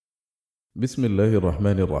بسم الله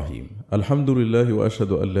الرحمن الرحيم. الحمد لله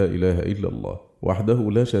وأشهد أن لا إله إلا الله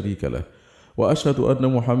وحده لا شريك له، وأشهد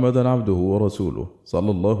أن محمدا عبده ورسوله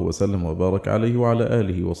صلى الله وسلم وبارك عليه وعلى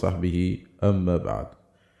آله وصحبه، أما بعد.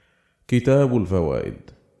 كتاب الفوائد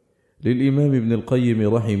للإمام ابن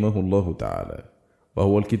القيم رحمه الله تعالى،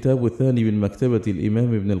 وهو الكتاب الثاني من مكتبة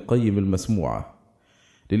الإمام ابن القيم المسموعة،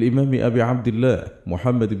 للإمام أبي عبد الله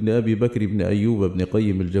محمد بن أبي بكر بن أيوب بن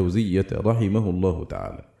قيم الجوزية رحمه الله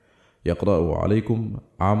تعالى. يقرأه عليكم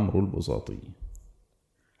عمرو البساطي.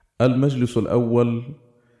 المجلس الأول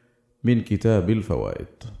من كتاب الفوائد.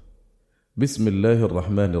 بسم الله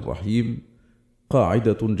الرحمن الرحيم.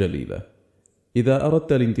 قاعدة جليلة: إذا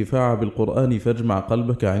أردت الانتفاع بالقرآن فاجمع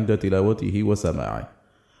قلبك عند تلاوته وسماعه،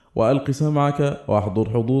 وألق سمعك واحضر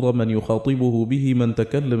حضور من يخاطبه به من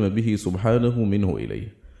تكلم به سبحانه منه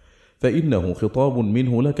إليه، فإنه خطاب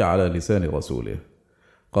منه لك على لسان رسوله.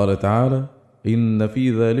 قال تعالى: إن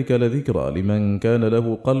في ذلك لذكرى لمن كان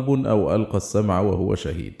له قلب أو ألقى السمع وهو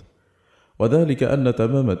شهيد. وذلك أن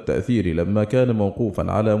تمام التأثير لما كان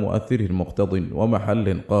موقوفا على مؤثر مقتض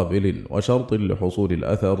ومحل قابل وشرط لحصول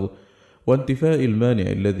الأثر وانتفاء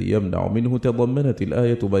المانع الذي يمنع منه، تضمنت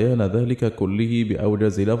الآية بيان ذلك كله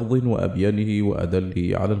بأوجز لفظ وأبينه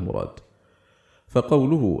وأدله على المراد.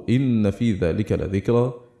 فقوله إن في ذلك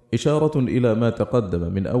لذكرى إشارة إلى ما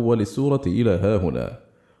تقدم من أول السورة إلى هاهنا،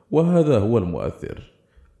 وهذا هو المؤثر.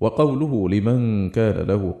 وقوله لمن كان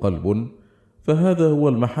له قلب فهذا هو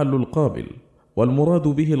المحل القابل، والمراد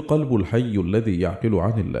به القلب الحي الذي يعقل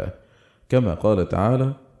عن الله، كما قال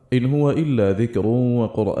تعالى: إن هو إلا ذكر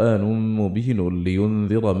وقرآن مبين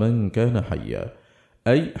لينذر من كان حيا،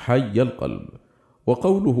 أي حي القلب.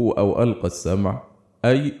 وقوله أو ألقى السمع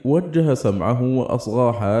أي وجه سمعه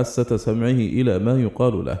وأصغى حاسة سمعه إلى ما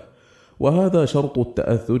يقال له، وهذا شرط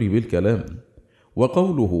التأثر بالكلام.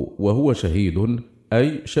 وقوله وهو شهيد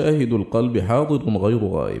أي شاهد القلب حاضر غير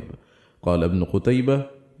غائب. قال ابن قتيبة: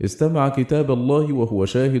 استمع كتاب الله وهو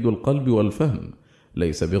شاهد القلب والفهم،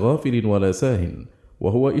 ليس بغافل ولا ساهن،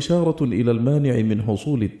 وهو إشارة إلى المانع من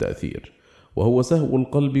حصول التأثير، وهو سهو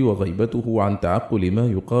القلب وغيبته عن تعقل ما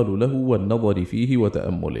يقال له والنظر فيه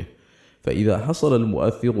وتأمله. فإذا حصل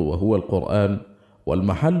المؤثر وهو القرآن،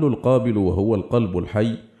 والمحل القابل وهو القلب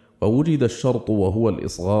الحي، ووجد الشرط وهو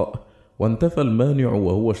الإصغاء، وانتفى المانع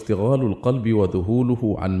وهو اشتغال القلب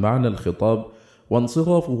وذهوله عن معنى الخطاب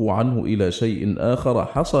وانصرافه عنه إلى شيء آخر،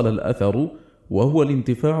 حصل الأثر وهو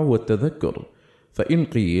الانتفاع والتذكر. فإن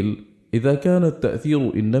قيل إذا كان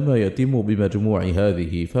التأثير إنما يتم بمجموع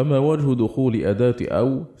هذه، فما وجه دخول أداة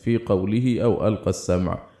أو في قوله أو ألقى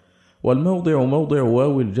السمع؟ والموضع موضع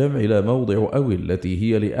واو الجمع لا موضع أو التي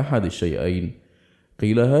هي لأحد الشيئين.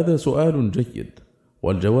 قيل هذا سؤال جيد،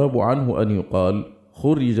 والجواب عنه أن يقال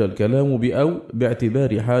خرج الكلام بأو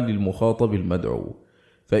باعتبار حال المخاطب المدعو،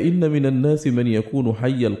 فإن من الناس من يكون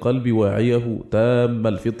حي القلب واعيه تام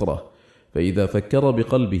الفطرة، فإذا فكر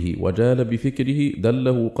بقلبه وجال بفكره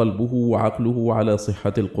دله قلبه وعقله على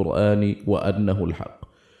صحة القرآن وأنه الحق،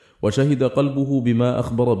 وشهد قلبه بما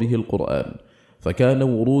أخبر به القرآن، فكان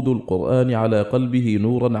ورود القرآن على قلبه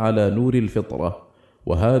نورا على نور الفطرة.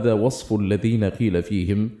 وهذا وصف الذين قيل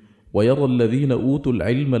فيهم: ويرى الذين أوتوا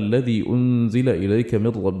العلم الذي أنزل إليك من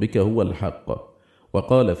ربك هو الحق.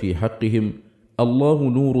 وقال في حقهم: الله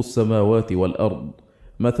نور السماوات والأرض،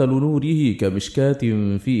 مثل نوره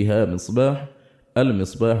كمشكاة فيها مصباح،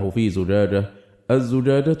 المصباح في زجاجة،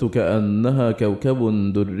 الزجاجة كأنها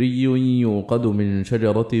كوكب دري يوقد من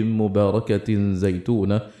شجرة مباركة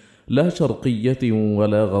زيتونة لا شرقية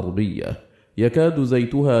ولا غربية، يكاد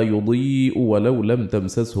زيتها يضيء ولو لم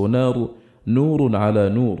تمسسه نار، نور على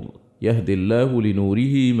نور، يهدي الله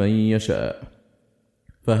لنوره من يشاء.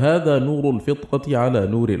 فهذا نور الفطرة على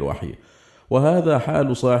نور الوحي، وهذا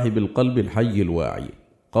حال صاحب القلب الحي الواعي.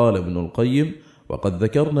 قال ابن القيم: وقد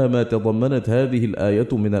ذكرنا ما تضمنت هذه الآية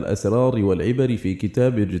من الأسرار والعبر في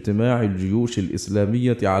كتاب اجتماع الجيوش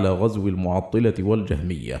الإسلامية على غزو المعطلة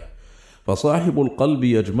والجهمية. فصاحب القلب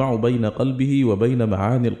يجمع بين قلبه وبين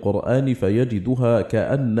معاني القرآن فيجدها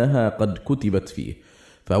كأنها قد كتبت فيه،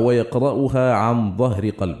 فهو يقرأها عن ظهر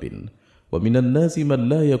قلب. ومن الناس من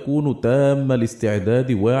لا يكون تام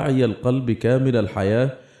الاستعداد واعي القلب كامل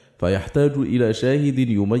الحياة، فيحتاج إلى شاهد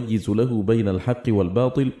يميز له بين الحق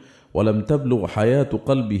والباطل، ولم تبلغ حياة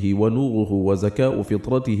قلبه ونوره وزكاء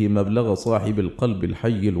فطرته مبلغ صاحب القلب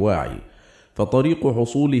الحي الواعي. فطريق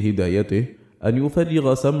حصول هدايته أن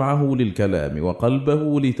يفرغ سمعه للكلام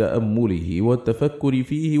وقلبه لتأمله والتفكر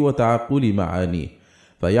فيه وتعقل معانيه،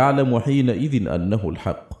 فيعلم حينئذ أنه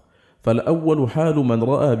الحق. فالأول حال من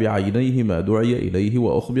رأى بعينيه ما دعي إليه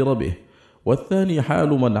وأخبر به، والثاني حال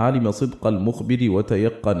من علم صدق المخبر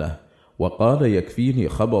وتيقنه وقال يكفيني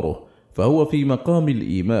خبره، فهو في مقام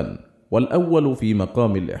الإيمان، والأول في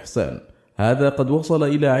مقام الإحسان. هذا قد وصل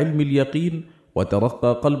إلى علم اليقين،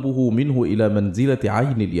 وترقى قلبه منه إلى منزلة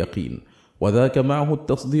عين اليقين، وذاك معه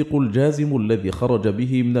التصديق الجازم الذي خرج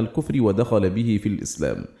به من الكفر ودخل به في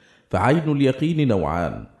الإسلام. فعين اليقين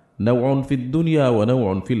نوعان، نوع في الدنيا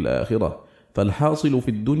ونوع في الآخرة. فالحاصل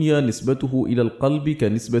في الدنيا نسبته إلى القلب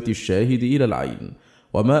كنسبة الشاهد إلى العين،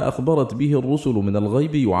 وما أخبرت به الرسل من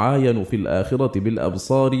الغيب يعاين في الآخرة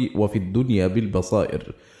بالأبصار وفي الدنيا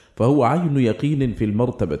بالبصائر، فهو عين يقين في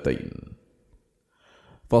المرتبتين.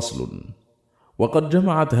 فصل. وقد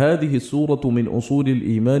جمعت هذه السورة من أصول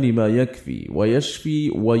الإيمان ما يكفي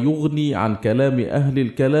ويشفي ويغني عن كلام أهل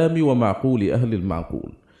الكلام ومعقول أهل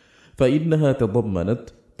المعقول، فإنها تضمنت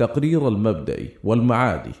تقرير المبدأ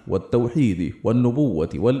والمعاد والتوحيد والنبوة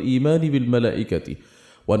والإيمان بالملائكة،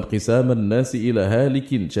 وانقسام الناس إلى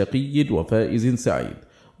هالك شقي وفائز سعيد،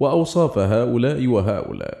 وأوصاف هؤلاء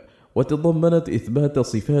وهؤلاء، وتضمنت إثبات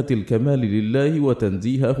صفات الكمال لله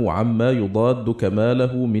وتنزيهه عما يضاد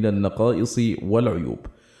كماله من النقائص والعيوب،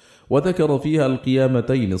 وذكر فيها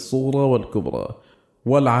القيامتين الصغرى والكبرى،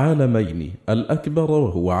 والعالمين الأكبر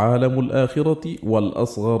وهو عالم الآخرة،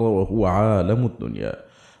 والأصغر وهو عالم الدنيا،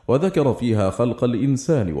 وذكر فيها خلق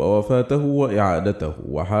الإنسان ووفاته وإعادته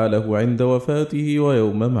وحاله عند وفاته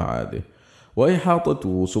ويوم معاده،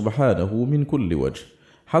 وإحاطته سبحانه من كل وجه،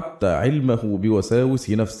 حتى علمه بوساوس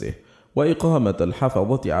نفسه، وإقامة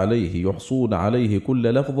الحفظة عليه يحصون عليه كل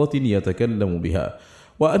لفظة يتكلم بها،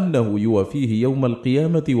 وأنه يوفيه يوم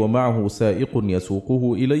القيامة ومعه سائق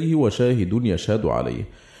يسوقه إليه وشاهد يشهد عليه،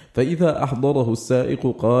 فإذا أحضره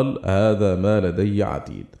السائق قال: هذا ما لدي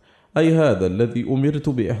عتيد، أي هذا الذي أمرت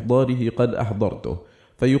بإحضاره قد أحضرته،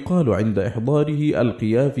 فيقال عند إحضاره: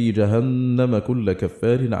 ألقيا في جهنم كل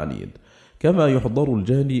كفار عنيد، كما يحضر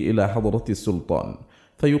الجاني إلى حضرة السلطان،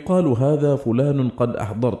 فيقال: هذا فلان قد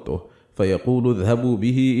أحضرته، فيقول: اذهبوا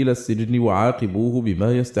به إلى السجن وعاقبوه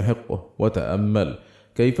بما يستحقه. وتأمل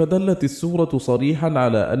كيف دلت السورة صريحا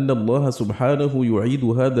على أن الله سبحانه يعيد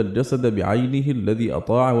هذا الجسد بعينه الذي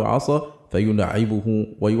أطاع وعصى، فينعمه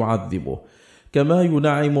ويعذبه، كما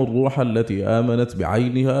ينعم الروح التي آمنت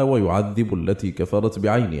بعينها ويعذب التي كفرت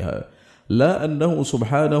بعينها، لا أنه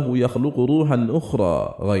سبحانه يخلق روحا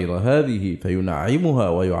أخرى غير هذه فينعمها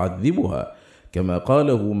ويعذبها، كما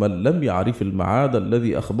قاله من لم يعرف المعاد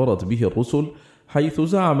الذي أخبرت به الرسل، حيث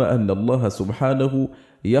زعم أن الله سبحانه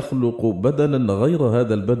يخلق بدنا غير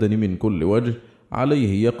هذا البدن من كل وجه،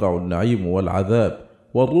 عليه يقع النعيم والعذاب،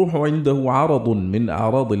 والروح عنده عرض من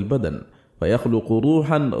أعراض البدن، فيخلق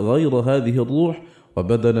روحا غير هذه الروح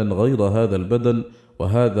وبدنا غير هذا البدن،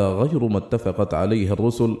 وهذا غير ما اتفقت عليه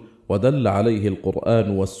الرسل ودل عليه القرآن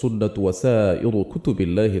والسنة وسائر كتب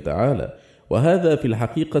الله تعالى، وهذا في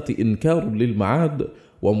الحقيقة إنكار للمعاد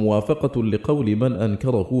وموافقة لقول من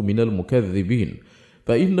أنكره من المكذبين،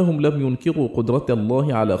 فإنهم لم ينكروا قدرة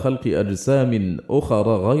الله على خلق أجسام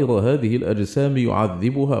أخرى غير هذه الأجسام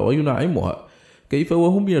يعذبها وينعمها، كيف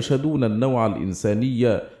وهم يشهدون النوع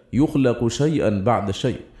الإنساني يخلق شيئا بعد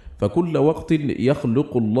شيء، فكل وقت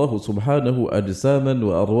يخلق الله سبحانه أجساما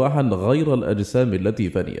وأرواحا غير الأجسام التي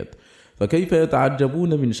فنيت، فكيف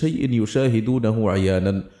يتعجبون من شيء يشاهدونه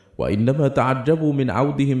عيانا، وإنما تعجبوا من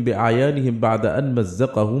عودهم بأعيانهم بعد أن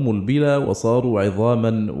مزقهم البلا وصاروا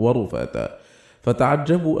عظاما ورفاتا،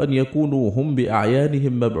 فتعجبوا أن يكونوا هم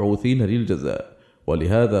بأعيانهم مبعوثين للجزاء،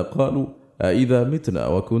 ولهذا قالوا: أإذا متنا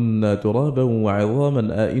وكنا ترابا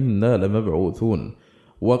وعظاما أإنا لمبعوثون،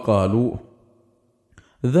 وقالوا: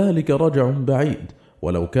 ذلك رجع بعيد،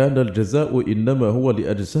 ولو كان الجزاء إنما هو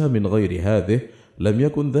لأجسام غير هذه لم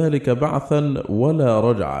يكن ذلك بعثا ولا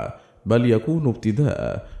رجعا، بل يكون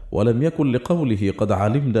ابتداء، ولم يكن لقوله قد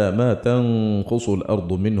علمنا ما تنقص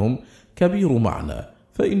الأرض منهم كبير معنى،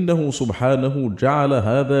 فإنه سبحانه جعل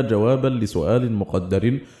هذا جوابا لسؤال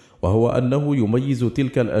مقدر، وهو أنه يميز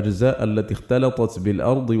تلك الأجزاء التي اختلطت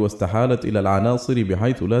بالأرض واستحالت إلى العناصر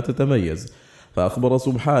بحيث لا تتميز، فأخبر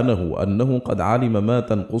سبحانه أنه قد علم ما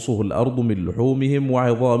تنقصه الأرض من لحومهم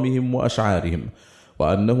وعظامهم وأشعارهم،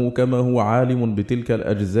 وأنه كما هو عالم بتلك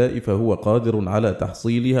الأجزاء فهو قادر على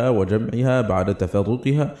تحصيلها وجمعها بعد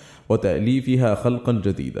تفرقها وتأليفها خلقا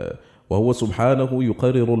جديدا، وهو سبحانه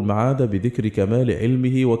يقرر المعاد بذكر كمال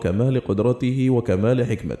علمه وكمال قدرته وكمال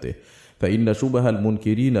حكمته، فإن شبه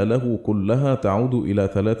المنكرين له كلها تعود إلى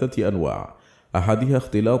 3 أنواع: أحدها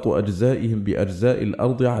اختلاط أجزائهم بأجزاء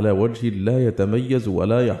الأرض على وجه لا يتميز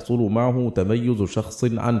ولا يحصل معه تميز شخص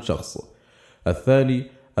عن شخص، الثاني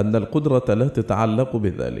أن القدرة لا تتعلق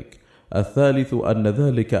بذلك، الثالث أن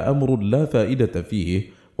ذلك أمر لا فائدة فيه،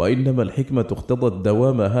 وإنما الحكمة اقتضت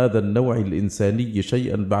دوام هذا النوع الإنساني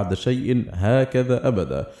شيئا بعد شيء هكذا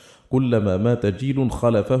أبدا، كلما مات جيل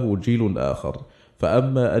خلفه جيل آخر.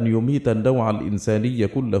 فأما أن يميت النوع الإنساني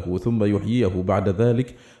كله ثم يحييه بعد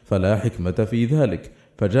ذلك فلا حكمة في ذلك.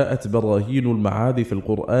 فجاءت براهين المعاد في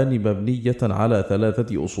القرآن مبنية على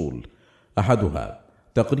 3 أصول: أحدها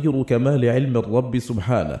تقرير كمال علم الرب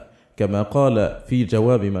سبحانه، كما قال في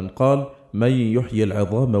جواب من قال: من يحيي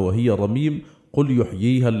العظام وهي رميم؟ قل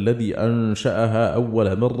يحييها الذي أنشأها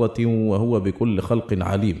أول مرة وهو بكل خلق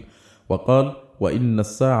عليم. وقال: وإن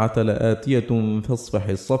الساعة لآتية فاصفح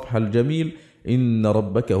الصفح الجميل إن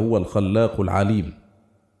ربك هو الخلاق العليم.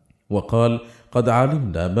 وقال: قد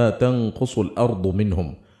علمنا ما تنقص الأرض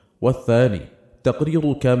منهم. والثاني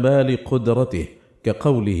تقرير كمال قدرته،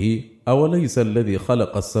 كقوله: أوليس الذي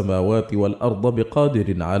خلق السماوات والأرض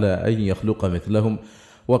بقادر على أن يخلق مثلهم؟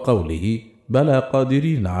 وقوله: بلى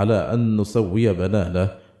قادرين على أن نسوي بنانه.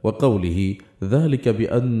 وقوله: ذلك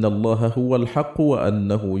بأن الله هو الحق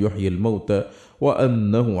وأنه يحيي الموتى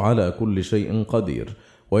وأنه على كل شيء قدير.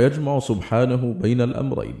 ويجمع سبحانه بين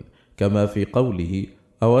الأمرين، كما في قوله: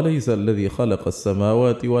 أوليس الذي خلق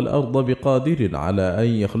السماوات والأرض بقادر على أن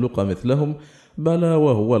يخلق مثلهم؟ بلى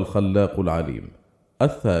وهو الخلاق العليم.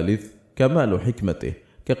 الثالث كمال حكمته،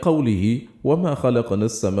 كقوله: وما خلقنا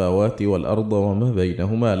السماوات والأرض وما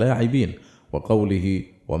بينهما لاعبين. وقوله: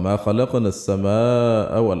 وما خلقنا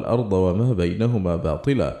السماء والأرض وما بينهما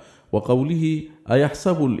باطلا. وقوله: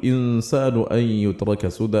 أيحسب الإنسان أن يترك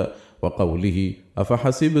سدى. وقوله: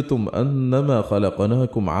 أفحسبتم أنما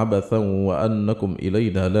خلقناكم عبثا وأنكم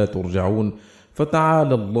إلينا لا ترجعون.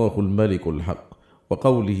 فتعالى الله الملك الحق.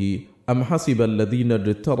 وقوله: أم حسب الذين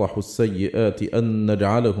اجترحوا السيئات أن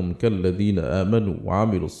نجعلهم كالذين آمنوا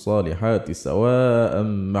وعملوا الصالحات سواء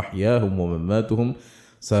محياهم ومماتهم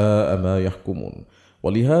ساء ما يحكمون.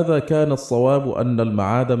 ولهذا كان الصواب أن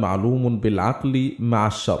المعاد معلوم بالعقل مع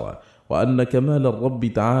الشرع، وأن كمال الرب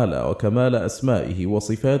تعالى وكمال أسمائه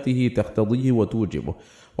وصفاته تقتضيه وتوجبه،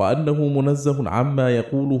 وأنه منزه عما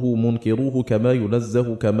يقوله منكروه كما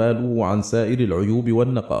ينزه كماله عن سائر العيوب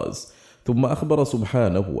والنقائص. ثم أخبر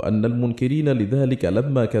سبحانه أن المنكرين لذلك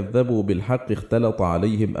لما كذبوا بالحق اختلط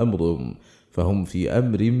عليهم أمرهم، فهم في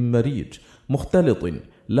أمر مريج مختلط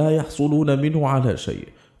لا يحصلون منه على شيء.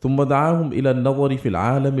 ثم دعاهم إلى النظر في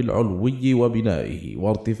العالم العلوي وبنائه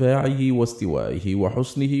وارتفاعه واستوائه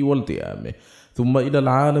وحسنه والتئامه، ثم إلى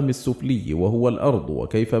العالم السفلي وهو الأرض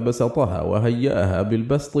وكيف بسطها وهيأها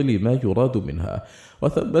بالبسط لما يراد منها،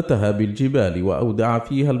 وثبتها بالجبال وأودع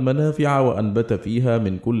فيها المنافع وأنبت فيها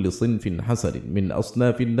من كل صنف حسن من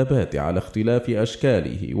أصناف النبات على اختلاف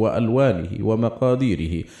أشكاله وألوانه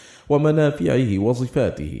ومقاديره ومنافعه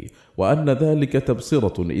وصفاته، وأن ذلك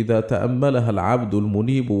تبصرة إذا تأملها العبد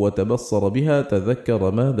المنيب وتبصر بها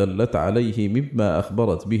تذكر ما دلت عليه مما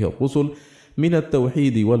أخبرت به الرسل من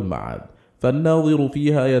التوحيد والمعاد. فالناظر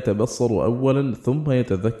فيها يتبصر أولا ثم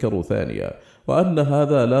يتذكر ثانيا، وأن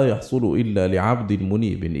هذا لا يحصل إلا لعبد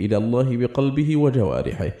منيب إلى الله بقلبه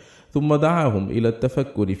وجوارحه. ثم دعاهم إلى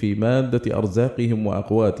التفكر في مادة أرزاقهم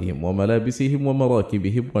وأقواتهم وملابسهم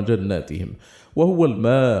ومراكبهم وجناتهم، وهو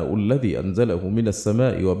الماء الذي أنزله من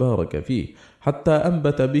السماء وبارك فيه حتى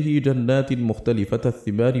أنبت به جنات مختلفة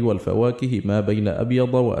الثمار والفواكه ما بين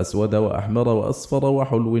أبيض وأسود وأحمر وأصفر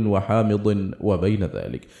وحلو وحامض وبين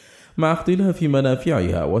ذلك، مع اختلاف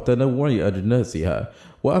منافعها وتنوع أجناسها،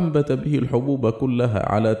 وأنبت به الحبوب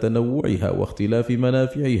كلها على تنوعها واختلاف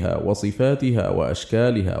منافعها وصفاتها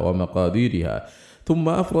وأشكالها ومقاديرها. ثم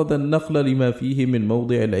أفرد النخل لما فيه من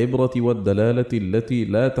موضع العبرة والدلالة التي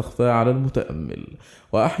لا تخفى على المتأمل،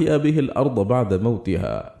 وأحيا به الأرض بعد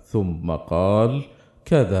موتها. ثم قال: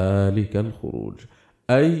 كذلك الخروج،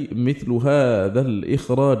 أي مثل هذا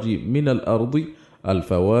الإخراج من الأرض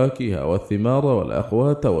الفواكه والثمار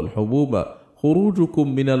والأقوات والحبوب،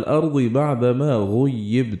 خروجكم من الأرض بعدما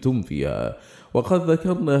غيبتم فيها. وقد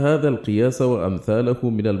ذكرنا هذا القياس وأمثاله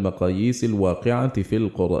من المقاييس الواقعة في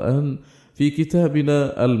القرآن في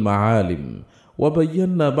كتابنا المعالم،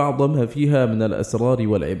 وبينا بعض ما فيها من الأسرار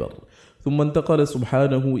والعبر. ثم انتقل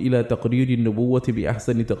سبحانه إلى تقرير النبوة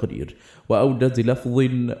بأحسن تقرير وأوجز لفظ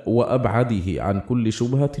وأبعده عن كل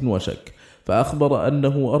شبهة وشك، فأخبر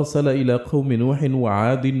أنه أرسل إلى قوم نوح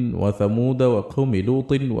وعاد وثمود وقوم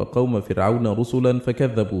لوط وقوم فرعون رسلا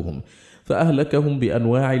فكذبوهم، فأهلكهم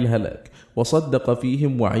بأنواع الهلاك، وصدق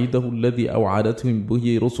فيهم وعيده الذي أوعدتهم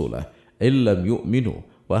به رسله إن لم يؤمنوا.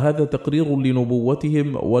 وهذا تقرير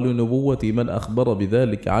لنبوتهم ولنبوة من أخبر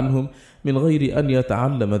بذلك عنهم من غير أن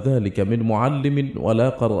يتعلم ذلك من معلم ولا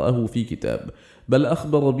قرأه في كتاب، بل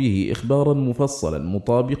أخبر به إخبارا مفصلا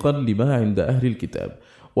مطابقا لما عند أهل الكتاب.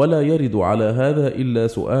 ولا يرد على هذا إلا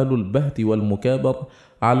سؤال البهت والمكابر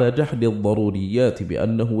على جحد الضروريات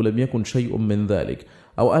بأنه لم يكن شيء من ذلك،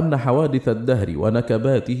 أو أن حوادث الدهر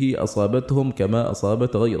ونكباته أصابتهم كما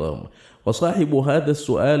أصابت غيرهم. وصاحب هذا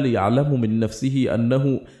السؤال يعلم من نفسه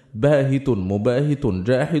أنه باهت مباهت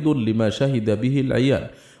جاحد لما شهد به العيان،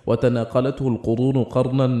 وتناقلته القرون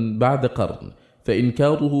قرنا بعد قرن،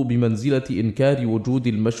 فإنكاره بمنزلة إنكار وجود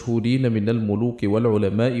المشهودين من الملوك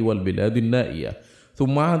والعلماء والبلاد النائية.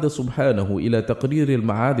 ثم عاد سبحانه إلى تقرير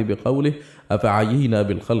المعاد بقوله: أفعيينا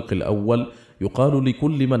بالخلق الأول. يقال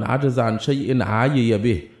لكل من عجز عن شيء عيي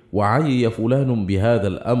به، وعيي فلان بهذا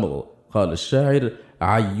الأمر. قال الشاعر: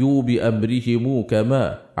 عيوا بأمرهم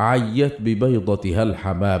كما عيت ببيضتها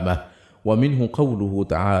الحمامة. ومنه قوله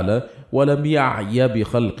تعالى: ولم يعي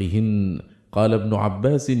بخلقهن. قال ابن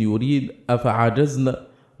عباس يريد أفعجزن،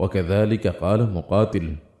 وكذلك قال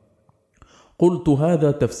مقاتل. قلت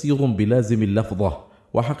هذا تفسير بلازم اللفظة،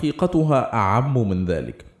 وحقيقتها أعم من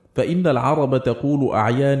ذلك، فإن العرب تقول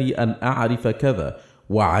أعياني أن أعرف كذا،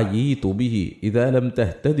 وعييت به إذا لم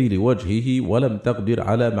تهتدي لوجهه ولم تقدر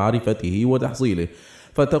على معرفته وتحصيله،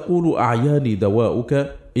 فتقول أعياني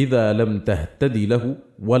دواؤك إذا لم تهتدي له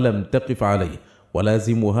ولم تقف عليه،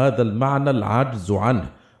 ولازم هذا المعنى العجز عنه.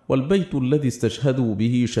 والبيت الذي استشهدوا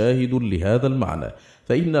به شاهد لهذا المعنى،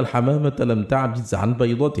 فإن الحمامة لم تعجز عن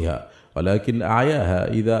بيضتها، ولكن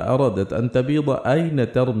أعياها إذا أرادت أن تبيض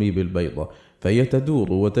أين ترمي بالبيضة، فهي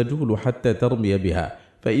تدور وتجول حتى ترمي بها،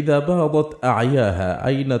 فإذا باضت أعياها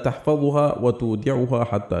أين تحفظها وتودعها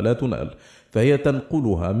حتى لا تنال، فهي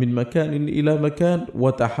تنقلها من مكان إلى مكان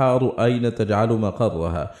وتحار أين تجعل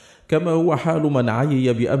مقرها، كما هو حال من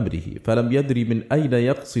عيي بأمره فلم يدري من أين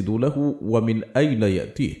يقصد له ومن أين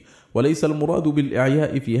يأتيه. وليس المراد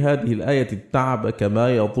بالإعياء في هذه الآية التعب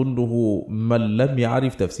كما يظنه من لم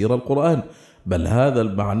يعرف تفسير القرآن، بل هذا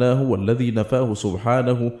المعنى هو الذي نفاه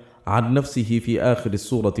سبحانه عن نفسه في آخر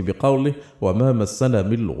السورة بقوله: وما مسنا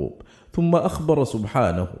من لغوب. ثم أخبر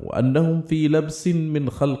سبحانه أنهم في لبس من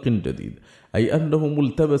خلق جديد، أي أنه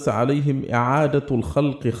ملتبس عليهم إعادة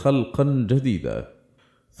الخلق خلقا جديدا.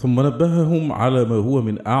 ثم نبههم على ما هو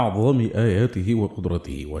من أعظم آياته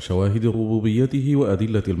وقدرته وشواهد ربوبيته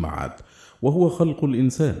وأدلة المعاد، وهو خلق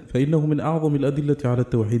الإنسان، فإنه من أعظم الأدلة على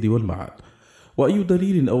التوحيد والمعاد. وأي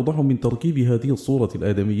دليل أوضح من تركيب هذه الصورة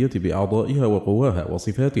الآدمية بأعضائها وقواها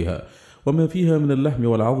وصفاتها وما فيها من اللحم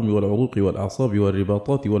والعظم والعروق والأعصاب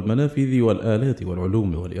والرباطات والمنافذ والآلات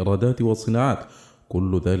والعلوم والإرادات والصناعات،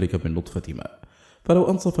 كل ذلك من نطفة ماء. فلو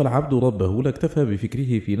أنصف العبد ربه لاكتفى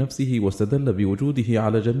بفكره في نفسه واستدل بوجوده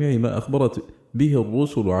على جميع ما أخبرت به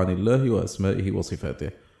الرسل عن الله وأسمائه وصفاته.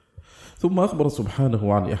 ثم أخبر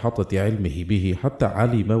سبحانه عن إحاطة علمه به حتى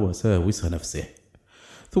علم وساوس نفسه،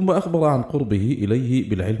 ثم أخبر عن قربه إليه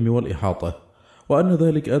بالعلم والإحاطة، وأن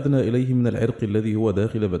ذلك أدنى إليه من العرق الذي هو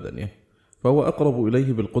داخل بدنه، فهو أقرب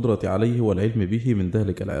إليه بالقدرة عليه والعلم به من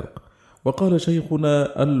ذلك العرق. وقال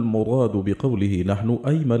شيخنا: المراد بقوله نحن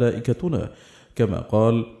أي ملائكتنا، كما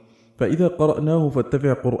قال: فإذا قرأناه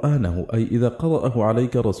فاتبع قرآنه، أي إذا قرأه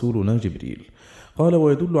عليك رسولنا جبريل. قال: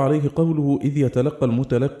 ويدل عليه قوله: إذ يتلقى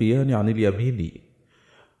المتلقيان عن اليمين،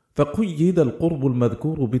 فقيد القرب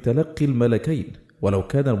المذكور بتلقي الملكين، ولو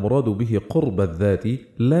كان المراد به قرب الذات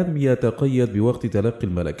لم يتقيد بوقت تلقي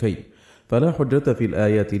الملكين، فلا حجة في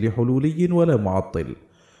الآيات لحلولي ولا معطل.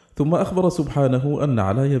 ثم أخبر سبحانه أن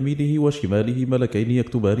على يمينه وشماله ملكين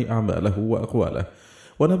يكتبان أعماله وأقواله،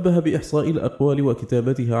 ونبه بإحصاء الأقوال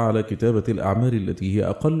وكتابتها على كتابة الأعمال التي هي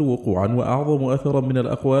أقل وقوعا وأعظم أثرا من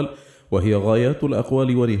الأقوال، وهي غايات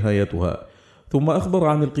الأقوال ونهايتها. ثم أخبر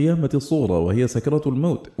عن القيامة الصغرى وهي سكرة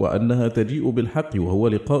الموت، وأنها تجيء بالحق وهو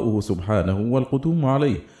لقاؤه سبحانه والقدوم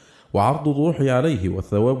عليه وعرض الروح عليه،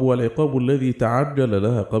 والثواب والعقاب الذي تعجل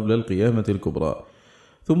لها قبل القيامة الكبرى.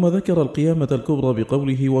 ثم ذكر القيامة الكبرى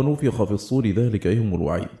بقوله: ونفخ في الصور ذلك يوم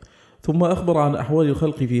الوعيد. ثم أخبر عن أحوال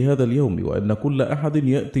الخلق في هذا اليوم، وأن كل أحد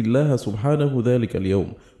يأتي الله سبحانه ذلك اليوم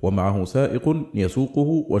ومعه سائق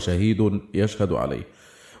يسوقه وشهيد يشهد عليه،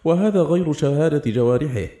 وهذا غير شهادة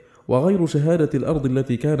جوارحه، وغير شهادة الأرض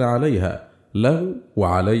التي كان عليها له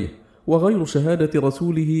وعليه، وغير شهادة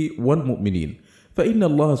رسوله والمؤمنين، فإن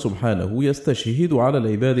الله سبحانه يستشهد على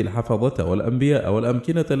العباد الحفظة والأنبياء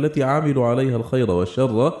والأمكنة التي عملوا عليها الخير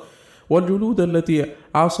والشر والجلود التي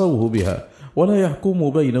عصوه بها، ولا يحكم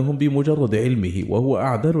بينهم بمجرد علمه، وهو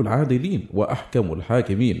أعدل العادلين وأحكم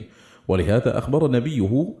الحاكمين. ولهذا أخبر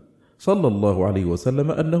نبيه صلى الله عليه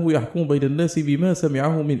وسلم أنه يحكم بين الناس بما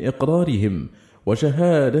سمعه من إقرارهم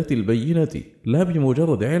وشهادة البينة لا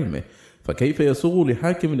بمجرد علمه، فكيف يسوغ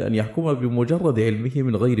لحاكم أن يحكم بمجرد علمه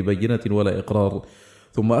من غير بينة ولا إقرار؟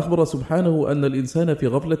 ثم أخبر سبحانه أن الإنسان في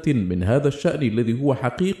غفلة من هذا الشأن الذي هو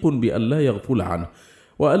حقيق بأن لا يغفل عنه،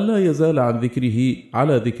 وأن لا يزال عن ذكره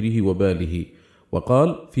على ذكره وباله،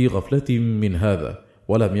 وقال: في غفلة من هذا،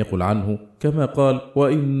 ولم يقل عنه كما قال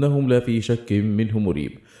وإنهم لفي شك منه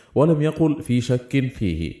مريب، ولم يقل في شك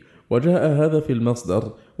فيه. وجاء هذا في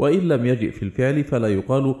المصدر، وإن لم يجئ في الفعل فلا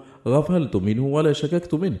يقال غفلت منه ولا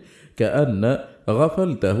شككت منه، كأن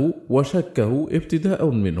غفلته وشكه ابتداء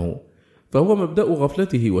منه، فهو مبدأ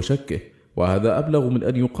غفلته وشكه، وهذا أبلغ من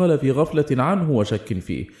أن يقال في غفلة عنه وشك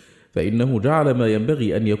فيه، فإنه جعل ما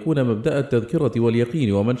ينبغي أن يكون مبدأ التذكرة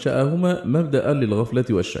واليقين ومنشأهما مبدأ للغفلة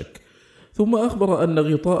والشك. ثم أخبر أن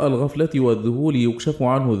غطاء الغفلة والذهول يكشف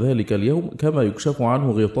عنه ذلك اليوم كما يكشف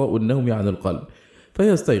عنه غطاء النوم عن القلب،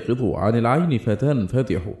 فيستيقظ عن العين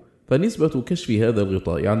فتنفتح، فنسبة كشف هذا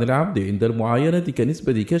الغطاء عن العبد عند المعاينة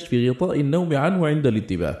كنسبة كشف غطاء النوم عنه عند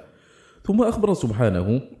الانتباه. ثم أخبر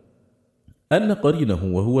سبحانه أن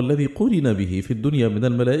قرينه وهو الذي قرن به في الدنيا من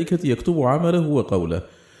الملائكة يكتب عمله وقوله،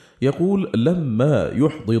 يقول لما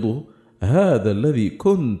يحضر هذا الذي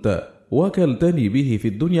كنت وكلتني به في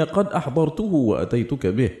الدنيا قد أحضرته وأتيتك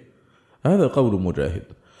به. هذا قول مجاهد.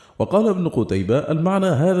 وقال ابن قتيبة المعنى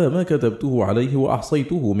هذا ما كتبته عليه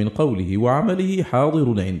وأحصيته من قوله وعمله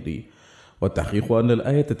حاضر عندي. والتحقيق أن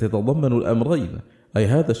الآية تتضمن الأمرين، أي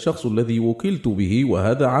هذا الشخص الذي وكلت به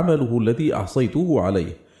وهذا عمله الذي أحصيته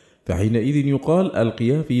عليه، فحينئذ يقال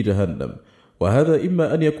ألقيا في جهنم. وهذا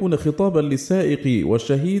إما أن يكون خطابا للسائق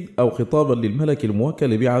والشهيد أو خطابا للملك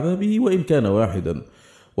الموكل بعذابه وإن كان واحدا،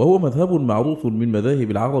 وهو مذهب معروف من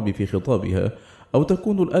مذاهب العرب في خطابها، أو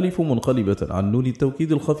تكون الألف منقلبة عن نون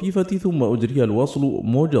التوكيد الخفيفة ثم أجري الوصل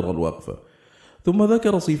مجرى الوقف. ثم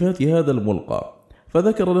ذكر صفات هذا الملقى،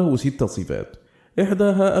 فذكر له 6 صفات،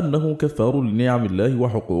 إحداها أنه كفار لنعم الله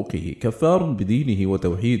وحقوقه، كفار بدينه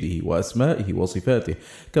وتوحيده وأسمائه وصفاته،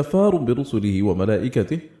 كفار برسله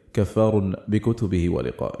وملائكته، كفار بكتبه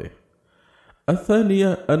ولقائه.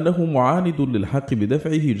 الثانية أنه معاند للحق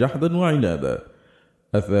بدفعه جحدا وعنادا.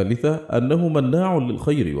 الثالثة أنه مناع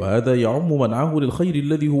للخير، وهذا يعم منعه للخير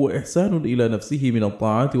الذي هو إحسان إلى نفسه من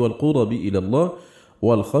الطاعات والقرب إلى الله،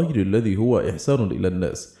 والخير الذي هو إحسان إلى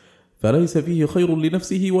الناس، فليس فيه خير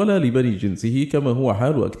لنفسه ولا لبني جنسه كما هو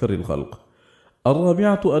حال أكثر الخلق.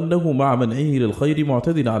 الرابعة أنه مع منعه للخير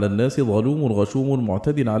معتد على الناس ظلوم غشوم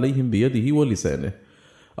معتد عليهم بيده ولسانه.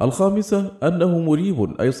 الخامسة أنه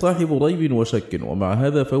مريب، أي صاحب ريب وشك، ومع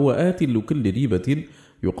هذا فهو آت لكل ريبة،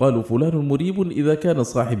 يقال فلان مريب إذا كان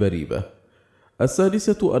صاحب ريبة.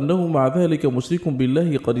 السادسة أنه مع ذلك مشرك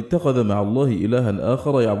بالله، قد اتخذ مع الله إلها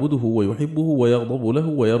آخر يعبده ويحبه ويغضب له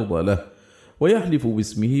ويرضى له، ويحلف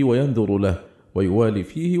باسمه وينذر له، ويوالي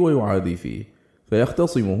فيه ويعادي فيه،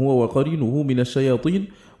 فيختصم هو وقرينه من الشياطين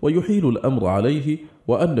ويحيل الأمر عليه،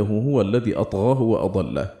 وأنه هو الذي أطغاه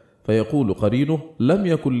وأضله، فيقول قرينه لم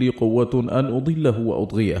يكن لي قوة أن أضله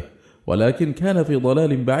وأطغيه، ولكن كان في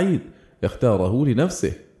ضلال بعيد اختاره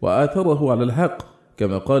لنفسه وآثره على الحق،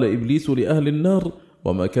 كما قال إبليس لأهل النار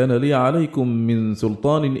وما كان لي عليكم من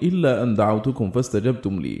سلطان إلا أن دعوتكم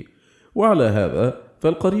فاستجبتم لي. وعلى هذا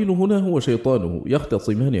فالقرين هنا هو شيطانه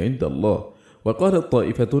يختصمان عند الله. وقالت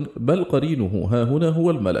طائفة بل قرينه ها هنا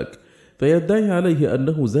هو الملك، فيدعي عليه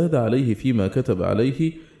أنه زاد عليه فيما كتب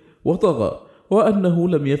عليه وطغى، وأنه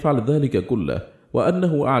لم يفعل ذلك كله،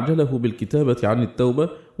 وأنه أعجله بالكتابة عن التوبة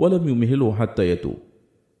ولم يمهله حتى يتوب.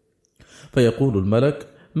 فيقول الملك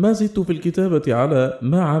ما زدت في الكتابة على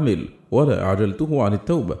ما عمل ولا أعجلته عن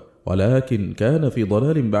التوبة، ولكن كان في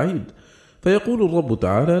ضلال بعيد. فيقول الرب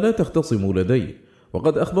تعالى لا تختصموا لدي.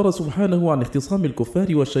 وقد أخبر سبحانه عن اختصام الكفار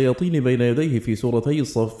والشياطين بين يديه في سورتي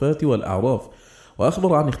الصفات والأعراف،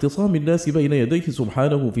 وأخبر عن اختصام الناس بين يديه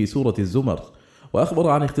سبحانه في سورة الزمر، وأخبر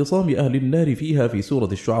عن اختصام أهل النار فيها في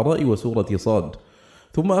سورة الشعراء وسورة صاد.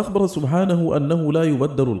 ثم أخبر سبحانه أنه لا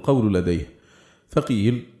يبدل القول لديه،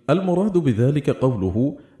 فقيل المراد بذلك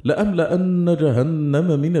قوله لأملأن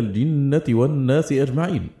جهنم من الجنة والناس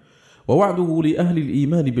أجمعين، ووعده لأهل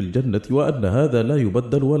الإيمان بالجنة وأن هذا لا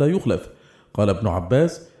يبدل ولا يخلف. قال ابن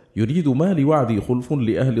عباس يريد ما لوعدي خلف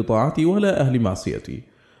لأهل طاعتي ولا أهل معصيتي.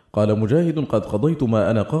 قال مجاهد قد قضيت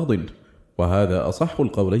ما أنا قاض، وهذا أصح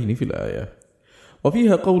القولين في الآية.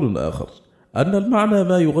 وفيها قول آخر أن المعنى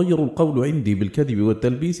ما يغير القول عندي بالكذب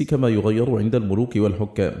والتلبيس كما يغير عند الملوك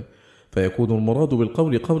والحكام، فيكون المراد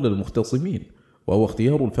بالقول قول المختصمين، وهو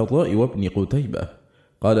اختيار الفراء وابن قتيبة.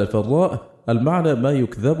 قال الفراء المعنى ما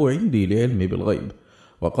يكذب عندي لعلم بالغيب،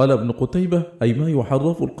 وقال ابن قتيبة أي ما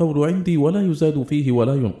يحرف القول عندي ولا يزاد فيه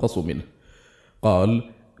ولا ينقص منه. قال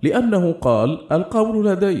لأنه قال القول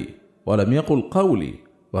لدي ولم يقل قولي،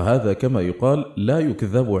 وهذا كما يقال لا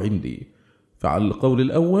يكذب عندي. فعلى القول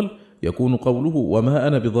الأول يكون قوله وما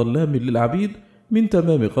أنا بظلام للعبيد من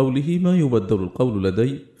تمام قوله ما يبدل القول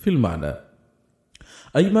لدي في المعنى،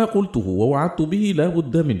 أي ما قلته ووعدت به لا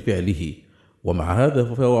بد من فعله، ومع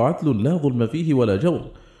هذا فهو عدل لا ظلم فيه ولا جور.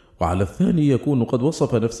 وعلى الثاني يكون قد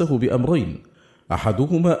وصف نفسه بأمرين: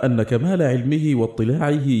 أحدهما أن كمال علمه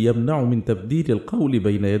واطلاعه يمنع من تبديل القول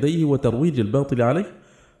بين يديه وترويج الباطل عليه،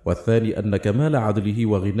 والثاني أن كمال عدله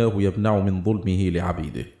وغناه يمنع من ظلمه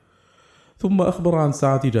لعبيده. ثم أخبر عن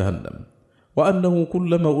سعة جهنم، وأنه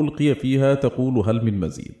كلما ألقي فيها تقول هل من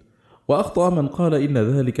مزيد، وأخطأ من قال إن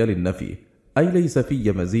ذلك للنفي، أي ليس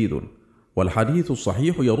في مزيد، والحديث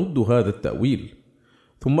الصحيح يرد هذا التأويل.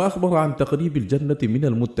 ثم أخبر عن تقريب الجنة من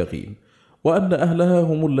المتقين، وأن أهلها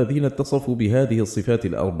هم الذين اتصفوا بهذه الصفات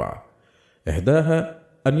الأربع: إحداها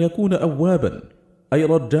أن يكون أوابا، أي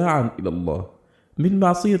رجاعا إلى الله، من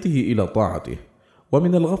معصيته إلى طاعته،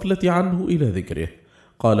 ومن الغفلة عنه إلى ذكره.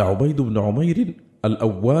 قال عبيد بن عمير: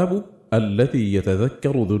 الأواب الذي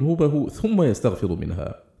يتذكر ذنوبه ثم يستغفر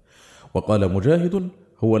منها. وقال مجاهد: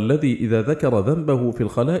 هو الذي إذا ذكر ذنبه في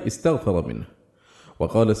الخلاء استغفر منه.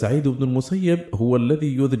 وقال سعيد بن المسيب: هو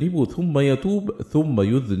الذي يذنب ثم يتوب ثم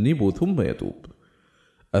يذنب ثم يتوب.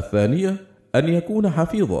 الثانية أن يكون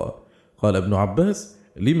حفيظا. قال ابن عباس: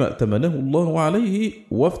 لما ائتمنه الله عليه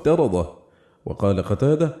وافترضه. وقال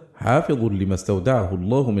قتادة: حافظ لما استودعه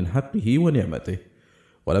الله من حقه ونعمته.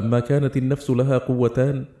 ولما كانت النفس لها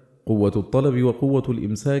قوتان، قوة الطلب وقوة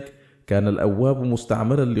الإمساك، كان الأواب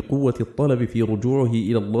مستعملا لقوة الطلب في رجوعه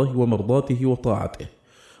إلى الله ومرضاته وطاعته،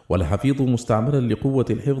 والحفيظ مستعملا لقوة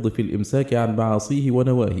الحفظ في الإمساك عن معاصيه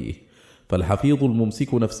ونواهيه، فالحفيظ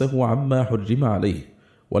الممسك نفسه عما حرم عليه،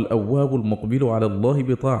 والأواب المقبل على الله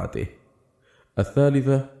بطاعته.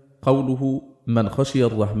 الثالثة قوله: من خشي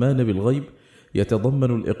الرحمن بالغيب،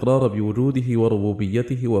 يتضمن الإقرار بوجوده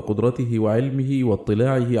وربوبيته وقدرته وعلمه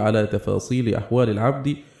واطلاعه على تفاصيل أحوال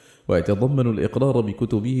العبد، ويتضمن الإقرار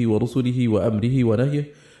بكتبه ورسله وأمره ونهيه،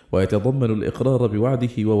 ويتضمن الإقرار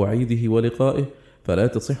بوعده ووعيده ولقائه، فلا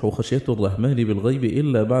تصح خشية الرحمن بالغيب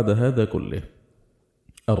إلا بعد هذا كله.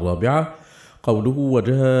 الرابعة قوله: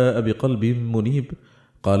 وجاء بقلب منيب.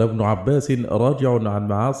 قال ابن عباس: راجع عن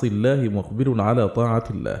معاصي الله مقبل على طاعة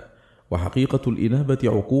الله، وحقيقة الإنابة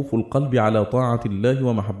عكوف القلب على طاعة الله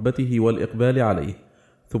ومحبته والإقبال عليه.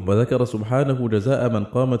 ثم ذكر سبحانه جزاء من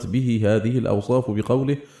قامت به هذه الأوصاف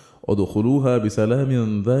بقوله: ادخلوها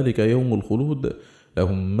بسلام ذلك يوم الخلود،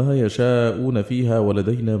 لهم ما يشاءون فيها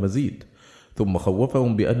ولدينا مزيد. ثم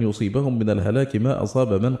خوفهم بأن يصيبهم من الهلاك ما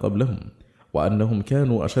أصاب من قبلهم، وأنهم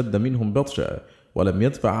كانوا أشد منهم بطشا، ولم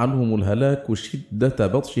يدفع عنهم الهلاك شدة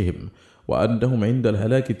بطشهم، وأنهم عند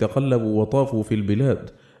الهلاك تقلبوا وطافوا في البلاد،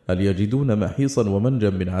 هل يجدون محيصا ومنجا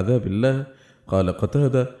من عذاب الله؟ قال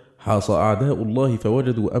قتادة: حاص أعداء الله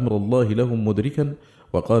فوجدوا أمر الله لهم مدركا.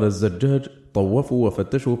 وقال الزجاج: طوفوا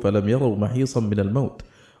وفتشوا فلم يروا محيصا من الموت،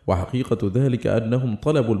 وحقيقة ذلك أنهم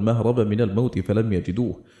طلبوا المهرب من الموت فلم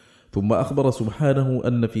يجدوه. ثم أخبر سبحانه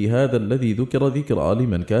أن في هذا الذي ذكر ذكرى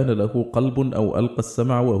لمن كان له قلب أو ألقى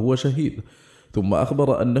السمع وهو شهيد. ثم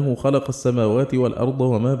أخبر أنه خلق السماوات والأرض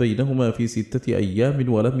وما بينهما في 6 أيام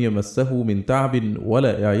ولم يمسه من تعب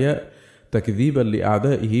ولا إعياء، تكذيبا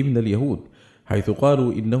لأعدائه من اليهود، حيث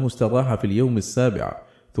قالوا إنه استراح في اليوم السابع.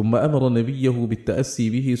 ثم أمر نبيه بالتأسي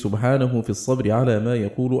به سبحانه في الصبر على ما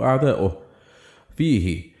يقول أعداؤه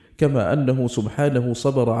فيه، كما أنه سبحانه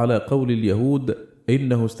صبر على قول اليهود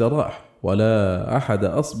إنه استراح، ولا أحد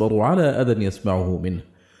أصبر على أذى يسمعه منه.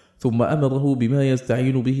 ثم أمره بما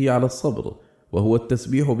يستعين به على الصبر، وهو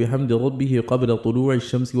التسبيح بحمد ربه قبل طلوع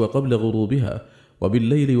الشمس وقبل غروبها،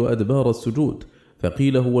 وبالليل وأدبار السجود،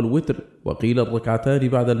 فقيل هو الوتر، وقيل الركعتان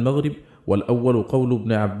بعد المغرب، والأول قول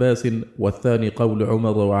ابن عباس، والثاني قول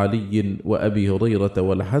عمر وعلي وأبي هريرة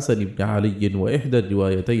والحسن بن علي، وإحدى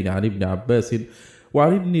الروايتين عن ابن عباس.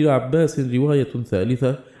 وعن ابن عباس رواية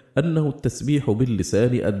ثالثة أنه التسبيح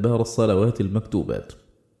باللسان أدبار الصلوات المكتوبات.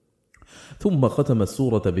 ثم ختم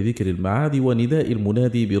السورة بذكر المعاد ونداء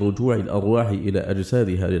المنادي برجوع الأرواح إلى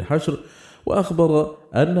أجسادها للحشر، وأخبر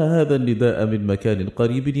أن هذا النداء من مكان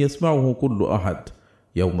قريب يسمعه كل أحد،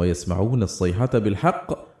 يوم يسمعون الصيحة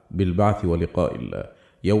بالحق بالبعث ولقاء الله،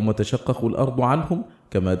 يوم تشقق الأرض عنهم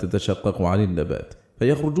كما تتشقق عن النبات،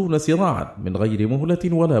 فيخرجون سراعا من غير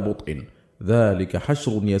مهلة ولا بطء، ذلك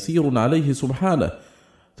حشر يسير عليه سبحانه.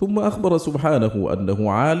 ثم أخبر سبحانه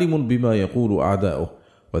أنه عالم بما يقول أعداؤه،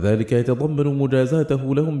 وذلك يتضمن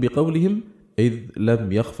مجازاته لهم بقولهم إذ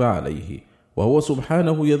لم يخف عليه، وهو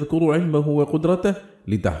سبحانه يذكر علمه وقدرته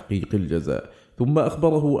لتحقيق الجزاء. ثم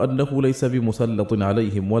أخبره أنه ليس بمسلط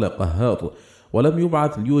عليهم ولا قهار، ولم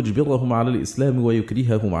يبعث ليجبرهم على الإسلام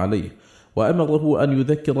ويكرههم عليه، وأمره أن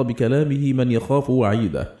يذكر بكلامه من يخاف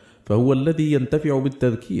وعيده، فهو الذي ينتفع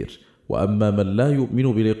بالتذكير. وأما من لا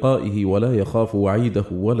يؤمن بلقائه ولا يخاف وعيده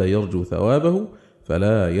ولا يرجو ثوابه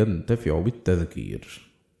فلا ينتفع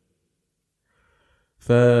بالتذكير.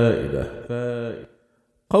 فائدة.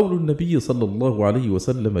 قول النبي صلى الله عليه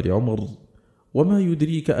وسلم لعمر: وما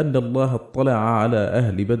يدريك أن الله اطلع على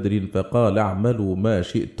أهل بدر فقال اعملوا ما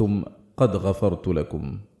شئتم قد غفرت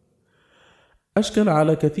لكم، أشكل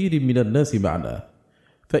على كثير من الناس معناه،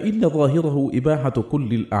 فإن ظاهره إباحة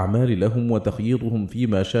كل الأعمال لهم وتخييرهم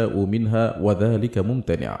فيما شاءوا منها، وذلك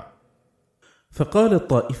ممتنع. فقالت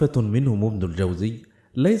طائفة منهم ابن الجوزي: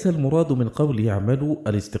 ليس المراد من قول اعملوا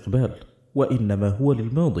الاستقبال، وإنما هو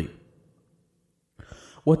للماضي،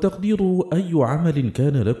 وتقديره أي عمل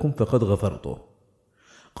كان لكم فقد غفرته.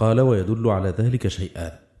 قال: ويدل على ذلك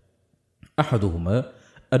شيئان: أحدهما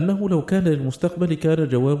أنه لو كان للمستقبل كان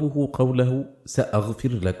جوابه قوله سأغفر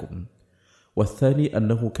لكم، والثاني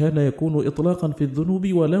أنه كان يكون إطلاقا في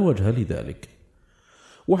الذنوب ولا وجه لذلك.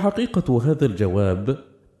 وحقيقة هذا الجواب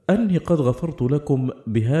أني قد غفرت لكم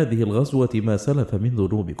بهذه الغزوة ما سلف من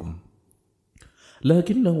ذنوبكم،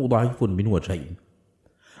 لكنه ضعيف من وجهين: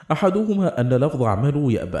 أحدهما أن لفظ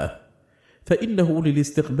اعملوا يأباه، فإنه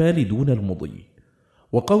للاستقبال دون المضي،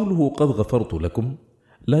 وقوله قد غفرت لكم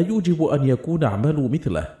لا يوجب أن يكون اعملوا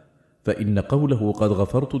مثله، فإن قوله قد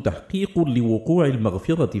غفرت تحقيق لوقوع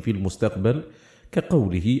المغفرة في المستقبل،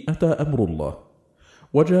 كقوله أتى أمر الله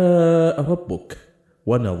وجاء ربك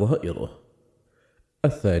ونظائره.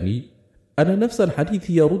 الثاني أن نفس الحديث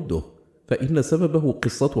يرده، فإن سببه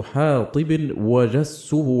قصة حاطب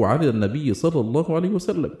وجسه على النبي صلى الله عليه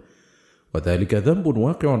وسلم، وذلك ذنب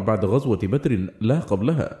واقع بعد غزوة بدر لا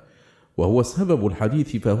قبلها، وهو سبب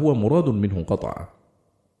الحديث، فهو مراد منه قطعا.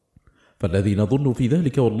 فالذي نظن في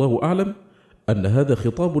ذلك والله أعلم أن هذا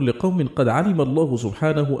خطاب لقوم قد علم الله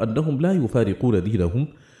سبحانه أنهم لا يفارقون دينهم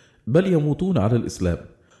بل يموتون على الإسلام،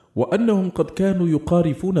 وأنهم قد كانوا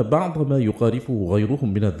يقارفون بعض ما يقارفه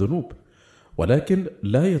غيرهم من الذنوب، ولكن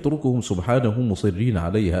لا يتركهم سبحانه مصرين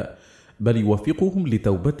عليها، بل يوفقهم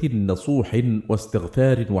لتوبة نصوح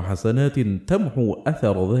واستغفار وحسنات تمحو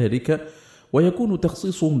أثر ذلك، ويكون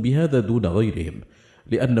تخصيصهم بهذا دون غيرهم،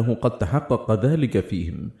 لأنه قد تحقق ذلك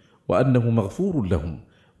فيهم وأنه مغفور لهم،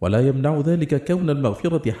 ولا يمنع ذلك كون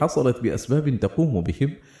المغفرة حصلت بأسباب تقوم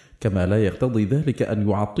بهم، كما لا يقتضي ذلك أن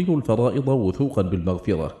يعطلوا الفرائض وثوقا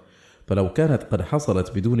بالمغفرة، فلو كانت قد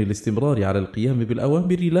حصلت بدون الاستمرار على القيام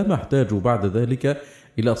بالأوامر لما احتاجوا بعد ذلك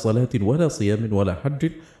إلى صلاة ولا صيام ولا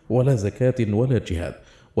حج ولا زكاة ولا جهاد،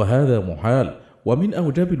 وهذا محال. ومن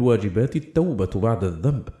أوجب الواجبات التوبة بعد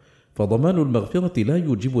الذنب، فضمان المغفرة لا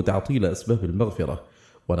يوجب تعطيل أسباب المغفرة.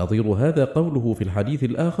 ونظير هذا قوله في الحديث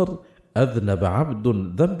الآخر: أذنب عبد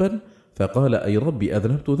ذنبا فقال أي ربي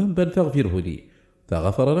أذنبت ذنبا فاغفره لي،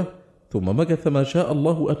 فغفر له، ثم مكث ما شاء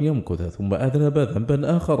الله أن يمكث، ثم أذنب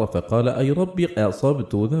ذنبا آخر فقال أي ربي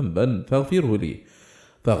أصبت ذنبا فاغفره لي،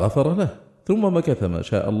 فغفر له، ثم مكث ما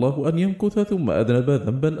شاء الله أن يمكث، ثم أذنب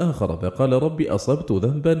ذنبا آخر فقال ربي أصبت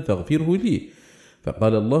ذنبا فاغفره لي،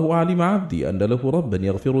 فقال الله علم عبدي أن له ربا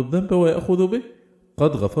يغفر الذنب ويأخذ به،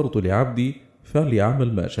 قد غفرت لعبدي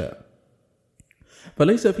فليعمل ما شاء.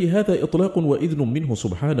 فليس في هذا إطلاق وإذن منه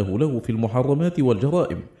سبحانه له في المحرمات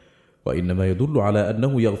والجرائم، وإنما يدل على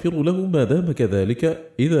أنه يغفر له ما دام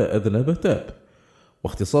كذلك إذا أذنب تاب.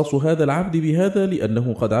 واختصاص هذا العبد بهذا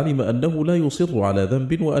لأنه قد علم أنه لا يصر على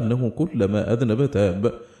ذنب، وأنه كلما أذنب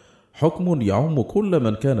تاب، حكم يعم كل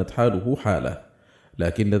من كانت حاله حاله،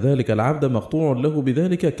 لكن ذلك العبد مقطوع له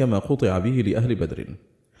بذلك كما قطع به لأهل بدر.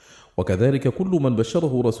 وكذلك كل من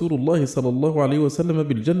بشره رسول الله صلى الله عليه وسلم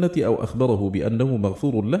بالجنة أو أخبره بأنه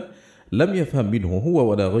مغفور له لم يفهم منه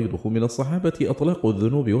هو ولا غيره من الصحابة أطلاق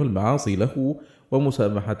الذنوب والمعاصي له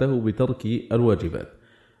ومسامحته بترك الواجبات،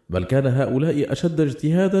 بل كان هؤلاء أشد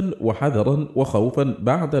اجتهادا وحذرا وخوفا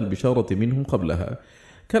بعد البشارة منهم قبلها،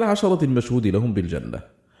 كالعشرة المشهود لهم بالجنة.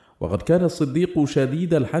 وقد كان الصديق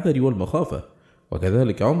شديد الحذر والمخافة،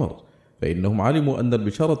 وكذلك عمر، فإنهم علموا أن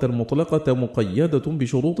البشارة المطلقة مقيدة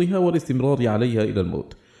بشروطها والاستمرار عليها إلى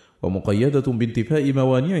الموت، ومقيدة بانتفاء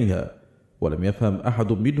موانعها، ولم يفهم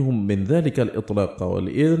أحد منهم من ذلك الإطلاق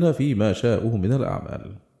والإذن فيما شاءه من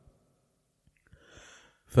الأعمال.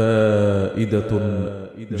 فائدة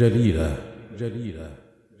جليلة.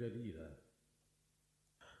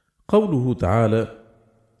 قوله تعالى: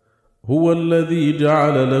 هو الذي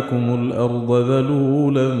جعل لكم الأرض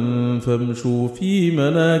ذلولا فامشوا في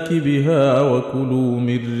مناكبها وكلوا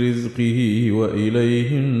من رزقه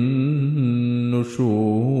وإليه النشور.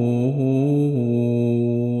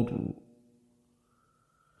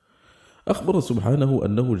 أخبر سبحانه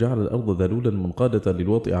أنه جعل الأرض ذلولا منقادة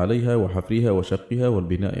للوطئ عليها وحفرها وشقها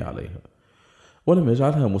والبناء عليها، ولم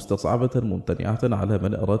يجعلها مستصعبة ممتنعة على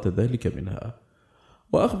من أراد ذلك منها.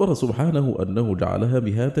 وأخبر سبحانه أنه جعلها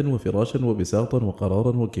مهادا وفراشا وبساطا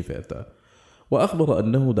وقرارا وكفاتا، وأخبر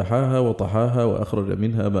أنه دحاها وطحاها وأخرج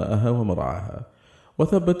منها ماءها ومرعاها،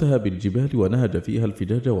 وثبتها بالجبال ونهج فيها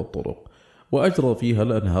الفجاج والطرق، وأجرى فيها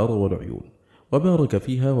الأنهار والعيون، وبارك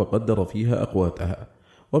فيها وقدر فيها أقواتها.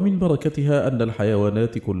 ومن بركتها أن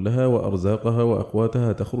الحيوانات كلها وأرزاقها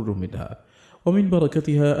وأقواتها تخرج منها. ومن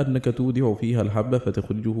بركتها أنك تودع فيها الحب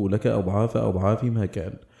فتخرجه لك أضعاف أضعاف ما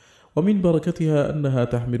كان. ومن بركتها أنها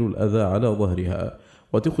تحمل الأذى على ظهرها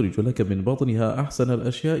وتخرج لك من بطنها أحسن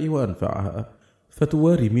الأشياء وأنفعها،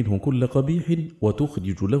 فتواري منه كل قبيح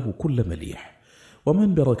وتخرج له كل مليح.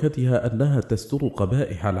 ومن بركتها أنها تستر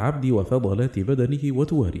قبائح العبد وفضلات بدنه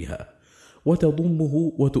وتواريها،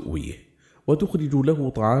 وتضمه وتؤويه، وتخرج له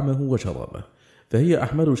طعامه وشرابه، فهي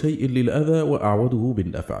أحمل شيء للأذى وأعوده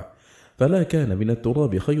بالنفع، فلا كان من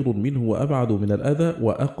التراب خير منه وأبعد من الأذى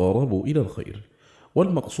وأقرب إلى الخير.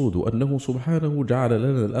 والمقصود أنه سبحانه جعل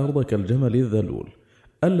لنا الأرض كالجمل الذلول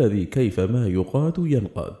الذي كيفما يقاد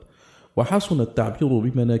ينقاد، وحسن التعبير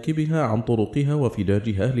بمناكبها عن طرقها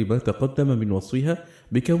وفجاجها لما تقدم من وصفها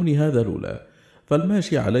بكونها ذلولا،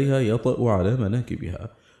 فالماشي عليها يطأ على مناكبها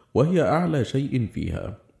وهي أعلى شيء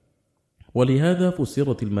فيها. ولهذا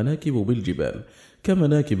فسرت المناكب بالجبال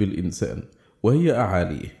كمناكب الإنسان وهي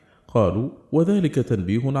أعاليه. قالوا وذلك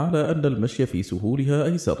تنبيه على أن المشي في سهولها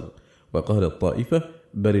أيسر. وقال الطائفة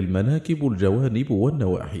بل المناكب الجوانب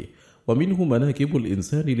والنواحي، ومنه مناكب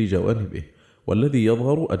الإنسان لجوانبه، والذي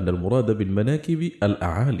يظهر أن المراد بالمناكب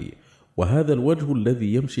الأعالي، وهذا الوجه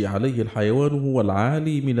الذي يمشي عليه الحيوان هو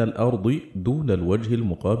العالي من الأرض دون الوجه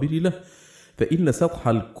المقابل له، فإن سطح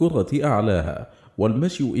الكرة أعلاها،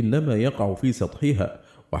 والمشي إنما يقع في سطحها.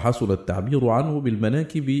 وحصل التعبير عنه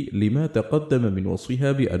بالمناكب لما تقدم من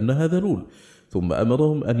وصفها بأنها ذلول، ثم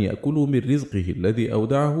أمرهم أن يأكلوا من رزقه الذي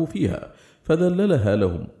أودعه فيها، فذللها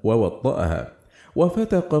لهم ووطأها،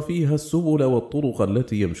 وفتق فيها السبل والطرق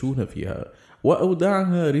التي يمشون فيها،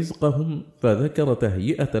 وأودعها رزقهم، فذكر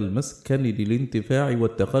تهيئة المسكن للانتفاع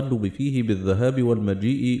والتقلب فيه بالذهاب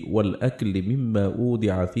والمجيء والأكل مما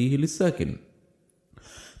أودع فيه للساكن.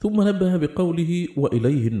 ثم نبه بقوله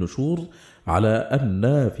وإليه النشور على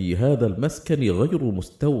أن في هذا المسكن غير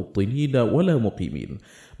مستوطنين ولا مقيمين،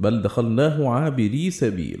 بل دخلناه عابري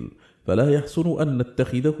سبيل، فلا يحسن أن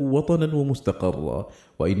نتخذه وطنا ومستقرا،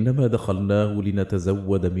 وإنما دخلناه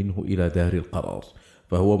لنتزود منه إلى دار القرار،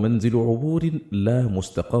 فهو منزل عبور لا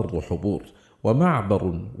مستقر حبور،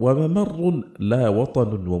 ومعبر وممر لا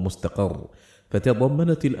وطن ومستقر.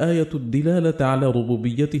 فتضمنت الآية الدلالة على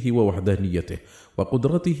ربوبيته ووحدانيته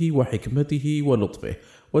وقدرته وحكمته ولطفه،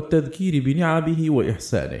 والتذكير بنعمه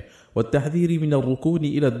وإحسانه، والتحذير من الركون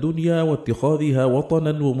إلى الدنيا واتخاذها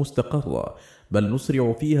وطنا ومستقرا، بل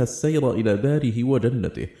نسرع فيها السير إلى داره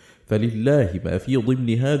وجنته. فلله ما في ضمن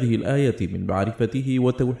هذه الآية من معرفته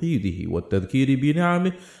وتوحيده والتذكير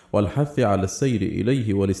بنعمه والحث على السير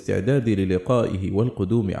إليه والاستعداد للقائه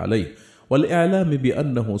والقدوم عليه، والإعلام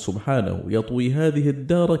بأنه سبحانه يطوي هذه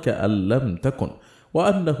الدار كأن لم تكن،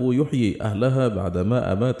 وأنه يحيي أهلها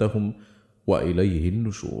بعدما أماتهم، وإليه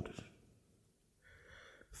النشور.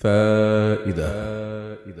 فائدة: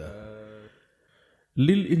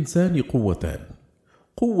 للإنسان قوتان: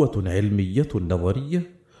 قوة علمية نظرية،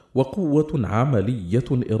 وقوة عملية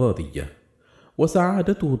إرادية،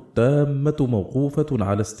 وسعادته التامة موقوفة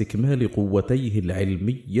على استكمال قوتيه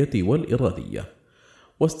العلمية والإرادية.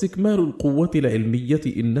 واستكمال القوة العلمية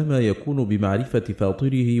إنما يكون بمعرفة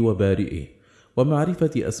فاطره وبارئه،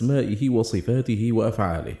 ومعرفة أسمائه وصفاته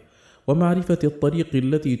وأفعاله، ومعرفة الطريق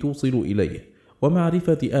التي توصل إليه،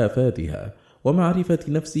 ومعرفة آفاتها، ومعرفة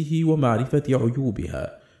نفسه، ومعرفة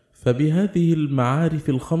عيوبها. فبهذه المعارف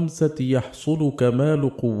الخمسة يحصل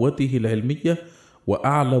كمال قوته العلمية،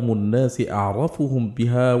 وأعلم الناس أعرفهم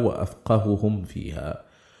بها وأفقههم فيها.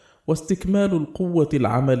 واستكمال القوة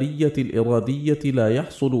العملية الإرادية لا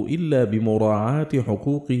يحصل إلا بمراعاة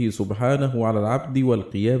حقوقه سبحانه على العبد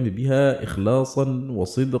والقيام بها إخلاصا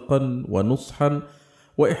وصدقا ونصحا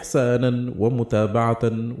وإحسانا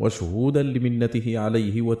ومتابعة وشهودا لمنته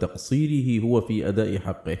عليه وتقصيره هو في أداء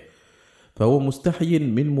حقه، فهو مستحي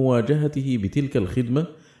من مواجهته بتلك الخدمة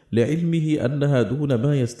لعلمه أنها دون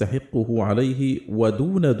ما يستحقه عليه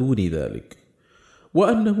ودون ذلك،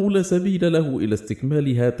 وأنه لا سبيل له إلى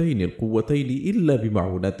استكمال هاتين القوتين إلا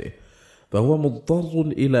بمعونته، فهو مضطر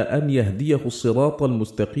إلى أن يهديه الصراط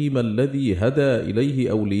المستقيم الذي هدى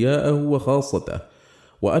إليه أولياءه وخاصته،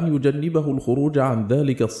 وأن يجنبه الخروج عن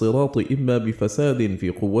ذلك الصراط إما بفساد في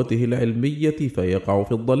قوته العلمية فيقع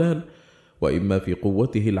في الضلال، وإما في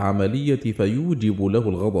قوته العملية فيوجب له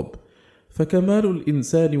الغضب. فكمال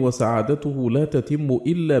الإنسان وسعادته لا تتم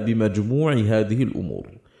إلا بمجموع هذه الأمور،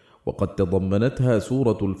 وقد تضمنتها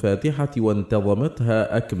سورة الفاتحة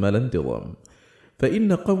وانتظمتها أكمل انتظام.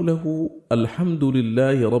 فإن قوله الحمد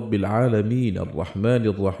لله رب العالمين الرحمن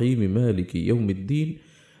الرحيم مالك يوم الدين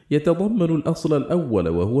يتضمن الأصل الأول،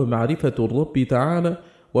 وهو معرفة الرب تعالى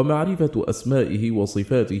ومعرفة أسمائه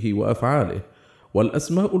وصفاته وأفعاله.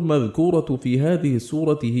 والأسماء المذكورة في هذه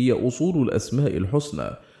السورة هي أصول الأسماء الحسنى،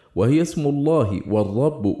 وهي اسم الله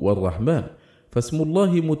والرب والرحمن. فاسم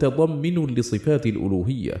الله متضمن لصفات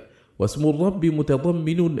الألوهية، واسم الرب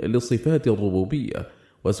متضمن لصفات الربوبية،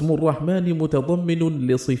 واسم الرحمن متضمن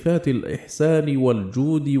لصفات الإحسان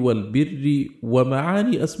والجود والبر،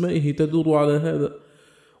 ومعاني أسمائه تدور على هذا.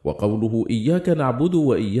 وقوله إياك نعبد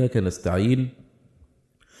وإياك نستعين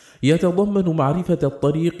يتضمن معرفة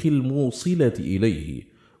الطريق الموصلة إليه،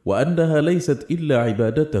 وأنها ليست إلا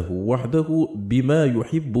عبادته وحده بما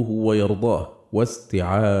يحبه ويرضاه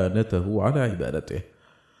واستعانته على عبادته.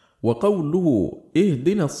 وقوله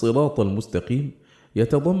اهدنا الصراط المستقيم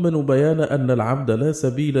يتضمن بيان أن العبد لا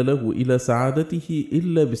سبيل له إلى سعادته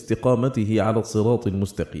إلا باستقامته على الصراط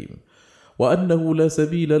المستقيم، وأنه لا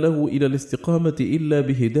سبيل له إلى الاستقامة إلا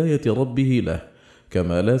بهداية ربه له،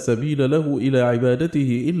 كما لا سبيل له إلى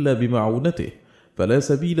عبادته إلا بمعونته، فلا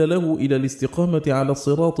سبيل له إلى الاستقامة على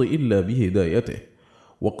الصراط إلا بهدايته.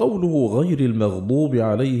 وقوله غير المغضوب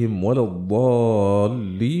عليهم ولا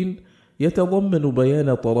الضالين يتضمن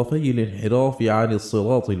بيان طرفي الانحراف عن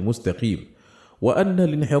الصراط المستقيم، وأن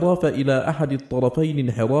الانحراف إلى أحد الطرفين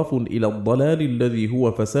انحراف إلى الضلال الذي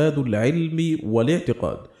هو فساد العلم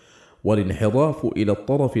والاعتقاد، والانحراف إلى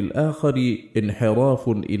الطرف الآخر انحراف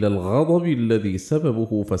إلى الغضب الذي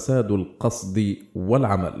سببه فساد القصد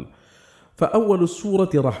والعمل. فأول السورة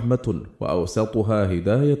رحمة، وأوسطها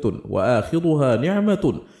هداية، وآخرها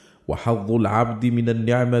نعمة، وحظ العبد من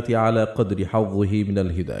النعمة على قدر حظه من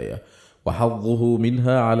الهداية، وحظه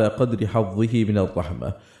منها على قدر حظه من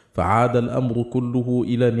الرحمة، فعاد الأمر كله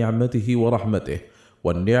إلى نعمته ورحمته،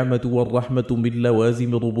 والنعمة والرحمة من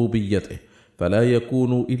لوازم ربوبيته، فلا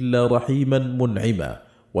يكون إلا رحيما منعما،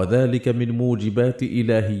 وذلك من موجبات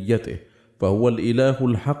إلهيته، فهو الإله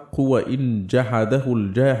الحق وإن جحده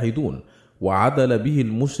الجاحدون وعدل به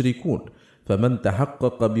المشركون. فمن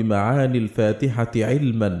تحقق بمعاني الفاتحة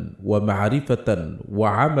علما ومعرفة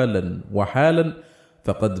وعملا وحالا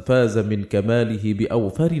فقد فاز من كماله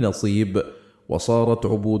بأوفر نصيب، وصارت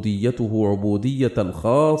عبوديته عبودية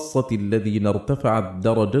الخاصة الذين ارتفعت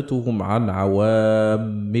درجتهم عن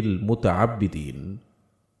عوام المتعبدين،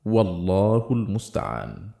 والله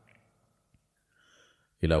المستعان.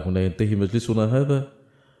 إلى هنا ينتهي مجلسنا هذا،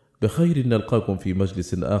 بخير نلقاكم في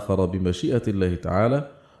مجلس آخر بمشيئة الله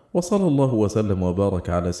تعالى، وصلى الله وسلم وبارك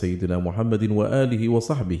على سيدنا محمد وآله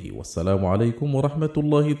وصحبه، والسلام عليكم ورحمة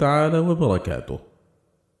الله تعالى وبركاته.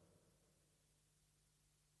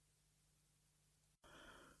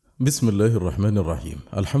 بسم الله الرحمن الرحيم.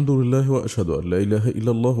 الحمد لله، وأشهد أن لا إله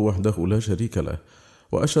إلا الله وحده لا شريك له،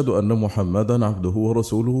 وأشهد أن محمدا عبده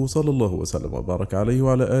ورسوله صلى الله وسلم وبارك عليه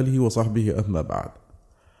وعلى آله وصحبه. أما بعد،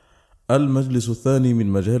 المجلس الثاني من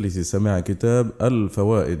مجالس سماع كتاب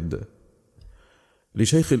الفوائد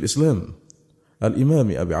لشيخ الإسلام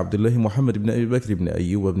الإمام أبي عبد الله محمد بن أبي بكر بن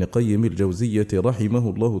أيوب بن قيم الجوزية رحمه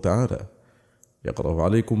الله تعالى. يقرأ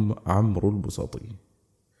عليكم عمرو البساطي.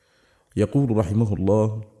 يقول رحمه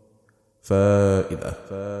الله: فائدة.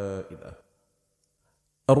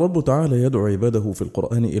 الرب تعالى يدعو عباده في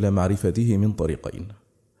القرآن إلى معرفته من طريقين: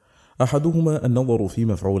 أحدهما النظر في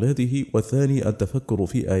مفعولاته، والثاني التفكر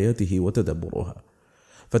في آياته وتدبرها،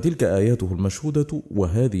 فتلك آياته المشهودة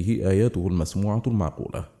وهذه آياته المسموعة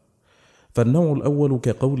المعقولة. فالنوع الأول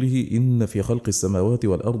كقوله: إن في خلق السماوات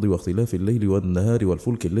والأرض واختلاف الليل والنهار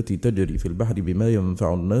والفلك التي تجري في البحر بما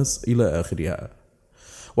ينفع الناس إلى آخرها،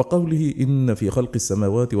 وقوله: إن في خلق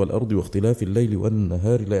السماوات والأرض واختلاف الليل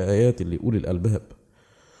والنهار لآيات لأولي الألباب،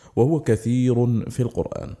 وهو كثير في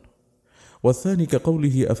القرآن. والثاني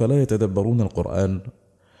كقوله: أفلا يتدبرون القرآن،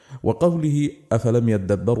 وقوله: أفلم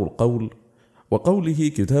يدبروا القول، وقوله: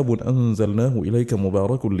 كتاب أنزلناه إليك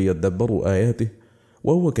مبارك ليدبروا آياته،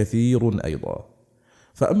 وهو كثير أيضا.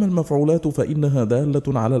 فأما المفعولات فإنها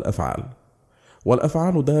دالة على الأفعال،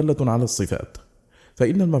 والأفعال دالة على الصفات،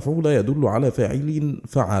 فإن المفعول يدل على فاعل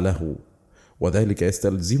فعله، وذلك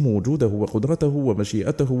يستلزم وجوده وقدرته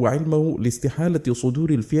ومشيئته وعلمه لاستحالة صدور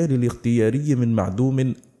الفعل الاختياري من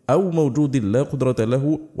معدوم أو موجود لا قدرة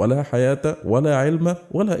له ولا حياة ولا علم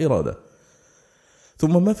ولا إرادة.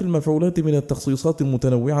 ثم ما في المفعولات من التخصيصات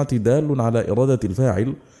المتنوعة دال على إرادة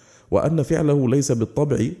الفاعل، وأن فعله ليس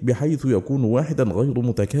بالطبع بحيث يكون واحدا غير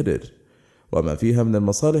متكرر، وما فيها من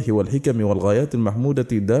المصالح والحكم والغايات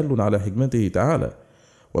المحمودة دال على حكمته تعالى،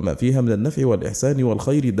 وما فيها من النفع والإحسان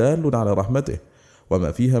والخير دال على رحمته،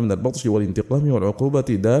 وما فيها من البطش والانتقام والعقوبة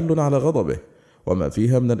دال على غضبه، وما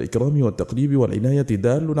فيها من الإكرام والتقريب والعناية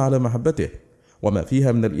دال على محبته، وما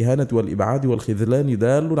فيها من الإهانة والإبعاد والخذلان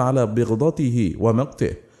دال على بغضته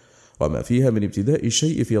ومقته، وما فيها من ابتداء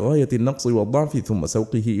الشيء في غاية النقص والضعف ثم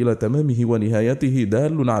سوقه إلى تمامه ونهايته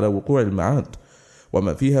دال على وقوع المعاد،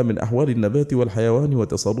 وما فيها من أحوال النبات والحيوان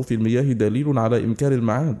وتصرف المياه دليل على إمكان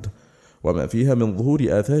المعاد، وما فيها من ظهور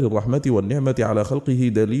آثار الرحمة والنعمة على خلقه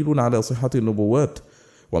دليل على صحة النبوات،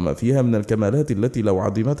 وما فيها من الكمالات التي لو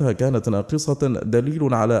عدمتها كانت ناقصة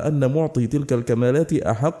دليل على أن معطي تلك الكمالات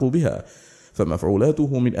أحق بها،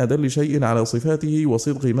 فمفعولاته من أدل شيء على صفاته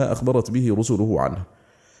وصدق ما أخبرت به رسله عنه.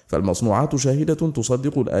 فالمصنوعات شاهدة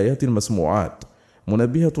تصدق الآيات المسموعات،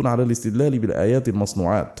 منبهة على الاستدلال بالآيات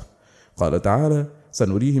المصنوعات. قال تعالى: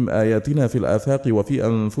 سنريهم آياتنا في الآفاق وفي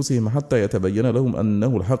أنفسهم حتى يتبين لهم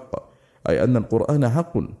أنه الحق، أي أن القرآن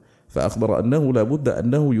حق، فأخبر أنه لا بد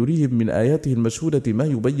أنه يريهم من آياته المشهودة ما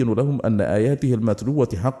يبين لهم أن آياته المتلوة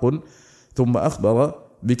حق، ثم أخبر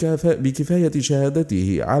بكفاية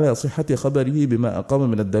شهادته على صحة خبره بما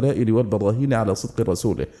أقام من الدلائل والبراهين على صدق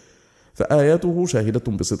رسوله، فآياته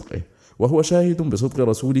شاهدة بصدقه، وهو شاهد بصدق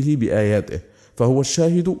رسوله بآياته، فهو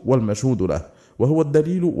الشاهد والمشهود له، وهو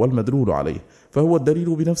الدليل والمدلول عليه، فهو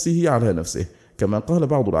الدليل بنفسه على نفسه، كما قال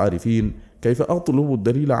بعض العارفين: كيف أطلب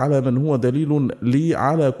الدليل على من هو دليل لي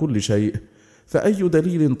على كل شيء؟ فأي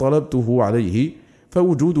دليل طلبته عليه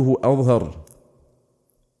فوجوده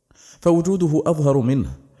أظهر منه.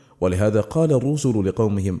 ولهذا قال الرسل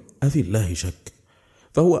لقومهم: أفي الله شك؟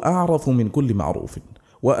 فهو أعرف من كل معروف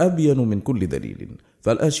وأبين من كل دليل،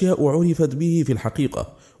 فالأشياء عرفت به في الحقيقة،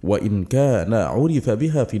 وإن كان عرف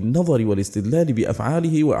بها في النظر والاستدلال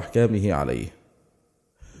بأفعاله وأحكامه عليه.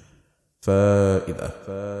 فائدة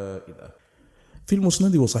في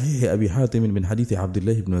المسند وصحيح أبي حاتم من حديث عبد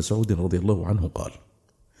الله بن مسعود رضي الله عنه قال: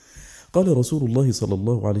 قال رسول الله صلى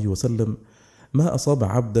الله عليه وسلم: ما أصاب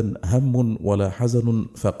عبدا هم ولا حزن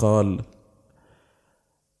فقال: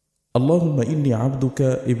 اللهم إني عبدك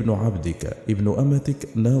ابن عبدك ابن أمتك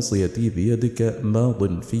ناصيتي بيدك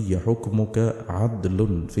ماض في حكمك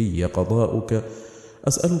عدل في قضاؤك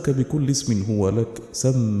أسألك بكل اسم هو لك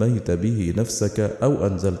سميت به نفسك أو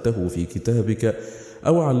أنزلته في كتابك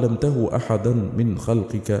أو علمته أحدا من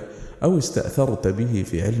خلقك أو استأثرت به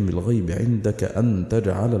في علم الغيب عندك أن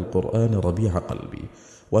تجعل القرآن ربيع قلبي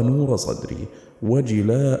ونور صدري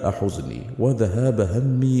وجلاء حزني وذهاب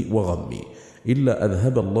همي وغمي، إلا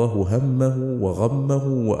أذهب الله همه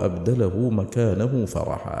وغمه وأبدله مكانه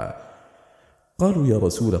فرحا. قالوا: يا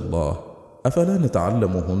رسول الله، أفلا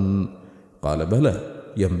نتعلمهن؟ قال: بلى،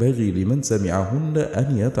 ينبغي لمن سمعهن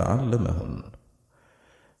أن يتعلمهن.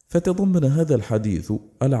 فتضمن هذا الحديث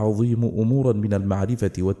العظيم أمورا من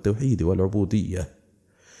المعرفة والتوحيد والعبودية،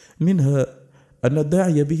 منها أن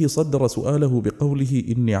الداعي به صدر سؤاله بقوله: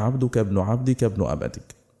 إني عبدك ابن عبدك ابن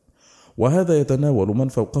أمتك، وهذا يتناول من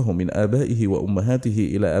فوقه من آبائه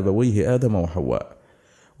وأمهاته إلى أبويه آدم وحواء،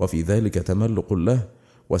 وفي ذلك تملق له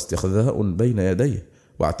واستخذاء بين يديه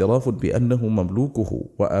واعتراف بأنه مملوكه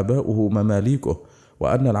وآباؤه مماليكه،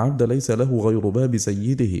 وأن العبد ليس له غير باب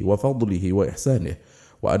سيده وفضله وإحسانه،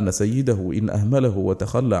 وأن سيده إن أهمله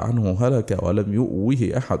وتخلى عنه هلك ولم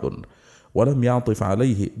يؤوه أحد ولم يعطف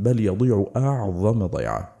عليه بل يضيع أعظم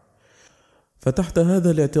ضيعه. فتحت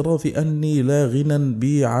هذا الاعتراف أني لا غنى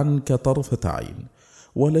بي عنك طرفة عين،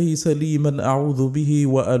 وليس لي من أعوذ به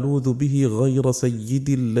وألوذ به غير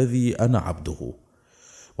سيدي الذي أنا عبده،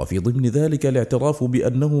 وفي ضمن ذلك الاعتراف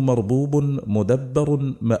بأنه مربوب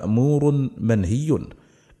مدبر مأمور منهي،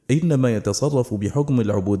 إنما يتصرف بحكم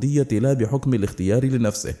العبودية لا بحكم الاختيار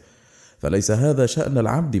لنفسه، فليس هذا شأن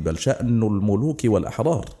العبد بل شأن الملوك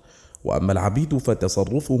والأحرار، وأما العبيد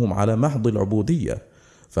فتصرفهم على محض العبودية،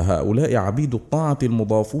 فهؤلاء عبيد الطاعة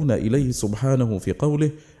المضافون إليه سبحانه في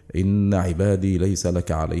قوله: إن عبادي ليس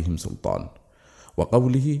لك عليهم سلطان،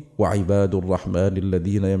 وقوله: وعباد الرحمن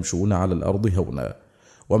الذين يمشون على الأرض هونا،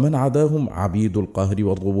 ومن عداهم عبيد القهر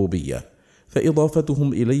والربوبية،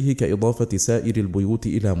 فإضافتهم إليه كإضافة سائر البيوت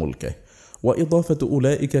إلى ملكه، وإضافة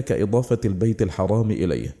أولئك كإضافة البيت الحرام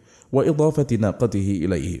إليه، وإضافة ناقته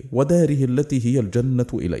إليه وداره التي هي الجنة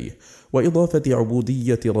إليه، وإضافة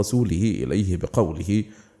عبودية رسوله إليه بقوله: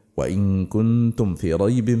 وإن كنتم في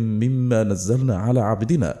ريب مما نزلنا على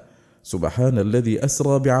عبدنا سبحان الذي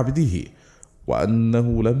أسرى بعبده،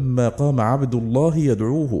 وأنه لما قام عبد الله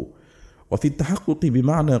يدعوه. وفي التحقق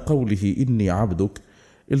بمعنى قوله إني عبدك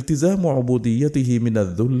التزام عبوديته من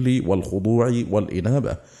الذل والخضوع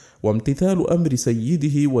والإنابة، وامتثال أمر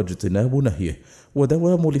سيده واجتناب نهيه،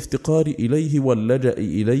 ودوام الافتقار إليه واللجأ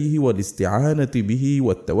إليه والاستعانة به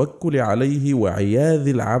والتوكل عليه وعياذ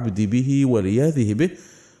العبد به ولياذه به،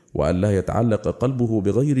 وأن لا يتعلق قلبه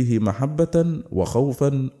بغيره محبة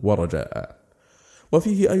وخوفا ورجاء.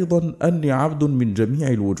 وفيه أيضا أني عبد من جميع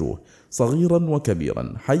الوجوه، صغيرا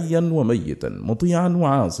وكبيرا، حيا وميتا، مطيعا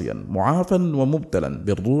وعاصيا، معافا ومبتلا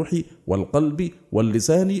بالروح والقلب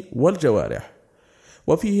واللسان والجوارح.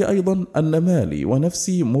 وفيه أيضا أن مالي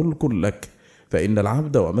ونفسي ملك لك، فإن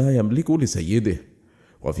العبد وما يملك لسيده.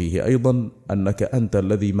 وفيه أيضا أنك أنت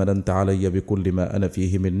الذي مننت علي بكل ما أنا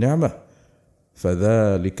فيه من نعمة،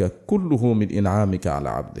 فذلك كله من إنعامك على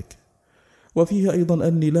عبدك. وفيه أيضا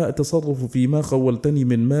أني لا أتصرف فيما خولتني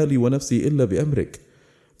من مالي ونفسي إلا بأمرك،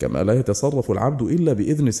 كما لا يتصرف العبد إلا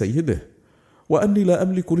بإذن سيده. وأني لا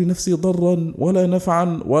أملك لنفسي ضرا ولا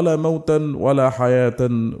نفعا ولا موتا ولا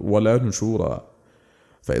حياة ولا نشورا.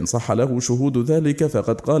 فإن صح له شهود ذلك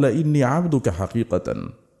فقد قال إني عبدك حقيقة.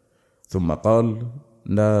 ثم قال: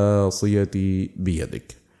 ناصيتي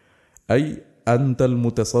بيدك، أي أنت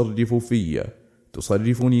المتصرف في،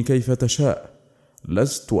 تصرفني كيف تشاء،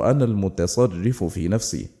 لست أنا المتصرف في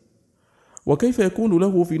نفسي. وكيف يكون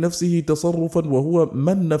له في نفسه تصرفا وهو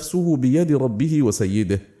من نفسه بيد ربه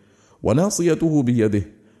وسيده، وناصيته بيده،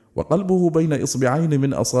 وقلبه بين إصبعين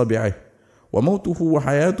من أصابعه، وموته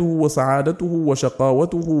وحياته وسعادته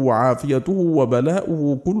وشقاوته وعافيته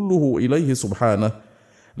وبلاؤه كله إليه سبحانه،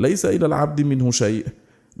 ليس إلى العبد منه شيء،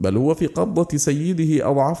 بل هو في قبضة سيده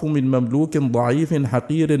أضعف من مملوك ضعيف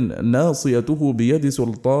حقير ناصيته بيد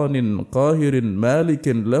سلطان قاهر مالك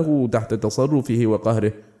له تحت تصرفه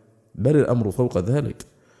وقهره، بل الأمر فوق ذلك.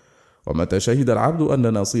 ومتى شهد العبد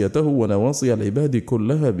أن ناصيته ونواصي العباد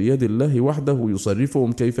كلها بيد الله وحده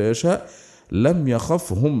يصرفهم كيف يشاء، لم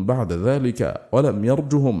يخفهم بعد ذلك، ولم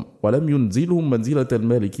يرجهم، ولم ينزلهم منزلة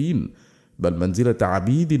المالكين، بل منزلة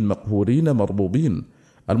عبيد مقهورين مربوبين،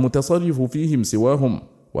 المتصرف فيهم سواهم،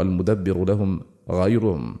 والمدبر لهم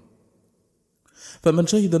غيرهم. فمن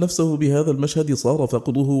شهد نفسه بهذا المشهد صار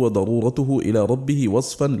فقده وضرورته إلى ربه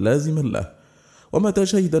وصفا لازما له. ومتى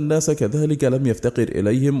شهد الناس كذلك لم يفتقر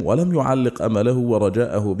إليهم، ولم يعلق أمله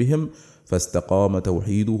ورجاءه بهم، فاستقام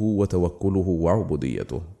توحيده وتوكله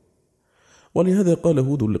وعبوديته. ولهذا قال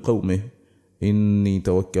هود لقومه: إني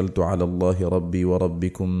توكلت على الله ربي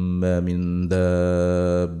وربكم ما من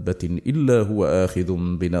دابة إلا هو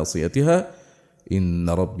آخذ بناصيتها إن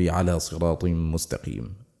ربي على صراط مستقيم.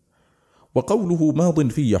 وقوله ماض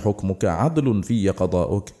في حكمك عدل في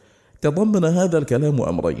قضاؤك تضمن هذا الكلام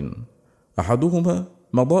أمرين: أحدهما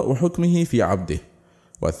مضاء حكمه في عبده،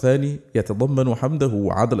 والثاني يتضمن حمده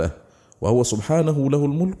وعدله، وهو سبحانه له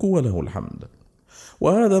الملك وله الحمد.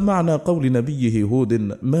 وهذا معنى قول نبيه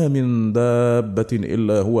هود: ما من دابة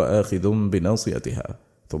إلا هو آخذ بناصيتها.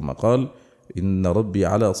 ثم قال: إن ربي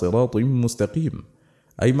على صراط مستقيم،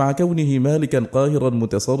 أي مع كونه مالكا قاهرا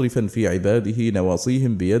متصرفا في عباده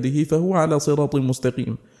نواصيهم بيده، فهو على صراط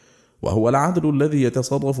مستقيم، وهو العدل الذي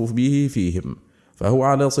يتصرف به فيهم، فهو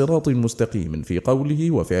على صراط مستقيم في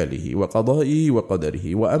قوله وفعله وقضائه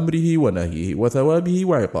وقدره وأمره ونهيه وثوابه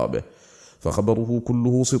وعقابه، فخبره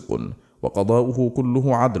كله صدق، وقضاؤه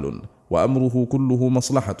كله عدل، وأمره كله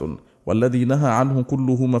مصلحة، والذي نهى عنه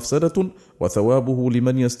كله مفسدة، وثوابه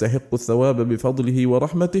لمن يستحق الثواب بفضله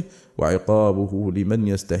ورحمته، وعقابه لمن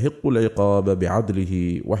يستحق العقاب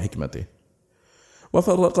بعدله وحكمته.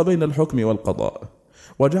 وفرق بين الحكم والقضاء،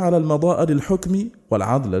 وجعل المضاء للحكم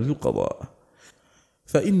والعدل للقضاء،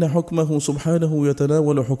 فإن حكمه سبحانه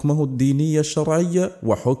يتناول حكمه الديني الشرعي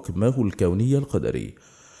وحكمه الكوني القدري،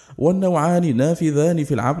 والنوعان نافذان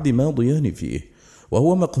في العبد ماضيان فيه،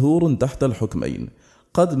 وهو مقهور تحت الحكمين،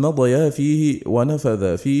 قد مضيا فيه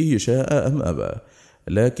ونفذ فيه شاء أم أبى،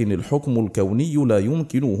 لكن الحكم الكوني لا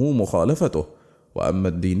يمكنه مخالفته، وأما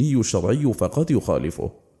الديني الشرعي فقد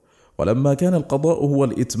يخالفه. ولما كان القضاء هو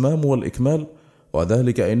الإتمام والإكمال،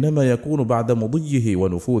 وذلك إنما يكون بعد مضيه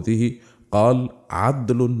ونفوذه، قال: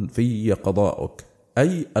 عدل في قضاؤك،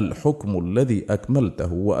 أي الحكم الذي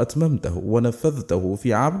أكملته وأتممته ونفذته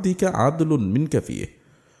في عبدك عدل منك فيه.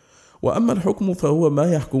 وأما الحكم فهو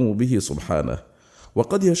ما يحكم به سبحانه،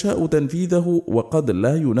 وقد يشاء تنفيذه وقد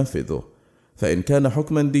لا ينفذه، فإن كان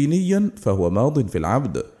حكما دينيا فهو ماض في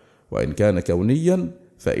العبد، وإن كان كونيا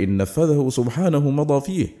فإن نفذه سبحانه مضى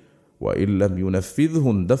فيه، وإن لم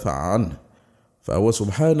ينفذه اندفع عنه، فهو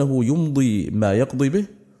سبحانه يمضي ما يقضي به،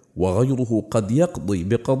 وغيره قد يقضي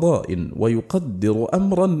بقضاء ويقدر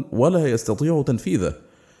أمرا ولا يستطيع تنفيذه،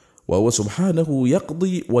 وهو سبحانه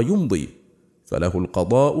يقضي ويمضي، فله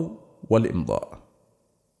القضاء والإمضاء.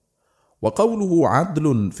 وقوله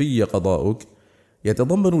عدل في قضاؤك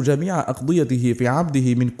يتضمن جميع أقضيته في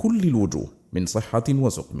عبده من كل الوجوه، من صحة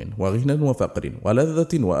وسقم وغنى وفقر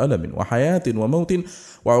ولذة وألم وحياة وموت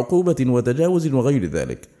وعقوبة وتجاوز وغير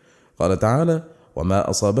ذلك. قال تعالى: وما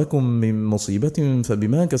أصابكم من مصيبة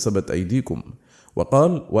فبما كسبت أيديكم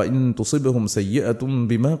وقال: وإن تصبهم سيئة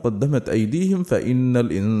بما قدمت أيديهم فإن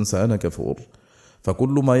الإنسان كفور.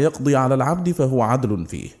 فكل ما يقضي على العبد فهو عدل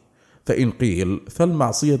فيه. فإن قيل: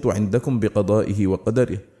 فالمعصية عندكم بقضائه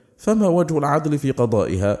وقدره، فما وجه العدل في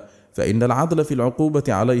قضائها؟ فإن العدل في العقوبة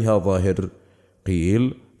عليها ظاهر.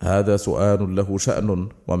 قيل: هذا سؤال له شأن،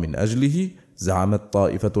 ومن أجله زعمت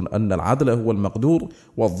طائفة أن العدل هو المقدور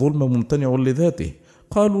والظلم ممتنع لذاته.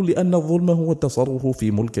 قالوا: لأن الظلم هو التصرف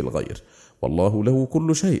في ملك الغير، والله له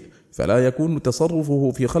كل شيء، فلا يكون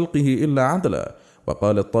تصرفه في خلقه إلا عدلا.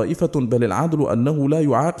 وقالت طائفة: بل العدل أنه لا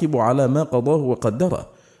يعاقب على ما قضاه وقدره،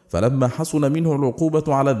 فلما حصل منه العقوبة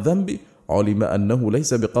على الذنب علم أنه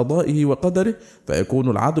ليس بقضائه وقدره، فيكون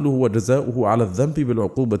العدل هو جزاؤه على الذنب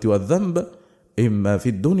بالعقوبة والذنب، إما في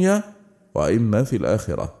الدنيا وإما في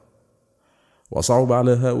الآخرة. وصعب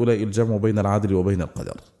على هؤلاء الجمع بين العدل وبين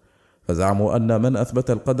القدر، فزعموا أن من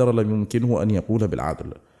أثبت القدر لم يمكنه أن يقول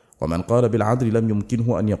بالعدل، ومن قال بالعدل لم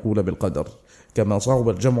يمكنه أن يقول بالقدر. كما صعب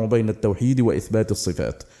الجمع بين التوحيد وإثبات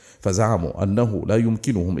الصفات، فزعموا أنه لا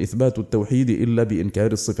يمكنهم إثبات التوحيد إلا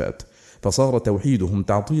بإنكار الصفات، فصار توحيدهم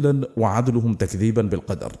تعطيلا وعدلهم تكذيبا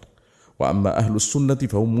بالقدر. وأما أهل السنة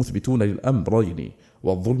فهم مثبتون للأمرين،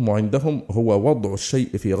 والظلم عندهم هو وضع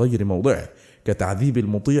الشيء في غير موضعه، كتعذيب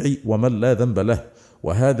المطيع ومن لا ذنب له،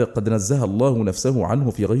 وهذا قد نزه الله نفسه عنه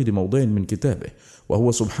في غير موضع من كتابه،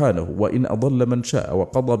 وهو سبحانه: وإن أضل من شاء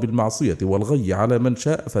وقضى بالمعصية والغي على من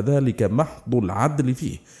شاء فذلك محض العدل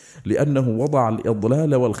فيه، لأنه وضع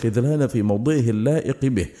الإضلال والخذلان في موضعه اللائق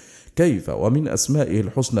به. كيف ومن أسمائه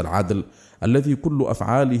الحسنى العدل، الذي كل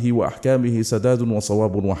أفعاله وأحكامه سداد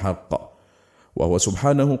وصواب وحق. وهو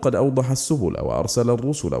سبحانه قد أوضح السبل وأرسل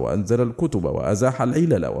الرسل وأنزل الكتب وأزاح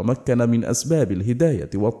العلل ومكن من أسباب الهداية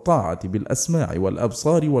والطاعة بالأسماع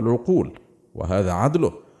والأبصار والعقول، وهذا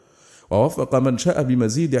عدله. ووفق من شاء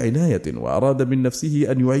بمزيد عناية وأراد من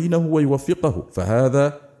نفسه أن يعينه ويوفقه،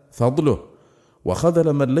 فهذا فضله.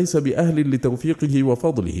 وخذل من ليس بأهل لتوفيقه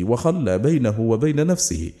وفضله، وخلى بينه وبين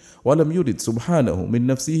نفسه، ولم يرد سبحانه من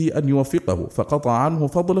نفسه أن يوفقه، فقطع عنه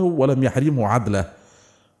فضله ولم يحرمه عدله.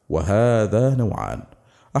 وهذا نوعان: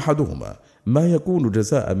 أحدهما ما يكون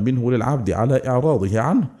جزاء منه للعبد على إعراضه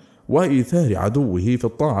عنه وإيثار عدوه في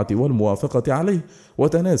الطاعة والموافقة عليه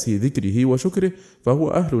وتناسي ذكره وشكره،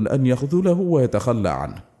 فهو أهل أن يخذله ويتخلى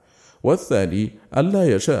عنه. والثاني أن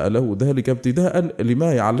لا يشاء له ذلك ابتداء،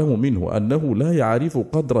 لما يعلم منه أنه لا يعرف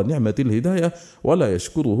قدر نعمة الهداية ولا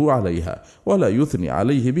يشكره عليها ولا يثني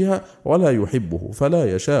عليه بها ولا يحبه،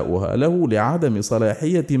 فلا يشاءها له لعدم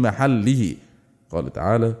صلاحية محله. قال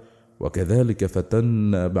تعالى: وكذلك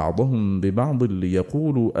فتنا بعضهم ببعض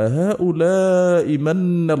ليقولوا أهؤلاء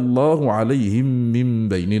من الله عليهم من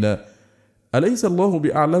بيننا أليس الله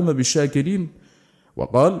بأعلم بالشاكرين.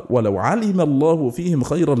 وقال: ولو علم الله فيهم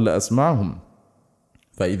خيرا لأسمعهم.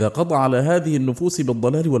 فإذا قضى على هذه النفوس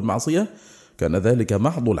بالضلال والمعصية كان ذلك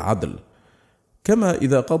محض العدل، كما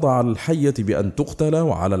إذا قضى على الحية بأن تقتل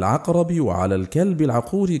وعلى العقرب وعلى الكلب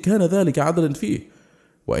العقور كان ذلك عدلا فيه،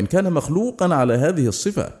 وإن كان مخلوقا على هذه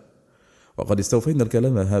الصفة. وقد استوفينا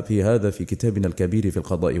الكلام في هذا في كتابنا الكبير في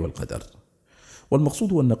القضاء والقدر.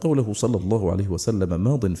 والمقصود أن قوله صلى الله عليه وسلم: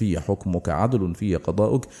 ماض في حكمك عدل في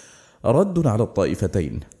قضاؤك، رد على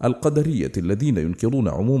الطائفتين القدرية الذين ينكرون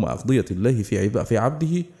عموم أقضية الله في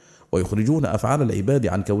عبده، ويخرجون أفعال العباد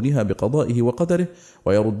عن كونها بقضائه وقدره،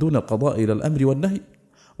 ويردون القضاء إلى الأمر والنهي،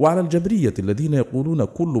 وعلى الجبرية الذين يقولون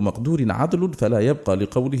كل مقدور عدل، فلا يبقى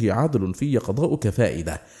لقوله عدل في قضاؤك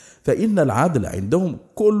فائدة، فإن العدل عندهم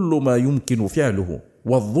كل ما يمكن فعله،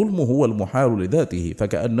 والظلم هو المحال لذاته،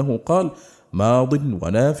 فكأنه قال: ماض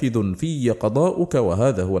ونافذ في قضاؤك،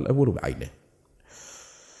 وهذا هو الأول بعينه.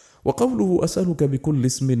 وقوله: أسألك بكل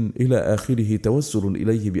اسم إلى آخره توسل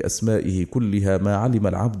إليه بأسمائه كلها ما علم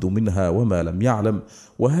العبد منها وما لم يعلم،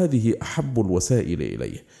 وهذه أحب الوسائل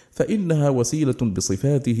إليه، فإنها وسيلة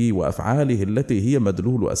بصفاته وأفعاله التي هي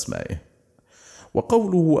مدلول أسمائه.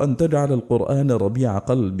 وقوله: أن تجعل القرآن ربيع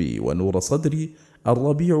قلبي ونور صدري،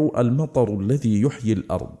 الربيع المطر الذي يحيي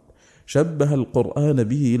الأرض، شبه القرآن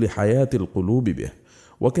به لحياة القلوب به،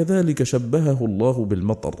 وكذلك شبهه الله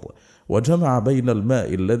بالمطر، وجمع بين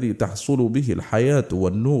الماء الذي تحصل به الحياة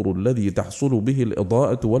والنور الذي تحصل به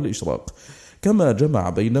الإضاءة والإشراق، كما جمع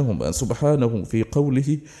بينهما سبحانه في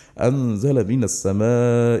قوله: أنزل من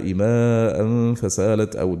السماء ماء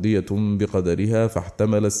فسالت أودية بقدرها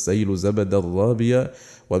فاحتمل السيل زبدا رابيا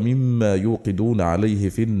ومما يوقدون عليه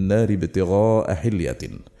في النار ابتغاء حلية.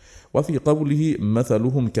 وفي قوله: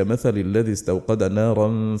 مثلهم كمثل الذي استوقد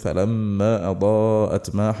نارا فلما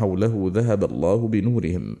أضاءت ما حوله ذهب الله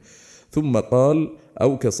بنورهم. ثم قال: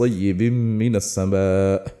 أو كصيب من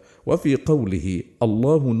السماء. وفي قوله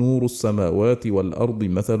الله نور السماوات والأرض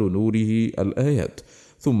مثل نوره الآيات.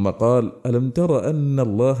 ثم قال ألم تر أن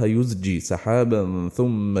الله يزجي سحابا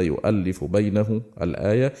ثم يؤلف بينه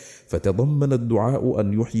الآية، فتضمن الدعاء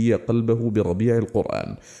أن يحيي قلبه بربيع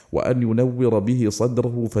القرآن وأن ينور به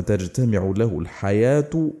صدره فتجتمع له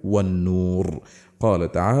الحياة والنور.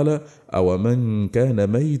 قال تعالى أومن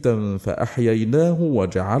كان ميتا فأحييناه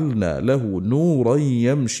وجعلنا له نورا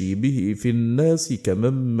يمشي به في الناس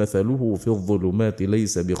كمن مثله في الظلمات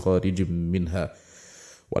ليس بخارج منها.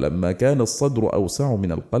 ولما كان الصدر أوسع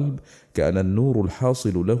من القلب كان النور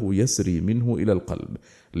الحاصل له يسري منه إلى القلب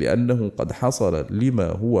لأنه قد حصل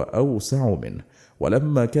لما هو أوسع منه.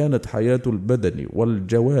 ولما كانت حياة البدن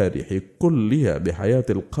والجوارح كلها بحياة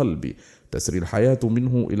القلب تسري الحياة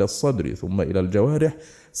منه إلى الصدر ثم إلى الجوارح،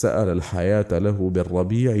 سأل الحياة له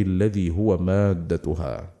بالربيع الذي هو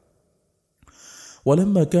مادتها.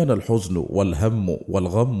 ولما كان الحزن والهم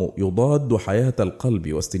والغم يضاد حياة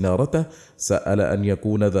القلب واستنارته، سأل أن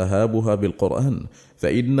يكون ذهابها بالقرآن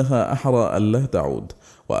فإنها أحرى أن لا تعود.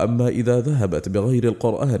 وأما إذا ذهبت بغير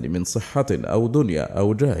القرآن من صحة أو دنيا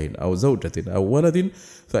أو جاه أو زوجة أو ولد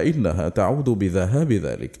فإنها تعود بذهاب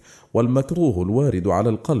ذلك. والمكروه الوارد على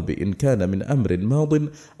القلب إن كان من أمر ماض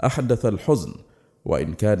أحدث الحزن،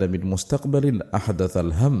 وإن كان من مستقبل أحدث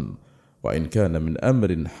الهم، وإن كان من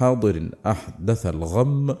أمر حاضر أحدث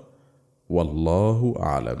الغم. والله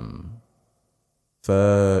أعلم.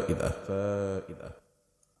 فائدة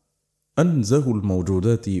أنزه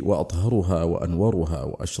الموجودات وأطهرها وأنورها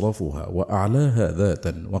وأشرفها وأعلاها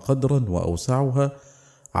ذاتا وقدرا وأوسعها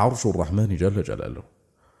عرش الرحمن جل جلاله،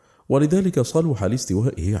 ولذلك صلح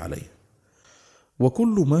لاستوائه عليه.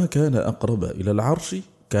 وكل ما كان أقرب إلى العرش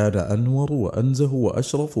كان أنور وأنزه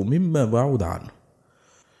وأشرف مما بعد عنه.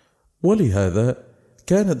 ولهذا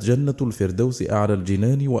كانت جنة الفردوس أعلى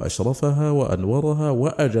الجنان وأشرفها وأنورها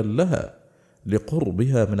وأجلها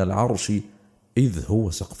لقربها من العرش إذ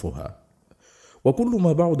هو سقفها. وكل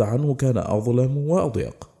ما بعد عنه كان أظلم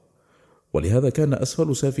وأضيق، ولهذا كان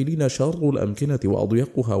أسفل سافلين شر الأمكنة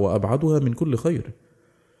وأضيقها وأبعدها من كل خير.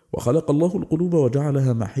 وخلق الله القلوب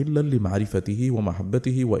وجعلها محلا لمعرفته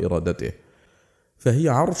ومحبته وإرادته، فهي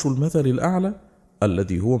عرش المثل الأعلى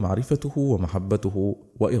الذي هو معرفته ومحبته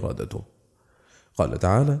وإرادته. قال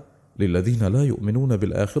تعالى للذين لا يؤمنون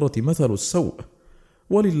بالآخرة مثل السوء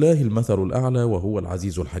ولله المثل الأعلى وهو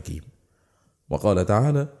العزيز الحكيم. وقال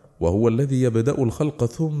تعالى وهو الذي يبدأ الخلق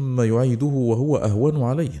ثم يعيده وهو أهون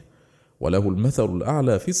عليه وله المثل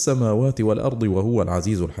الأعلى في السماوات والأرض وهو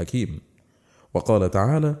العزيز الحكيم. وقال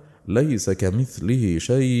تعالى ليس كمثله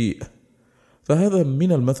شيء، فهذا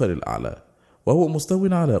من المثل الأعلى وهو مستو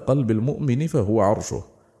على قلب المؤمن فهو عرشه،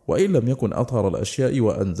 وإن لم يكن أطهر الأشياء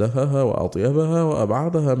وأنزهها وأطيبها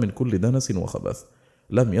وأبعدها من كل دنس وخبث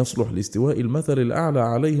لم يصلح لاستواء المثل الأعلى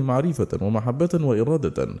عليه معرفة ومحبة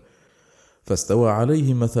وإرادة، فاستوى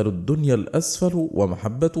عليه مثل الدنيا الأسفل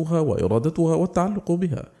ومحبتها وإرادتها والتعلق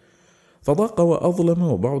بها، فضاق وأظلم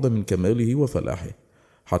وبعد من كماله وفلاحه،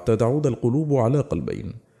 حتى تعود القلوب على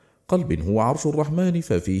قلبين: قلب هو عرش الرحمن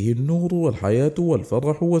ففيه النور والحياة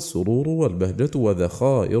والفرح والسرور والبهجة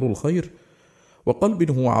وذخائر الخير،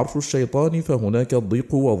 وقلب هو عرش الشيطان فهناك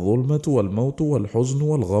الضيق والظلمة والموت والحزن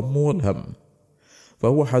والغم والهم،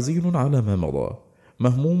 فهو حزين على ما مضى،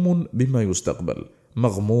 مهموم بما يستقبل،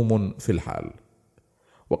 مغموم في الحال.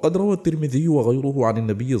 وقد روى الترمذي وغيره عن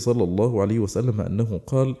النبي صلى الله عليه وسلم أنه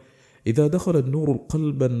قال: إذا دخل النور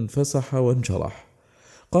القلب انفسح وانشرح.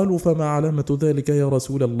 قالوا: فما علامة ذلك يا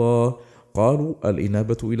رسول الله؟ قالوا: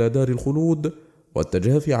 الإنابة إلى دار الخلود،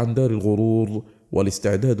 والتجافي عن دار الغرور،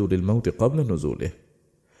 والاستعداد للموت قبل نزوله.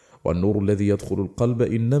 والنور الذي يدخل القلب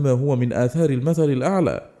إنما هو من آثار المثل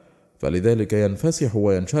الأعلى، فلذلك ينفسح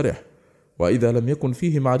وينشرح، وإذا لم يكن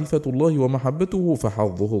فيه معرفة الله ومحبته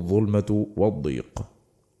فحظه الظلمة والضيق.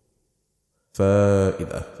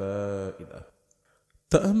 فائدة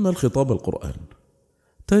تأمل خطاب القرآن،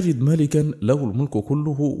 تجد ملكا له الملك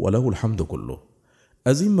كله وله الحمد كله،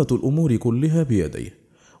 أزمة الأمور كلها بيديه،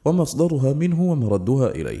 ومصدرها منه ومردها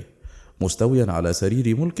إليه، مستويا على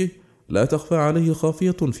سرير ملكه، لا تخفى عليه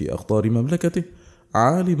خافية في أخطار مملكته،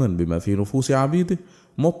 عالما بما في نفوس عبيده،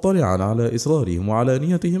 مطلعا على إسرارهم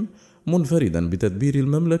وعلانيتهم، منفردا بتدبير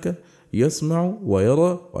المملكة، يسمع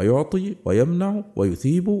ويرى ويعطي ويمنع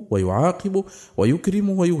ويثيب ويعاقب ويكرم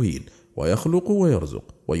ويهين، ويخلق ويرزق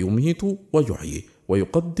ويميت ويحيي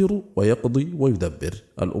ويقدر ويقضي ويدبر.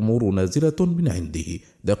 الأمور نازلة من عنده،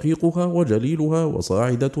 دقيقها وجليلها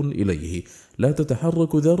وصاعدة إليه، لا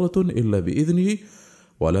تتحرك ذرة إلا بإذنه،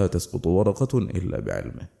 ولا تسقط ورقة إلا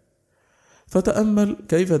بعلمه. فتأمل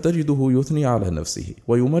كيف تجده يثني على نفسه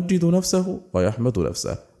ويمجد نفسه ويحمد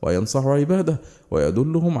نفسه وينصح عباده،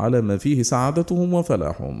 ويدلهم على ما فيه سعادتهم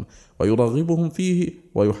وفلاحهم، ويرغبهم فيه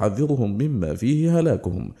ويحذرهم مما فيه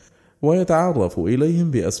هلاكهم، ويتعرف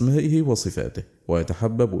إليهم بأسمائه وصفاته،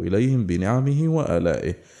 ويتحبب إليهم بنعمه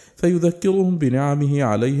وآلائه، فيذكرهم بنعمه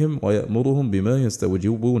عليهم، ويأمرهم بما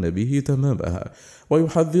يستوجبون به تمامها،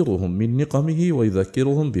 ويحذرهم من نقمه،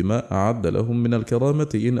 ويذكرهم بما أعد لهم من الكرامة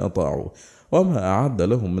إن أطاعوا، وما أعد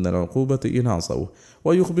لهم من العقوبة إن عصوا،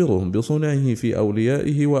 ويخبرهم بصنعه في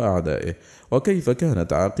أوليائه وأعدائه، وكيف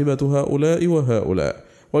كانت عاقبة هؤلاء وهؤلاء،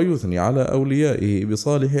 ويثني على أوليائه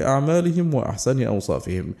بصالح أعمالهم وأحسن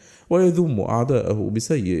أوصافهم، ويذم أعداءه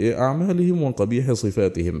بسيء أعمالهم وقبيح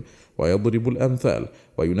صفاتهم، ويضرب الأمثال،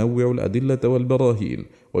 وينوع الأدلة والبراهين،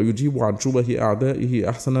 ويجيب عن شبه أعدائه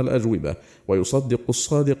أحسن الأجوبة، ويصدق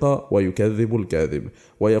الصادق ويكذب الكاذب،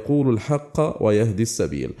 ويقول الحق ويهدي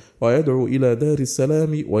السبيل، ويدعو إلى دار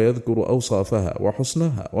السلام، ويذكر أوصافها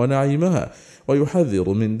وحسنها ونعيمها، ويحذر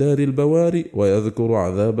من دار البوار، ويذكر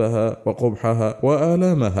عذابها وقبحها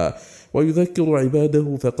وآلامها، ويذكر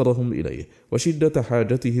عباده فقرهم إليه وشدة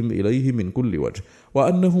حاجتهم إليه من كل وجه،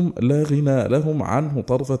 وأنهم لا غنى لهم عنه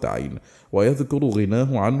طرفة عين، ويذكر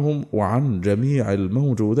غناه عنهم وعن جميع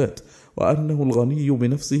الموجودات، وأنه الغني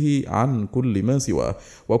بنفسه عن كل ما سواه،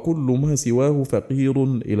 وكل ما سواه فقير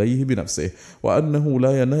إليه بنفسه، وأنه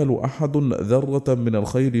لا ينال أحد ذرة من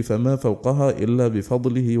الخير فما فوقها إلا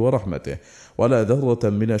بفضله ورحمته، ولا ذرة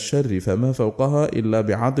من الشر فما فوقها إلا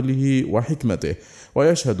بعدله وحكمته،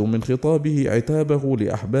 ويشهد من خطابه عتابه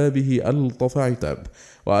لأحبابه ألطف عتاب،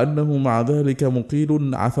 وأنه مع ذلك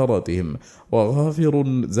مقيل عثراتهم،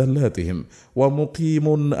 وغافر زلاتهم،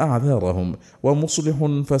 ومقيم أعذارهم،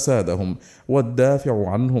 ومصلح فسادهم، والدافع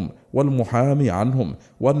عنهم، والمحامي عنهم،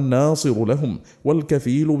 والناصر لهم،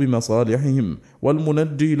 والكفيل بمصالحهم،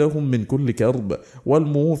 والمنجي لهم من كل كرب،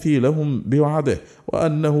 والموفي لهم بوعده،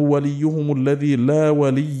 وأنه وليهم الذي لا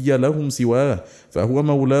ولي لهم سواه، فهو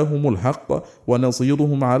مولاهم الحق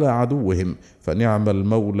ونصيرهم على عدوهم، فنعم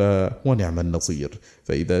المولى ونعم النصير.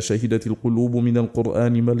 فإذا شهدت القلوب من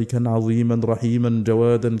القرآن ملكا عظيما رحيما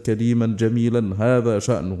جوادا كريما جميلا هذا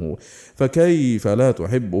شأنه، فكيف لا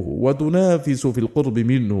تحبه وتنافس في القرب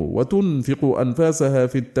منه، وتنفق أنفاسها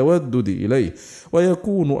في التودد إليه،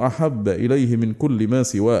 ويكون أحب إليه من كل ما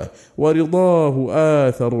سواه، ورضاه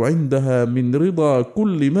آثر عندها من رضا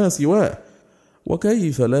كل ما سواه.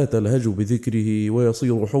 وكيف لا تلهج بذكره،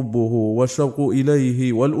 ويصير حبه والشوق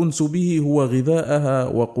إليه والأنس به هو غذاءها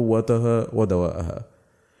وقوتها ودواءها،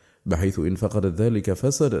 بحيث إن فقدت ذلك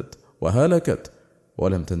فسدت وهلكت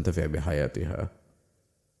ولم تنتفع بحياتها.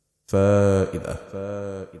 فائدة: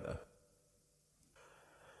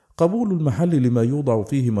 قبول المحل لما يوضع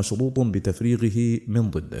فيه مشروط بتفريغه من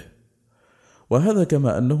ضده، وهذا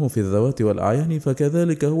كما أنه في الذوات والأعيان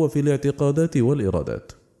فكذلك هو في الاعتقادات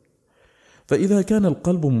والإرادات. فإذا كان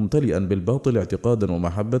القلب ممتلئا بالباطل اعتقادا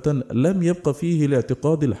ومحبة لم يبق فيه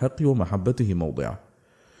لاعتقاد الحق ومحبته موضع،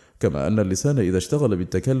 كما أن اللسان إذا اشتغل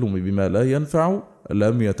بالتكلم بما لا ينفع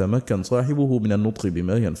لم يتمكن صاحبه من النطق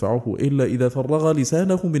بما ينفعه إلا إذا فرغ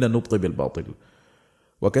لسانه من النطق بالباطل.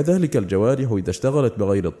 وكذلك الجوارح إذا اشتغلت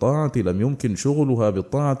بغير الطاعة لم يمكن شغلها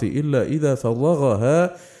بالطاعة إلا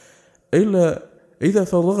إذا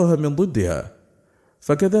فرغها من ضدها.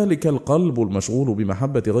 فكذلك القلب المشغول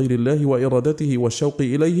بمحبة غير الله وإرادته والشوق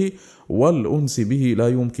إليه والأنس به لا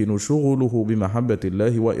يمكن شغله بمحبة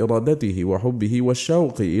الله وإرادته وحبه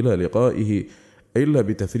والشوق إلى لقائه إلا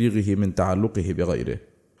بتفريغه من تعلقه بغيره.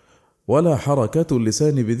 ولا حركة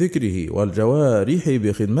اللسان بذكره والجوارح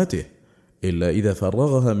بخدمته إلا إذا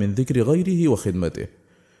فرغها من ذكر غيره وخدمته.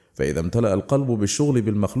 فإذا امتلأ القلب بالشغل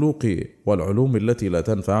بالمخلوق والعلوم التي لا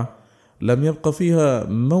تنفع لم يبق فيها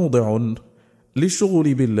موضع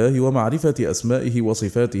للشغل بالله ومعرفة أسمائه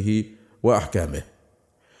وصفاته وأحكامه.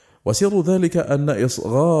 وسر ذلك أن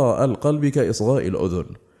إصغاء القلب كإصغاء الأذن،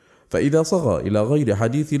 فإذا صغى إلى غير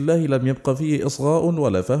حديث الله لم يبق فيه إصغاء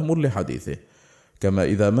ولا فهم لحديثه، كما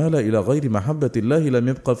إذا مال إلى غير محبة الله لم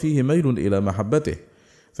يبق فيه ميل إلى محبته.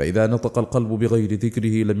 فإذا نطق القلب بغير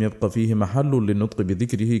ذكره لم يبق فيه محل للنطق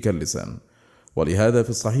بذكره كاللسان. ولهذا في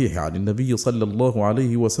الصحيح عن النبي صلى الله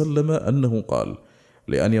عليه وسلم أنه قال: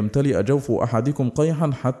 لأن يمتلئ جوف أحدكم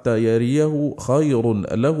قيحا حتى يريه خير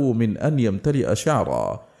له من أن يمتلئ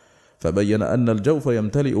شعرا. فبين أن الجوف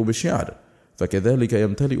يمتلئ بالشعر، فكذلك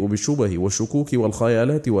يمتلئ بالشبه والشكوك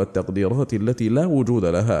والخيالات والتقديرات التي لا وجود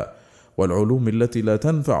لها، والعلوم التي لا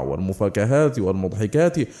تنفع، والمفاكهات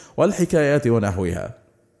والمضحكات والحكايات ونحوها.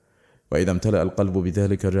 وإذا امتلأ القلب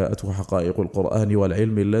بذلك جاءته حقائق القرآن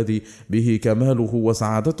والعلم الذي به كماله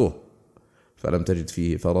وسعادته، فلم تجد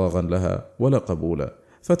فيه فراغا لها ولا قبولا،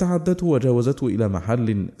 فتعدته وجاوزته إلى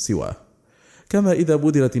محل سواه. كما إذا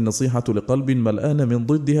بذلت النصيحة لقلب ملآن من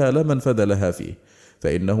ضدها لا منفذ لها فيه،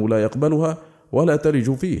 فإنه لا يقبلها ولا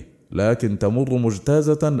تلج فيه، لكن تمر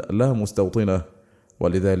مجتازة لا مستوطنة.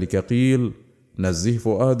 ولذلك قيل: نزه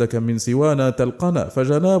فؤادك من سوانا تلقنا،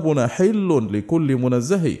 فجنابنا حل لكل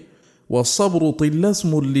منزه، والصبر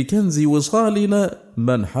طلسم لكنز وصالنا،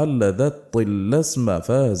 من حل ذا الطلسم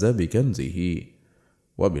فاز بكنزه.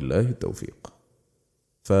 وبالله التوفيق.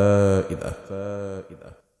 فائدة.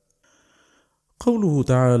 قوله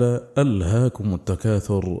تعالى: ألهاكم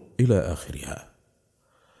التكاثر إلى آخرها.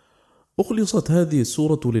 أخلصت هذه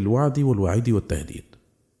السورة للوعد والوعيد والتهديد،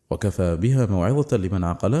 وكفى بها موعظة لمن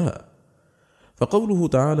عقلها. فقوله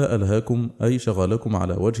تعالى ألهاكم أي شغلكم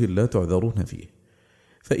على وجه لا تعذرون فيه،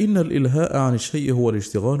 فإن الإلهاء عن الشيء هو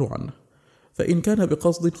الاشتغال عنه، فإن كان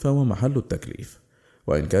بقصد فهو محل التكليف،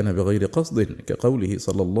 وإن كان بغير قصد كقوله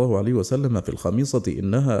صلى الله عليه وسلم في الخميصة: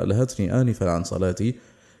 إنها ألهتني آنفا عن صلاتي،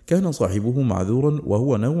 كان صاحبه معذورا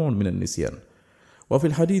وهو نوع من النسيان. وفي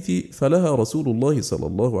الحديث: فلها رسول الله صلى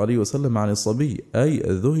الله عليه وسلم عن الصبي أي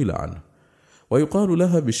ذهل عنه، ويقال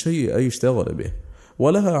لها بالشيء أي اشتغل به،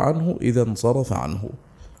 ولها عنه إذا انصرف عنه،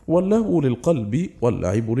 واللهو للقلب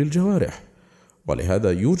واللعب للجوارح،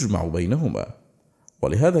 ولهذا يجمع بينهما.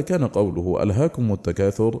 ولهذا كان قوله ألهاكم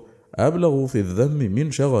التكاثر أبلغ في الذم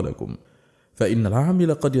من شغلكم، فإن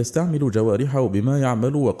العامل قد يستعمل جوارحه بما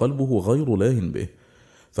يعمل وقلبه غير لاه به،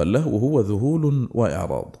 فاللهو هو ذهول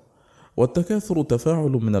وإعراض، والتكاثر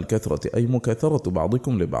تفاعل من الكثرة أي مكاثرة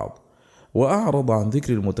بعضكم لبعض. وأعرض عن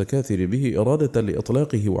ذكر المتكاثر به إرادة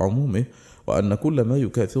لإطلاقه وعمومه، وأن كل ما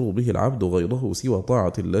يكاثر به العبد غيره سوى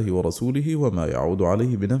طاعة الله ورسوله وما يعود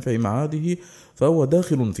عليه بنفع معاده فهو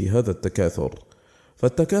داخل في هذا التكاثر.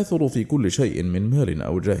 فالتكاثر في كل شيء من مال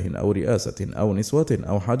أو جاه أو رئاسة أو نسوة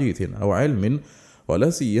أو حديث أو علم، ولا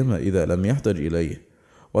سيما إذا لم يحتج إليه.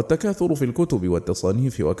 والتكاثر في الكتب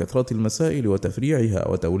والتصانيف وكثرة المسائل وتفريعها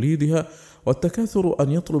وتوليدها، والتكاثر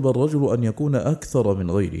أن يطلب الرجل أن يكون أكثر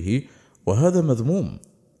من غيره، وهذا مذموم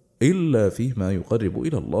إلا فيما يقرب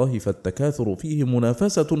إلى الله، فالتكاثر فيه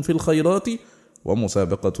منافسة في الخيرات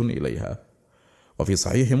ومسابقة إليها. وفي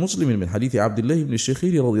صحيح مسلم من حديث عبد الله بن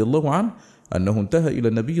الشخير رضي الله عنه أنه انتهى إلى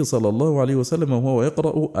النبي صلى الله عليه وسلم وهو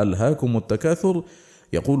يقرأ ألهاكم التكاثر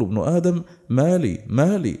يقول ابن آدم: مالي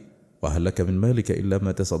مالي، وهل لك من مالك إلا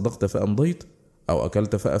ما تصدقت فأمضيت، أو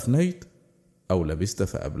أكلت فأفنيت، أو لبست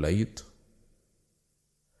فأبليت.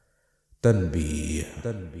 تنبيه.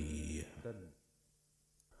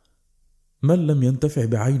 من لم ينتفع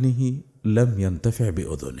بعينه لم ينتفع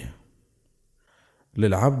بأذنه.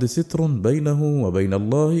 للعبد ستر بينه وبين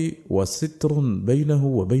الله، وستر بينه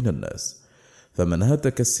وبين الناس، فمن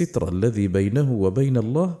هتك الستر الذي بينه وبين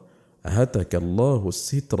الله هتك الله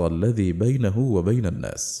الستر الذي بينه وبين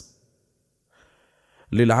الناس.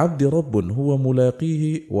 للعبد رب هو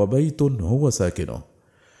ملاقيه وبيت هو ساكنه،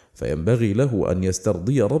 فينبغي له أن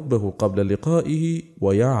يسترضي ربه قبل لقائه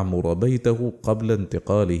ويعمر بيته قبل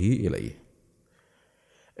انتقاله إليه.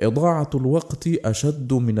 إضاعة الوقت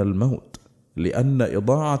أشد من الموت، لأن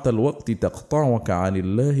إضاعة الوقت تقطعك عن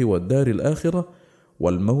الله والدار الآخرة،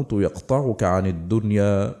 والموت يقطعك عن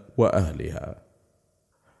الدنيا وأهلها.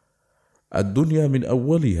 الدنيا من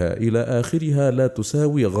أولها إلى آخرها لا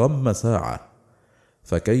تساوي غم ساعة،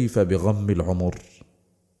 فكيف بغم العمر؟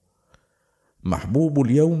 محبوب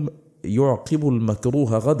اليوم يعقب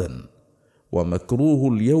المكروه غدا،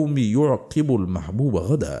 ومكروه اليوم يعقب المحبوب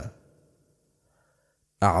غدا.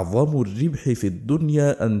 أعظم الربح في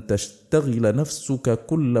الدنيا أن تشتغل نفسك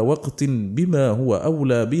كل وقت بما هو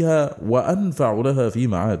أولى بها وأنفع لها في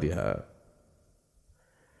معادها.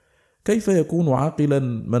 كيف يكون عاقلا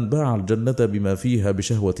من باع الجنة بما فيها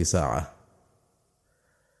بشهوة ساعة؟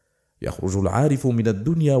 يخرج العارف من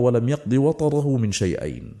الدنيا ولم يقض وطره من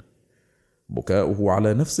شيئين: بكاؤه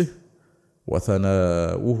على نفسه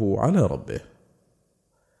وثناؤه على ربه.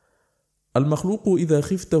 المخلوق إذا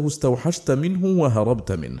خفته استوحشت منه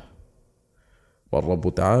وهربت منه،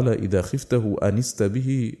 والرب تعالى إذا خفته أنست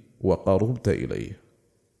به وقربت إليه.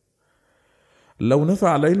 لو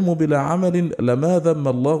نفع العلم بلا عمل لما ذم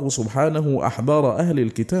الله سبحانه أحبار أهل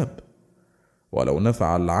الكتاب، ولو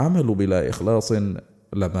نفع العمل بلا إخلاص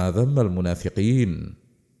لما ذم المنافقين.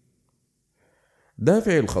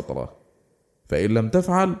 دافع الخطرة، فإن لم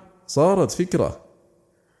تفعل صارت فكرة،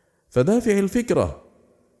 فدافع الفكرة،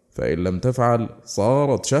 فإن لم تفعل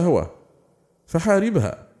صارت شهوة،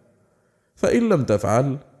 فحاربها، فإن لم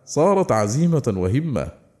تفعل صارت عزيمة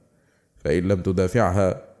وهمة، فإن لم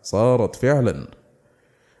تدافعها صارت فعلا،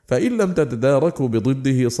 فإن لم تتدارك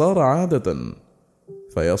بضده صار عادة،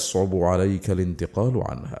 فيصعب عليك الانتقال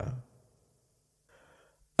عنها.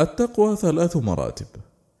 التقوى 3 مراتب: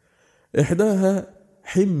 إحداها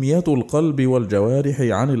حمية القلب والجوارح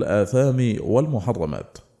عن الآثام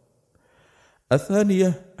والمحرمات.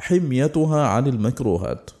 الثانية حميتها عن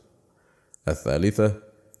المكروهات. الثالثة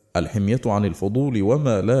الحمية عن الفضول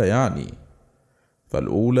وما لا يعني،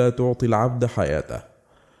 فالأولى تعطي العبد حياته،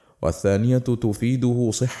 والثانية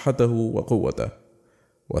تفيده صحته وقوته،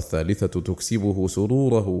 والثالثة تكسبه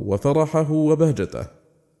سروره وفرحه وبهجته.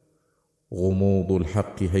 غموض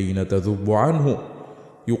الحق حين تذب عنه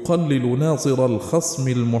يقلل ناصر الخصم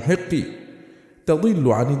المحق،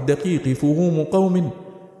 تضل عن الدقيق فهوم قوم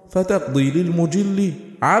فتقضي للمجل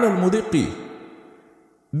على المدق.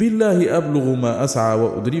 بالله أبلغ ما أسعى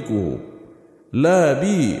وأدركه، لا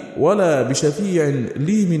بي ولا بشفيع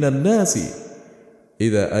لي من الناس.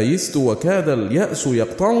 إذا أيست وكاد اليأس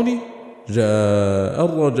يقطعني، جاء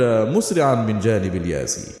الرجا مسرعا من جانب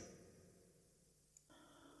الياس.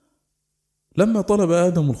 لما طلب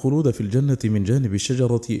آدم الخلود في الجنة من جانب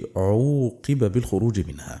الشجرة عوقب بالخروج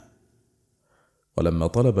منها، ولما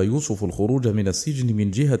طلب يوسف الخروج من السجن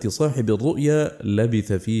من جهة صاحب الرؤيا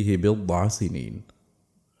لبث فيه 10 سنين.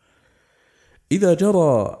 إذا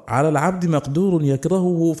جرى على العبد مقدور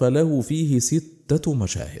يكرهه فله فيه 6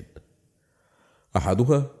 مشاهد.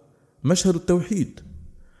 أحدها مشهد التوحيد،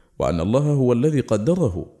 وأن الله هو الذي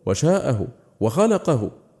قدره وشاءه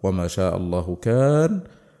وخلقه، وما شاء الله كان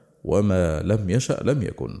وما لم يشأ لم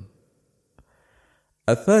يكن.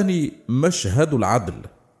 الثاني مشهد العدل،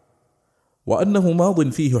 وأنه ماض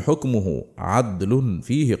فيه حكمه، عدل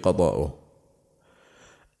فيه قضاؤه.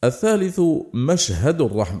 الثالث مشهد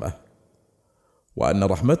الرحمة، وأن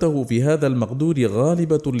رحمته في هذا المقدور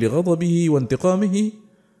غالبة لغضبه وانتقامه،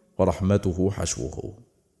 ورحمته حشوه.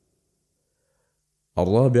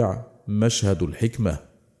 الرابع مشهد الحكمة،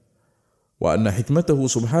 وأن حكمته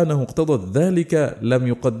سبحانه اقتضت ذلك، لم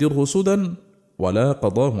يقدره سدى ولا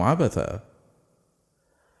قضاه عبثا.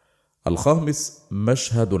 الخامس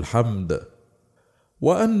مشهد الحمد،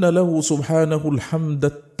 وأن له سبحانه الحمد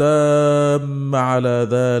التام على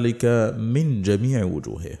ذلك من جميع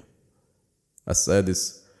وجوهه.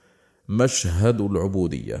 السادس مشهد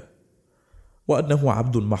العبودية، وأنه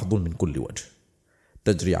عبد محض من كل وجه،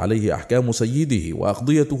 تجري عليه أحكام سيده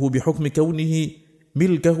وأقضيته بحكم كونه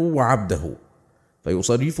ملكه وعبده،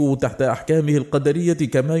 فيصرفه تحت أحكامه القدرية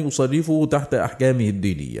كما يصرفه تحت أحكامه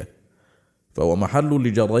الدينية، فهو محل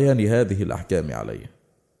لجريان هذه الأحكام عليه.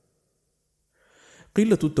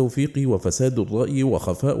 قلة التوفيق وفساد الرأي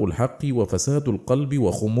وخفاء الحق وفساد القلب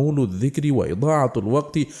وخمول الذكر وإضاعة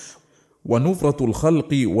الوقت ونفرة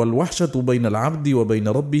الخلق والوحشة بين العبد وبين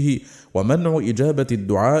ربه ومنع إجابة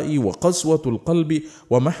الدعاء وقسوة القلب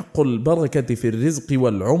ومحق البركة في الرزق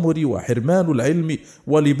والعمر وحرمان العلم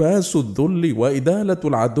ولباس الذل وإدالة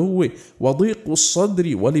العدو وضيق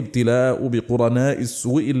الصدر والابتلاء بقرناء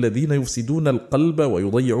السوء الذين يفسدون القلب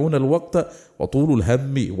ويضيعون الوقت وطول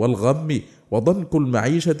الهم والغم وضنك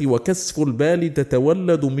المعيشة وكسف البال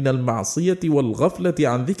تتولد من المعصية والغفلة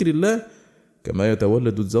عن ذكر الله، كما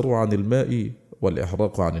يتولد الزرع عن الماء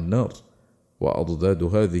والإحراق عن النار، وأضداد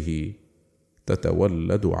هذه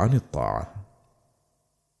تتولد عن الطاعة.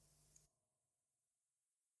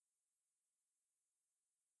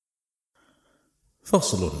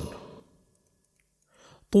 فصل.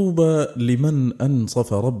 طوبى لمن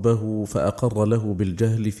أنصف ربه فأقر له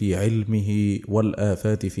بالجهل في علمه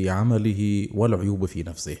والآفات في عمله والعيوب في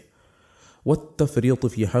نفسه والتفريط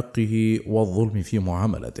في حقه والظلم في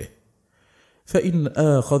معاملته، فإن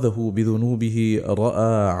آخذه بذنوبه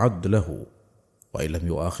رأى عدله، وإن لم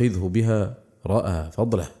يؤاخذه بها رأى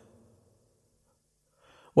فضله،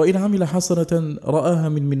 وإن عمل حسنة رآها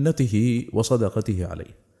من منته وصدقته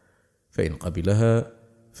عليه، فإن قبلها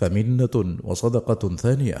فمنة وصدقة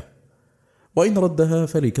ثانية، وإن ردها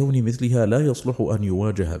فلكون مثلها لا يصلح أن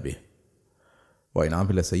يواجه به، وإن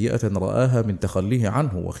عمل سيئة رآها من تخليه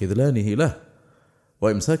عنه وخذلانه له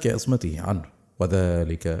وإمساك عصمته عنه،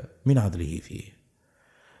 وذلك من عدله فيه،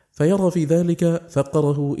 فيرى في ذلك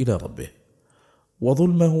فقره إلى ربه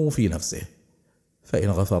وظلمه في نفسه، فإن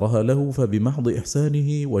غفرها له فبمحض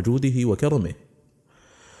إحسانه وجوده وكرمه.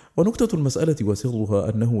 ونكتة المسألة وسرها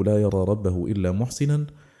أنه لا يرى ربه إلا محسنا،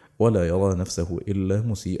 ولا يرى نفسه إلا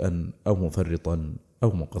مسيئا أو مفرطا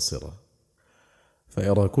أو مقصرا،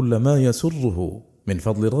 فيرى كل ما يسره من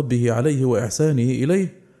فضل ربه عليه وإحسانه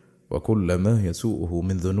إليه، وكل ما يسوءه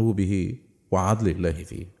من ذنوبه وعدل الله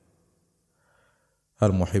فيه.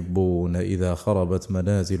 المحبون إذا خربت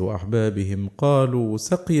منازل أحبابهم قالوا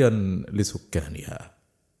سقيا لسكانها،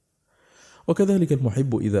 وكذلك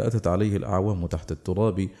المحب إذا أتت عليه الأعوام تحت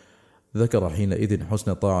التراب ذكر حينئذ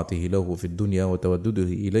حسن طاعته له في الدنيا وتودده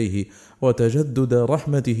إليه وتجدد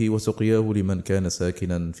رحمته وسقياه لمن كان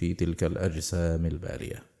ساكنا في تلك الأجسام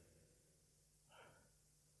البالية.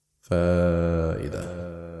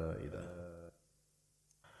 فائدة.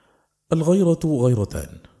 الغيرة غيرتان: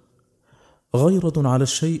 غيرة على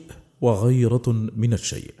الشيء وغيرة من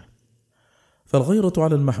الشيء. فالغيرة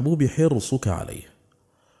على المحبوب حرصك عليه،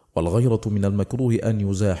 والغيرة من المكروه أن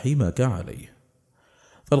يزاحمك عليه.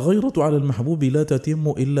 فالغيرة على المحبوب لا تتم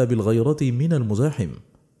إلا بالغيرة من المزاحم،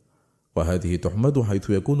 وهذه تحمد حيث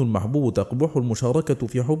يكون المحبوب تقبح المشاركة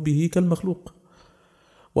في حبه كالمخلوق.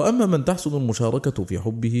 وأما من تحسن المشاركة في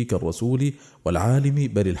حبه كالرسول والعالم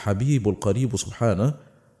بل الحبيب القريب سبحانه،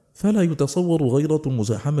 فلا يتصور غيرة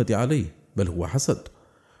المزاحمة عليه، بل هو حسد.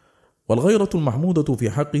 والغيرة المحمودة في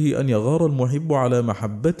حقه أن يغار المحب على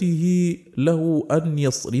محبته له أن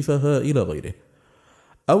يصرفها إلى غيره،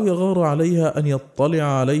 أو يغار عليها أن يطلع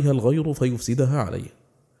عليها الغير فيفسدها عليه،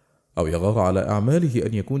 أو يغار على أعماله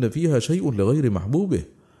أن يكون فيها شيء لغير محبوبه،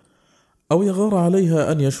 أو يغار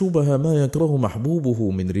عليها أن يشوبها ما يكره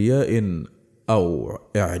محبوبه من رياء أو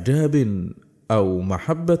إعجاب أو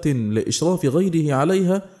محبة لإشراف غيره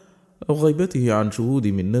عليها أو غيبته عن شهود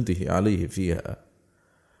منته عليه فيها.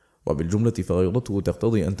 وبالجملة فغيرته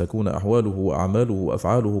تقتضي أن تكون أحواله وأعماله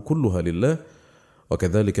وأفعاله كلها لله،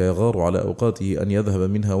 وكذلك يغار على أوقاته أن يذهب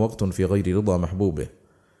منها وقت في غير رضا محبوبه.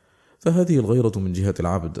 فهذه الغيرة من جهة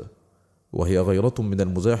العبد، وهي غيرة من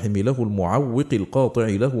المزاحم له المعوق القاطع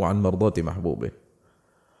له عن مرضاة محبوبه.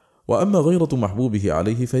 وأما غيرة محبوبه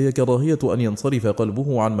عليه فهي كراهية أن ينصرف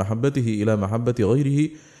قلبه عن محبته إلى محبة غيره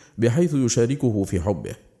بحيث يشاركه في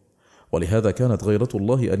حبه. ولهذا كانت غيرة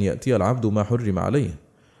الله أن يأتي العبد ما حرم عليه،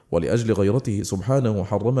 ولأجل غيرته سبحانه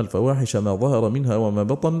حرم الفواحش ما ظهر منها وما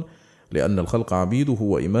بطن، لأن الخلق عبيده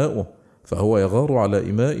وإماؤه، فهو يغار على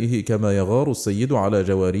إمائه كما يغار السيد على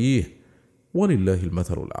جواريه، ولله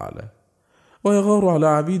المثل الأعلى. ويغار على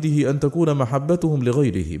عبيده أن تكون محبتهم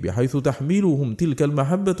لغيره بحيث تحملهم تلك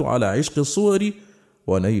المحبة على عشق الصور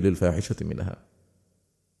ونيل الفاحشة منها.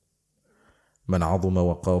 من عظم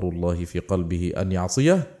وقار الله في قلبه أن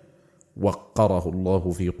يعصيه، وقره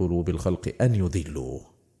الله في قلوب الخلق أن يذلوه.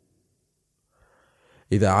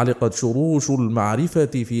 إذا علقت شروش المعرفة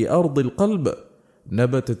في أرض القلب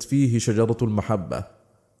نبتت فيه شجرة المحبة،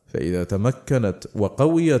 فإذا تمكنت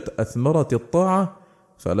وقويت أثمرت الطاعة،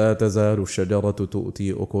 فلا تزال الشجرة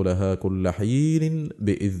تؤتي أكلها كل حين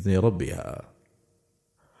بإذن ربها.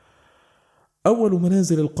 أول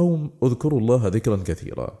منازل القوم: اذكروا الله ذكرا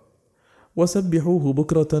كثيرا وسبحوه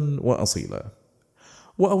بكرة وأصيلا.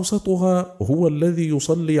 وأوسطها: هو الذي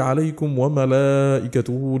يصلي عليكم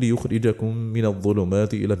وملائكته ليخرجكم من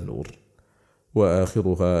الظلمات إلى النور.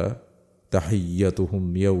 وآخرها: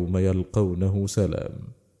 تحيتهم يوم يلقونه سلام.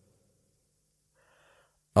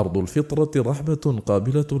 أرض الفطرة رحمة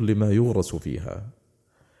قابلة لما يغرس فيها،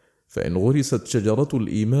 فإن غرست شجرة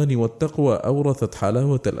الإيمان والتقوى أورثت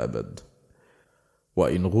حلاوة الأبد،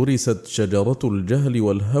 وإن غرست شجرة الجهل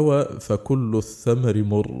والهوى فكل الثمر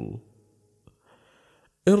مر.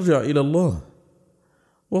 ارجع إلى الله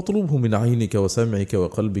واطلبه من عينك وسمعك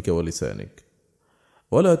وقلبك ولسانك،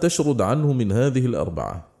 ولا تشرد عنه من هذه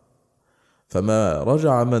الأربعة، فما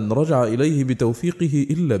رجع من رجع إليه بتوفيقه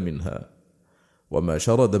إلا منها، وما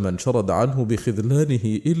شرد من شرد عنه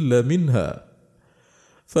بخذلانه إلا منها.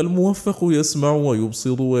 فالموفق يسمع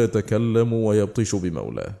ويبصر ويتكلم ويبطش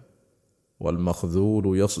بمولاه،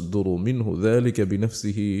 والمخذول يصدر منه ذلك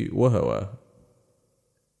بنفسه وهواه.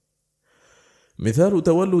 مثال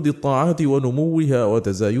تولد الطاعات ونموها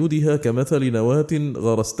وتزايدها كمثل نواة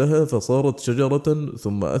غرستها فصارت شجرة،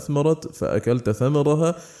 ثم أثمرت فأكلت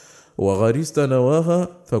ثمرها، وغرست نواها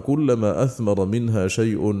فكلما أثمر منها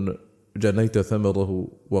شيء جنيت ثمره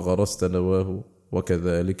وغرست نواه،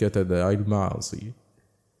 وكذلك تداعي المعاصي.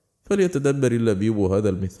 فليتدبر اللبيب هذا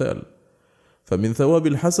المثال، فمن ثواب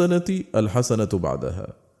الحسنة الحسنة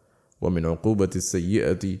بعدها، ومن عقوبة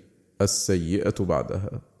السيئة السيئة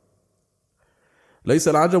بعدها. ليس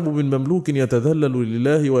العجب من مملوك يتذلل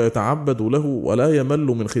لله ويتعبد له ولا يمل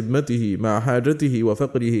من خدمته مع حاجته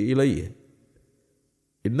وفقره إليه،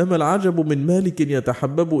 إنما العجب من مالك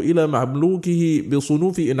يتحبب إلى مملوكه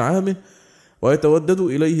بصنوف إنعامه ويتودد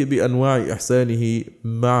إليه بأنواع إحسانه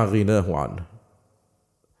مع غناه عنه.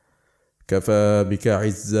 كفى بك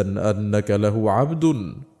عزا أنك له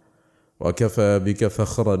عبد، وكفى بك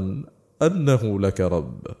فخرا أنه لك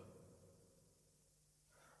رب.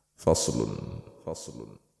 فصل.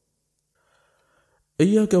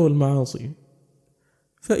 إياك والمعاصي،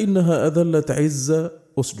 فإنها أذلت عز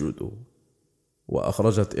أسجد،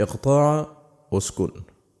 وأخرجت إقطاع أسكن.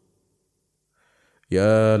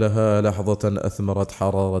 يا لها لحظة أثمرت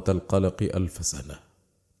حرارة القلق 1000 سنة.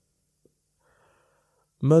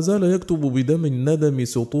 ما زال يكتب بدم الندم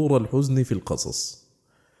سطور الحزن في القصص،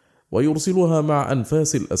 ويرسلها مع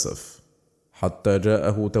أنفاس الأسف، حتى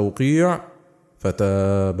جاءه توقيع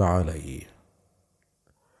فتاب عليه.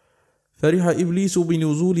 فرح إبليس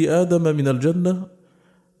بنزول آدم من الجنة،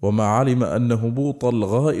 وما علم أن هبوط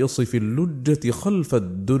الغائص في اللجة خلف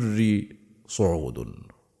الدر صعود.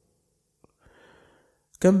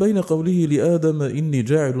 كم بين قوله لآدم إني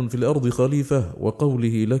جاعل في الأرض خليفة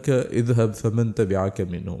وقوله لك اذهب فمن تبعك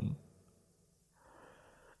منهم.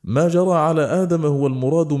 ما جرى على آدم هو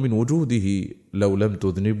المراد من وجوده لو لم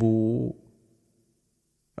تذنبوا.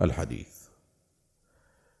 الحديث: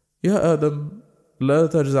 يا آدم لا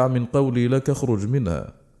تجزع من قولي لك اخرج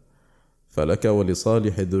منها، فلك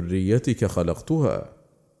ولصالح ذريتك خلقتها.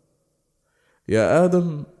 يا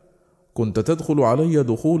آدم كنت تدخل علي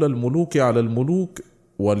دخول الملوك على الملوك،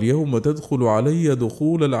 واليوم تدخل علي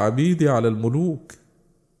دخول العبيد على الملوك.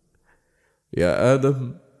 يا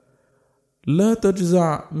آدم لا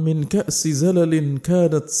تجزع من كأس زلل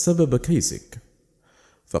كانت سبب كيسك،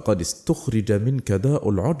 فقد استخرج منك داء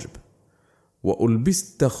العجب،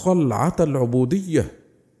 وألبست خلعة العبودية،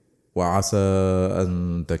 وعسى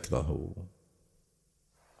أن تكرهوا.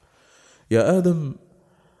 يا آدم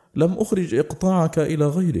لم أخرج إقطاعك إلى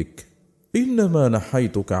غيرك، إنما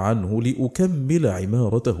نحيتك عنه لأكمل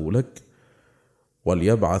عمارته لك،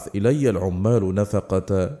 وليبعث إلي العمال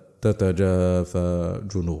نفقة تتجافى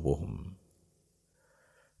جنوبهم.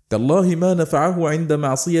 تالله ما نفعه عند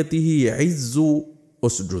معصيته عز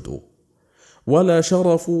أسجد، ولا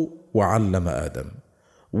شرف وعلم آدم،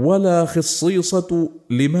 ولا خصيصة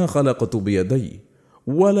لما خلقت بيدي،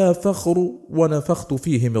 ولا فخر ونفخت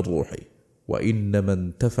فيه من روحي، وإنما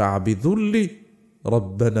انتفع بذل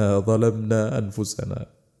ربنا ظلمنا أنفسنا.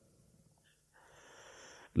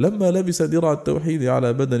 لما لبس درع التوحيد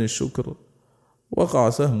على بدن الشكر وقع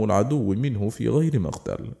سهم العدو منه في غير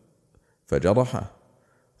مقتل، فجرحه،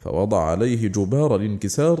 فوضع عليه جبار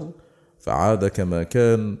الانكسار، فعاد كما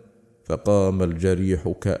كان، فقام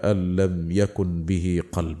الجريح كأن لم يكن به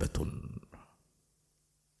قلبة.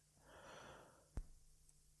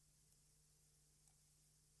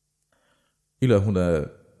 إلى هنا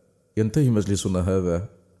ينتهي مجلسنا هذا،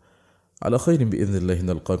 على خير بإذن الله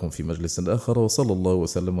نلقاكم في مجلس آخر، وصلى الله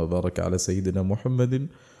وسلم وبارك على سيدنا محمد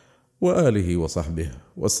وآله وصحبه،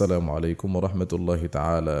 والسلام عليكم ورحمة الله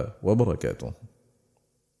تعالى وبركاته.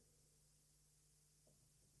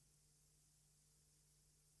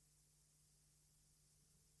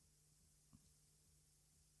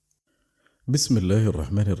 بسم الله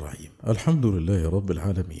الرحمن الرحيم. الحمد لله رب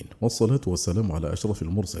العالمين، والصلاة والسلام على أشرف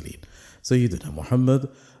المرسلين سيدنا محمد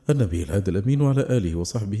النبي الهادي الأمين وعلى آله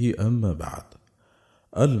وصحبه، أما بعد.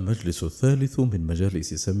 المجلس الثالث من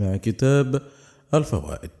مجالس سماع كتاب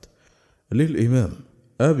الفوائد للإمام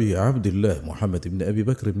أبي عبد الله محمد بن أبي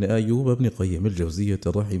بكر بن أيوب بن قيم الجوزية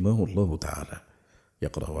رحمه الله تعالى.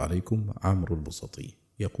 يقرأ عليكم عمرو البسطي.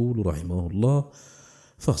 يقول رحمه الله: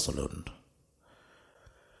 فصل: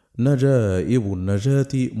 نجائب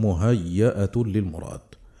النجاة مهيئة للمراد،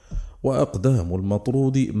 وأقدام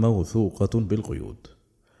المطرود موثوقة بالقيود.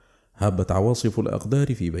 هبت عواصف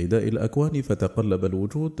الأقدار في بيداء الأكوان، فتقلب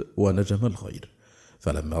الوجود ونجم الخير،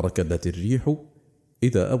 فلما ركدت الريح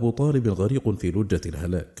إذا أبو طالب غريق في لجة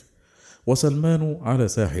الهلاك، وسلمان على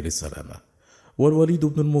ساحل السلامة، والوليد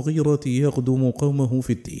بن المغيرة يخدم قومه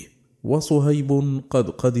في التيه، وصهيب قد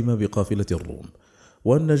قدم بقافلة الروم،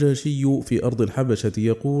 والنجاشي في أرض الحبشة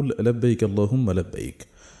يقول لبيك اللهم لبيك،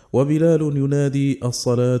 وبلال ينادي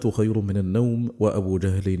الصلاة خير من النوم، وأبو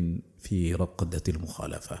جهل في رقدة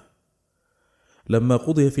المخالفة. لما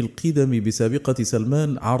قضي في القدم بسابقة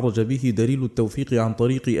سلمان عرج به دليل التوفيق عن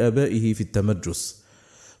طريق آبائه في التمجس،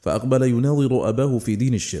 فأقبل يناظر أباه في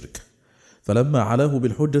دين الشرك، فلما علاه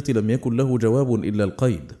بالحجة لم يكن له جواب إلا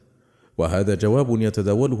القيد، وهذا جواب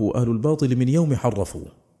يتداوله أهل الباطل من يوم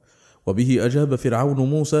حرفوه. وبه أجاب فرعون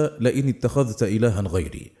موسى لئن اتخذت إلها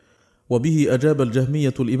غيري، وبه أجاب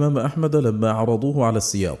الجهمية الإمام أحمد لما عرضوه على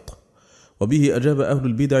السياط، وبه أجاب أهل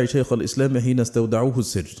البدع شيخ الإسلام حين استودعوه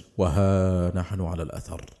السجن، وها نحن على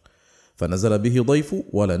الأثر. فنزل به ضيف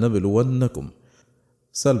ولنبلونكم،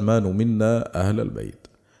 سلمان منا أهل البيت،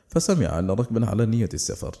 فسمع أن ركبا على نية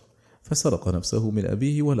السفر، فسرق نفسه من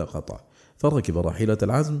أبيه ولا قطع، فركب راحلة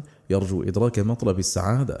العزم يرجو إدراك مطلب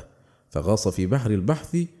السعادة، فغاص في بحر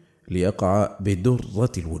البحث ليقع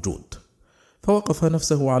بدرة الوجود، فوقف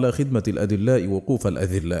نفسه على خدمة الأدلاء وقوف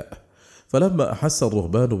الأذلاء، فلما أحس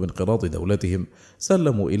الرهبان بانقراض دولتهم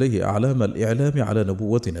سلموا إليه أعلام الإعلام على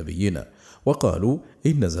نبوة نبينا، وقالوا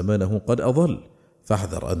إن زمانه قد أضل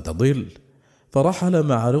فاحذر أن تضل، فرحل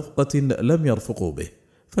مع رفقة لم يرفقوا به،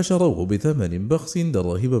 فشروه بثمن بخس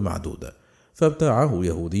دراهم معدودة، فابتاعه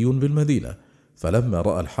يهودي بالمدينة، فلما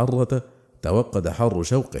رأى الحرة توقد حر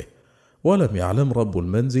شوقه، ولم يعلم رب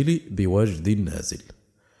المنزل بوجد النازل.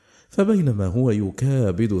 فبينما هو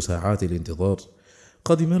يكابد ساعات الانتظار،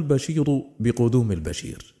 قدم البشير بقدوم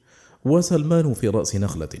البشير، وسلمان في رأس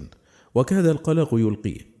نخلة، وكاد القلق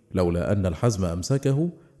يلقيه لولا أن الحزم أمسكه،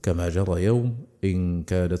 كما جرى يوم إن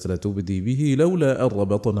كادت لتبدي به لولا أن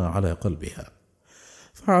ربطنا على قلبها.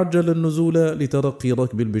 فعجل النزول لترقي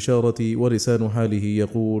ركب البشارة، ولسان حاله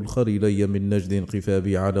يقول: خليلي من نجد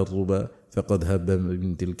انقفابي على الربا، فقد هب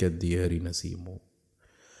من تلك الديار نسيم.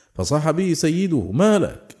 فصاح به سيده: ما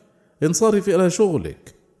لك؟ انصرف إلى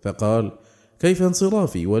شغلك. فقال: كيف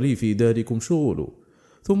انصرافي ولي في داركم شغل؟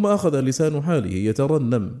 ثم أخذ لسان حاله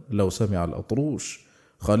يترنم لو سمع الأطروش: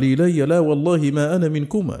 خليلي لا والله ما أنا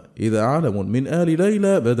منكما، إذا علم من آل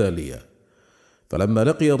ليلى بدا لي. فلما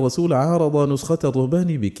لقي الرسول عارض نسخة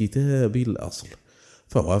الرهبان بكتاب الأصل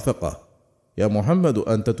فوافقه: يا محمد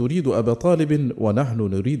أنت تريد أبا طالب ونحن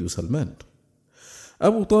نريد سلمان.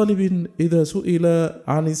 أبو طالب إذا سئل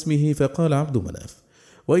عن اسمه فقال عبد مناف،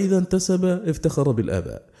 وإذا انتسب افتخر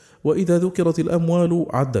بالآباء، وإذا ذكرت الأموال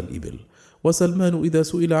عد الإبل. وسلمان إذا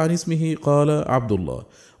سئل عن اسمه قال عبد الله،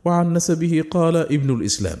 وعن نسبه قال ابن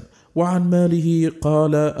الإسلام، وعن ماله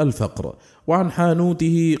قال الفقر، وعن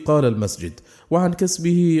حانوته قال المسجد، وعن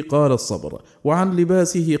كسبه قال الصبر، وعن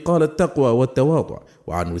لباسه قال التقوى والتواضع،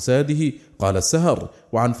 وعن وساده قال السهر،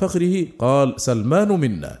 وعن فخره قال سلمان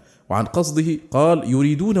منا، وعن قصده قال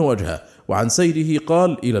يريدون وجهه، وعن سيره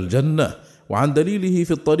قال إلى الجنة، وعن دليله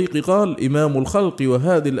في الطريق قال إمام الخلق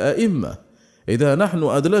وهذه الآئمة. إذا نحن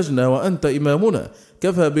أدلجنا وأنت إمامنا،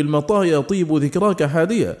 كفى بالمطايا طيب ذكراك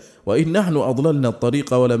حادية، وإن نحن أضللنا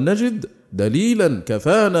الطريق ولم نجد دليلا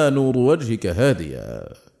كفانا نور وجهك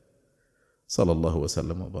هاديا. صلى الله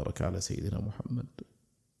وسلم وبارك على سيدنا محمد.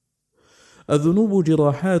 الذنوب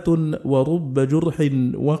جراحات، ورب جرح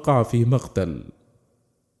وقع في مقتل.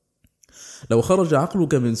 لو خرج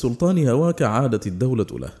عقلك من سلطان هواك عادت الدولة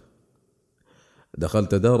له.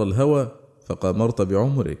 دخلت دار الهوى فقامرت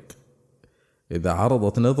بعمرك. إذا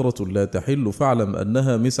عرضت نظرة لا تحل فاعلم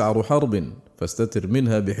أنها مسعر حرب، فاستتر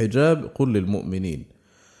منها بحجاب قل للمؤمنين،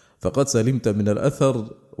 فقد سلمت من الأثر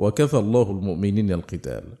وكفى الله المؤمنين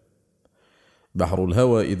القتال. بحر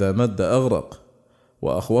الهوى إذا مد أغرق،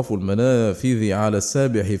 وأخوف المنافذ على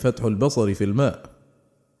السابح فتح البصر في الماء.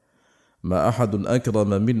 ما أحد أكرم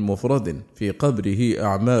من مفرد في قبره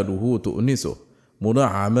أعماله تؤنسه،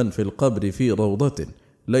 منعما في القبر في روضة،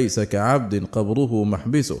 ليس كعبد قبره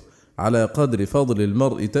محبسه، على قدر فضل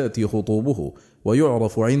المرء تأتي خطوبه،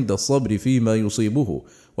 ويعرف عند الصبر فيما يصيبه،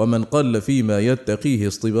 ومن قل فيما يتقيه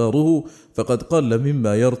اصطباره، فقد قل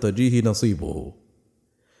مما يرتجيه نصيبه.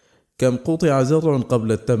 كم قطع زرع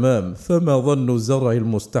قبل التمام، فما ظن الزرع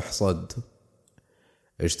المستحصد.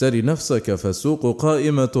 اشتري نفسك فالسوق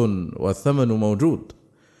قائمة والثمن موجود.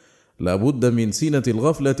 لا بد من سينة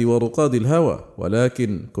الغفلة ورقاد الهوى،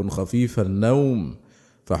 ولكن كن خفيف النوم،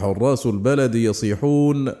 فحراس البلد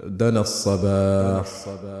يصيحون دنا الصباح.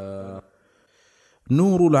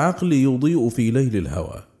 نور العقل يضيء في ليل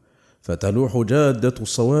الهوى، فتلوح جادة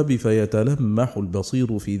الصواب، فيتلمح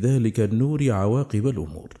البصير في ذلك النور عواقب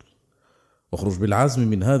الأمور. واخرج بالعزم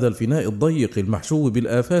من هذا الفناء الضيق المحشو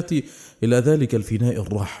بالآفات إلى ذلك الفناء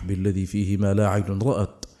الرحب الذي فيه ما لا عين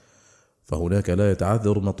رأت، فهناك لا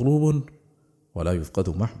يتعذر مطلوب ولا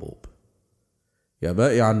يفقد محبوب. يا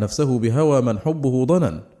بائعا نفسه بهوى من حبه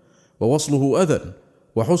ضنا، ووصله أذى،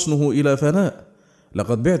 وحسنه إلى فناء،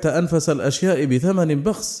 لقد بعت أنفس الأشياء بثمن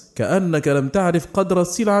بخس، كأنك لم تعرف قدر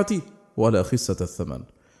السلعة ولا خسة الثمن،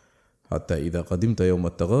 حتى إذا قدمت يوم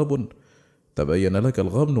التغابن تبين لك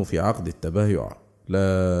الغبن في عقد التبايع.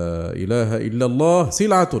 لا إله إلا الله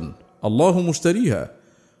سلعة الله مشتريها،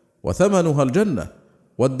 وثمنها الجنة،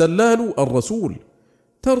 والدلال الرسول،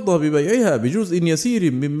 ترضى ببيعها بجزء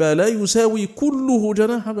يسير مما لا يساوي كله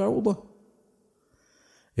جناح بعوضة.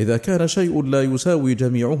 إذا كان شيء لا يساوي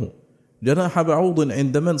جميعه جناح بعوض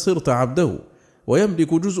عند من صرت عبده،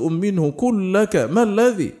 ويملك جزء منه كلك، ما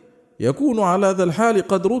الذي يكون على ذا الحال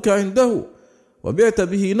قدرك عنده؟ وبعت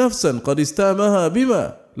به نفسا قد استامها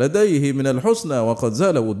بما لديه من الحسنى وقد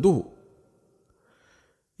زال وده.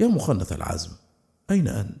 يا مخنث العزم، أين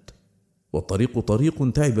أنت؟ والطريق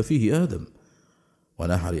طريق تعب فيه آدم،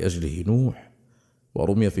 وناح لأجله نوح،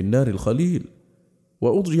 ورمي في النار الخليل،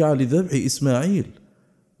 وأضجع لذبح إسماعيل،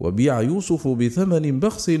 وبيع يوسف بثمن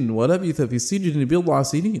بخس، ولبث في السجن 10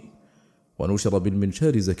 سنين، ونشر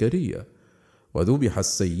بالمنشار زكريا، وذبح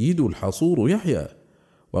السيد الحصور يحيى،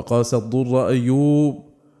 وقاس الضر أيوب،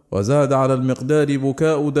 وزاد على المقدار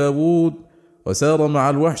بكاء داود، وسار مع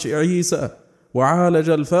الوحش عيسى، وعالج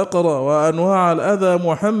الفقر وأنواع الأذى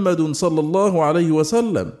محمد صلى الله عليه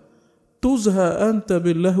وسلم. تزهى أنت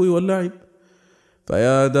باللهو واللعب،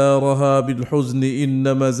 فيا دارها بالحزن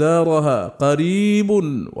إن مزارها قريب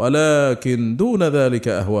ولكن دون ذلك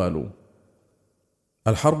أهوال.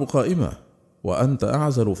 الحرب قائمة وأنت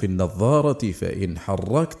أعزل في النظارة، فإن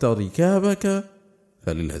حركت ركابك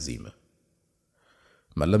فللهزيمة.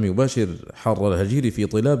 من لم يباشر حر الهجير في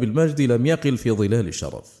طلاب المجد لم يقل في ظلال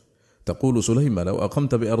الشرف. تقول سليمة: لو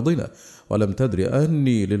أقمت بأرضنا ولم تدر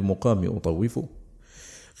أني للمقام أطوف.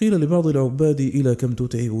 قيل لبعض العباد: إلى كم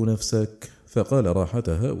تتعب نفسك؟ فقال: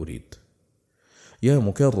 راحتها أريد. يا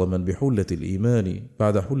مكرما بحلة الإيمان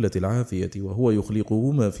بعد حلة العافية وهو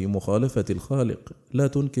يخلقهما في مخالفة الخالق، لا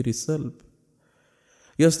تنكر السلب.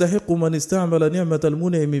 يستحق من استعمل نعمة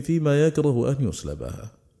المنعم فيما يكره أن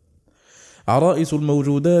يسلبها. عرائس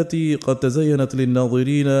الموجودات قد تزينت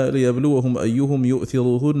للناظرين ليبلوهم أيهم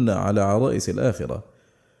يؤثرهن على عرائس الآخرة،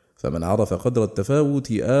 فمن عرف قدر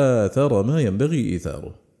التفاوت آثر ما ينبغي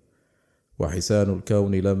إيثاره. وحسان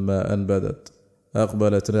الكون لما أنبدت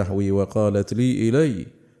أقبلت نحوي وقالت لي إلي،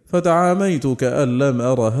 فتعاميت كأن لم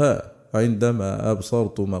أرها عندما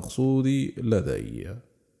أبصرت مقصودي لدي.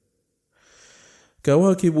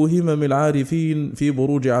 كواكب همم العارفين في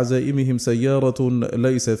بروج عزائمهم سيارة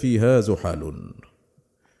ليس فيها زحال.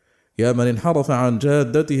 يا من انحرف عن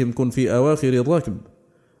جادتهم كن في أواخر الركب،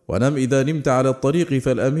 ونم إذا نمت على الطريق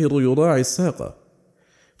فالأمير يراعي الساقة.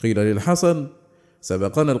 قيل للحسن: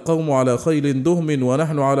 سبقنا القوم على خيل دهم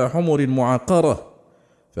ونحن على حمر معقرة.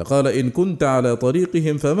 فقال: إن كنت على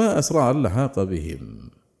طريقهم فما أسرع اللحاق بهم.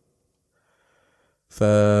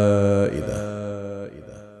 فائدة: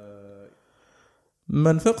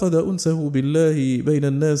 من فقد أنسه بالله بين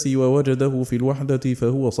الناس ووجده في الوحدة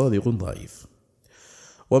فهو صادق ضعيف،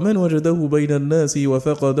 ومن وجده بين الناس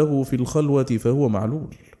وفقده في الخلوة فهو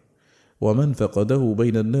معلول، ومن فقده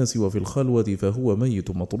بين الناس وفي الخلوة فهو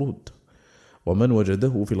ميت مطرود، ومن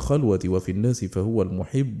وجده في الخلوة وفي الناس فهو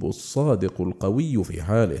المحب الصادق القوي في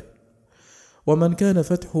حاله، ومن كان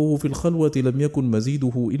فتحه في الخلوة لم يكن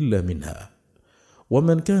مزيده إلا منها،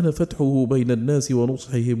 ومن كان فتحه بين الناس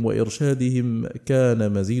ونصحهم وإرشادهم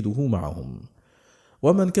كان مزيده معهم،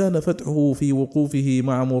 ومن كان فتحه في وقوفه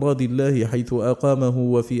مع مراد الله حيث أقامه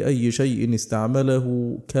وفي أي شيء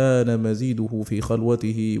استعمله كان مزيده في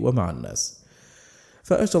خلوته ومع الناس.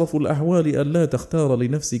 فأشرف الأحوال أن لا تختار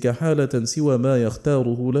لنفسك حالة سوى ما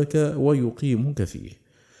يختاره لك ويقيمك فيه،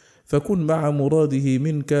 فكن مع مراده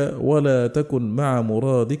منك ولا تكن مع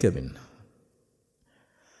مرادك منه.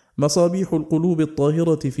 مصابيح القلوب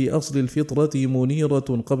الطاهرة في أصل الفطرة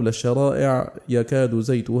منيرة قبل الشرائع، يكاد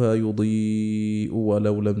زيتها يضيء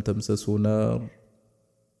ولو لم تمسسه نار.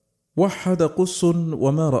 وحد قس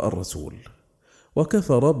وما رأى الرسول،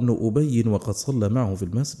 وكفر ابن أبي وقد صلى معه في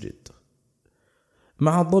المسجد.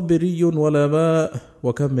 مع الضب ري ولا ماء،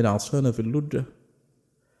 وكم من عطشان في اللجة.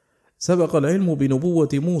 سبق العلم بنبوة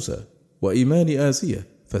موسى وإيمان آسية،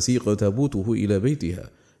 فسيق تابوته إلى بيتها،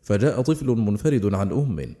 فجاء طفل منفرد عن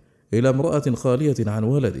أم إلى امرأة خالية عن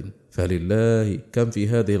ولد، فلله كم في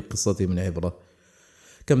هذه القصة من عبرة.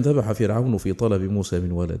 كم ذبح فرعون في طلب موسى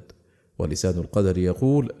من ولد، ولسان القدر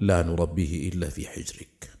يقول: لا نربيه إلا في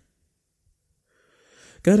حجرك.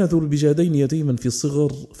 كان ذو البجادين يتيما في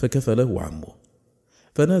الصغر، فكفله عمه،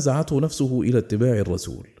 فنازعته نفسه إلى اتباع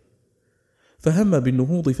الرسول، فهم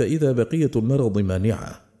بالنهوض فإذا بقية المرض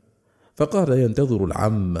مانعة، فقال ينتظر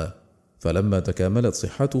العم، فلما تكاملت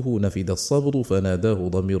صحته نفد الصبر، فناداه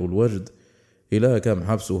ضمير الوجد: إلى كم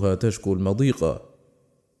حبسها تشكو المضيق،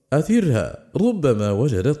 أثرها ربما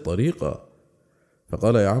وجدت طريقا.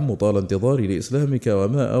 فقال: يا عم، طال انتظاري لإسلامك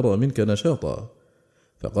وما أرى منك نشاطا.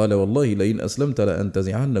 فقال: والله لئن أسلمت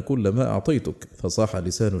لأنتزعن كل ما أعطيتك. فصاح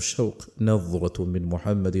لسان الشوق: نظرة من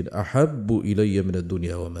محمد أحب إلي من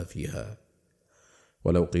الدنيا وما فيها.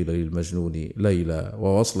 ولو قيل للمجنون ليلى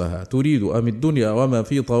ووصلها تريد أم الدنيا وما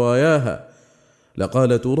في طواياها،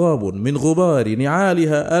 لقال: تراب من غبار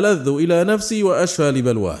نعالها ألذ إلى نفسي وأشفى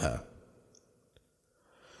لبلواها.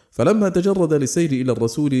 فلما تجرد للسير إلى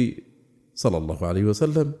الرسول صلى الله عليه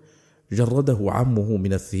وسلم جرده عمه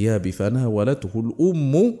من الثياب، فناولته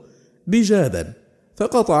الأم بجادا،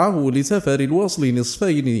 فقطعه لسفر الوصل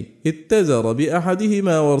نصفين، اتزر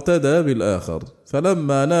بأحدهما وارتدى بالآخر.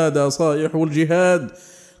 فلما نادى صائح الجهاد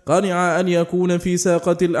قنع أن يكون في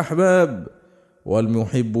ساقة الأحباب،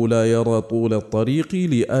 والمحب لا يرى طول الطريق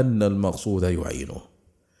لأن المقصود يعينه.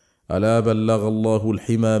 ألا بلغ الله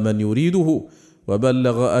الحمى من يريده،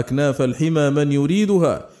 وبلغ أكناف الحمى من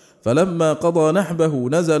يريدها. فلما قضى نحبه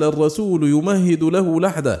نزل الرسول يمهد له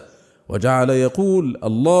لحده، وجعل يقول: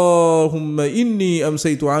 اللهم إني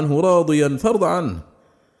أمسيت عنه راضيا فارض عنه.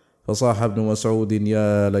 فصاح ابن مسعود: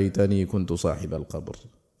 يا ليتني كنت صاحب القبر،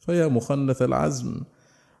 فيا مخنث العزم،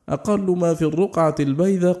 أقل ما في الرقعة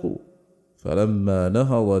البيذق، فلما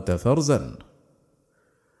نهض تفرزا.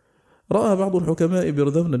 رأى بعض الحكماء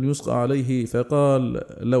برذونا يسقى عليه فقال: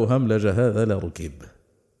 لو هملج هذا لركب.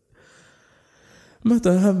 متى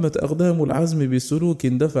همت أقدام العزم بالسلوك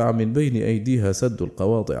اندفع من بين أيديها سد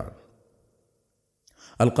القواطع.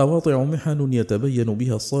 القواطع محن يتبين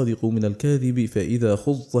بها الصادق من الكاذب، فإذا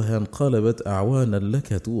خضتها انقلبت أعوانا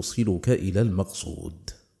لك توصلك إلى المقصود.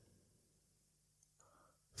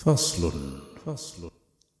 فصل.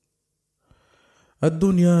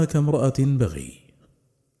 الدنيا كامرأة بغي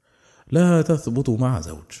لا تثبت مع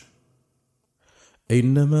زوج،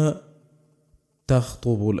 إنما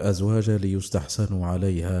تخطب الأزواج ليستحسنوا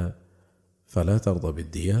عليها فلا ترضى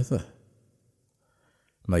بالدياثة.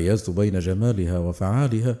 ميزت بين جمالها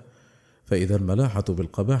وفعالها، فإذا الملاحة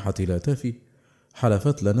بالقباحة لا تفي،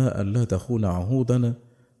 حلفت لنا ألا تخون عهودنا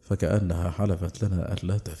فكأنها حلفت لنا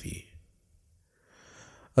ألا تفي.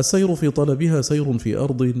 السير في طلبها سير في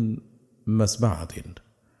أرض مسبعة،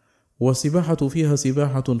 والسباحة فيها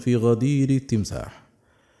سباحة في غدير التمساح.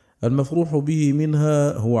 المفروح به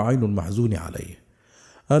منها هو عين المحزون عليه،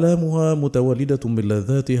 آلامها متولدة من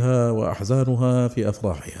لذاتها وأحزانها في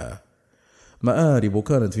أفراحها. مآرب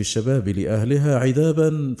كانت في الشباب لأهلها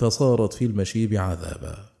عذابا فصارت في المشيب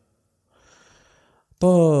عذابا.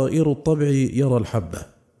 طائر الطبع يرى الحبة،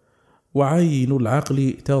 وعين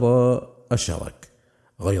العقل ترى الشرك،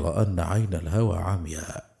 غير أن عين الهوى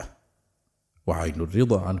عمياء. وعين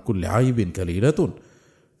الرضا عن كل عيب كليلة،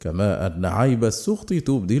 كما أن عيب السخط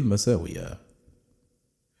تبدي المساوية.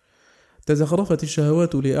 تزخرفت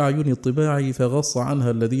الشهوات لأعين الطباع فغص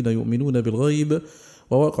عنها الذين يؤمنون بالغيب،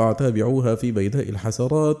 ووقع تابعوها في بيداء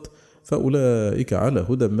الحسرات، فأولئك على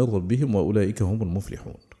هدى من ربهم وأولئك هم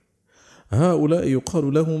المفلحون. هؤلاء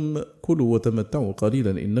يقال لهم: كلوا وتمتعوا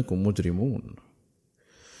قليلا إنكم مجرمون.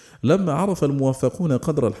 لما عرف الموفقون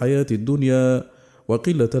قدر الحياة الدنيا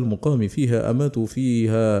وقلة المقام فيها أماتوا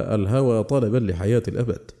فيها الهوى طلبا لحياة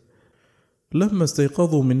الأبد. لما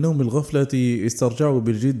استيقظوا من نوم الغفلة استرجعوا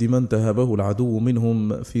بالجد ما انتهبه العدو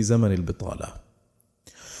منهم في زمن البطالة.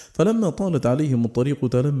 فلما طالت عليهم الطريق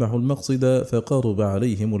تلمحوا المقصد فقارب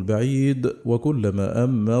عليهم البعيد، وكلما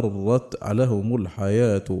مرت لهم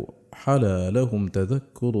الحياة حلا لهم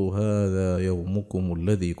تذكر هذا يومكم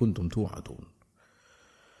الذي كنتم توعدون.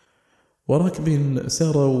 وركب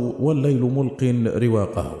سروا والليل ملق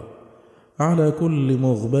رواقه على كل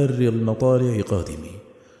مغبر المطالع قادم.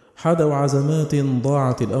 حدوا عزمات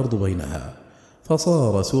ضاعت الأرض بينها،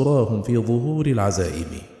 فصار سراهم في ظهور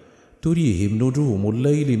العزائم. تريهم نجوم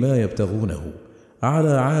الليل ما يبتغونه على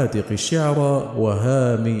عاتق الشعر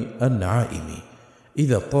وهام النعائم.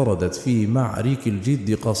 إذا اضطردت في معرك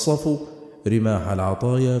الجد قصفوا رماح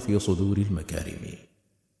العطايا في صدور المكارم.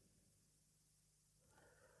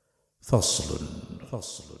 فصل.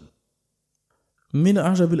 من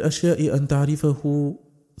أعجب الأشياء أن تعرفه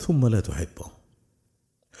ثم لا تحبه،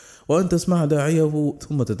 وأن تسمع داعيه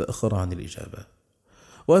ثم تتأخر عن الإجابة،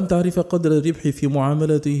 وأن تعرف قدر الربح في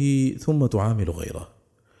معاملته ثم تعامل غيره،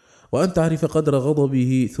 وأن تعرف قدر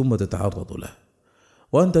غضبه ثم تتعرض له،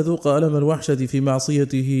 وأن تذوق ألم الوحشة في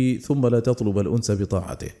معصيته ثم لا تطلب الأنس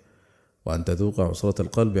بطاعته، وأن تذوق عسرة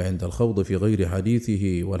القلب عند الخوض في غير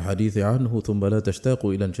حديثه والحديث عنه ثم لا تشتاق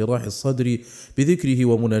إلى انشراح الصدر بذكره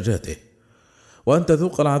ومناجاته، وأن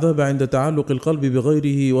تذوق العذاب عند تعلق القلب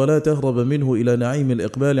بغيره ولا تهرب منه إلى نعيم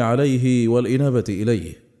الإقبال عليه والإنابة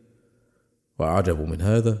إليه. وأعجب من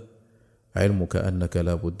هذا علمك أنك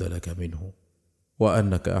لا بد لك منه،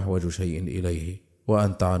 وأنك أحوج شيء إليه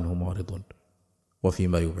وأنت عنه معرض،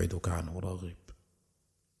 وفيما يبعدك عنه راغب.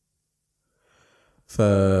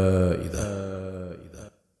 فإذا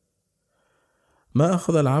ما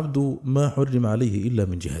أخذ العبد ما حرم عليه إلا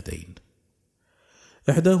من جهتين: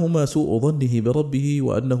 إحداهما سوء ظنه بربه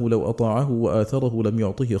وأنه لو أطاعه وآثره لم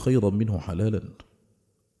يعطه خيرا منه حلالا،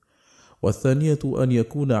 والثانية أن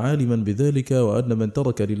يكون عالما بذلك وأن من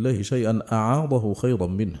ترك لله شيئا أعاضه خيرا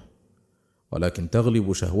منه، ولكن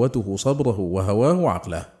تغلب شهوته صبره وهواه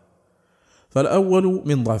عقله. فالأول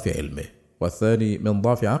من ضعف علمه، والثاني من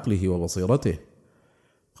ضعف عقله وبصيرته.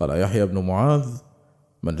 قال يحيى بن معاذ: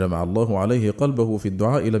 من جمع الله عليه قلبه في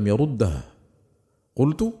الدعاء لم يرده.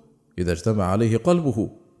 قلت: إذا اجتمع عليه قلبه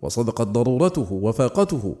وصدقت ضرورته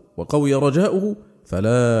وفاقته وقوي رجاؤه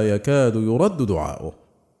فلا يكاد يرد دعاؤه.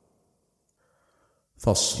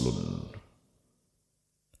 فصل.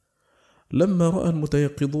 لما رأى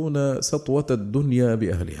المتيقظون سطوة الدنيا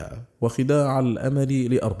بأهلها وخداع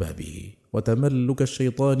الأمل لأربابه وتملك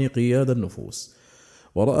الشيطان قياد النفوس،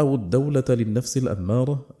 ورأوا الدولة للنفس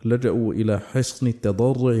الأمارة، لجأوا إلى حصن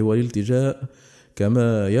التضرع والالتجاء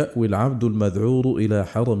كما يأوي العبد المذعور إلى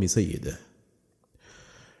حرم سيده.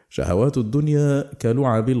 شهوات الدنيا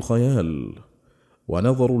كلعب الخيال،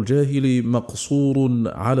 ونظر الجاهل مقصور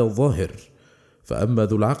على الظاهر، فأما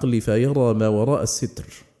ذو العقل فيرى ما وراء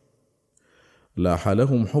الستر. لاح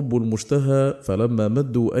لهم حب المشتهى، فلما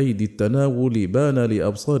مدوا أيدي التناول بان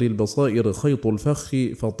لأبصار البصائر خيط الفخ،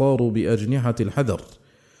 فطاروا بأجنحة الحذر،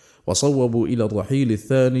 وصوبوا إلى الرحيل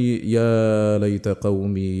الثاني. يا ليت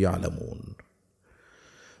قومي يعلمون.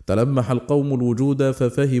 تلمح القوم الوجود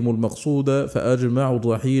ففهموا المقصود، فأجمعوا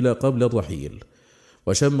الرحيل قبل الرحيل،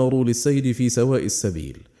 وشمروا للسير في سواء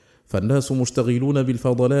السبيل. فالناس مشتغلون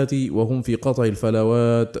بالفضلات وهم في قطع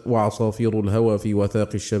الفلوات، وعصافير الهوى في وثاق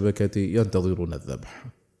الشبكة ينتظرون الذبح.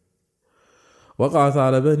 وقع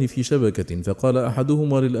ثعلبان في شبكة، فقال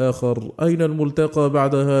أحدهما للآخر: أين الملتقى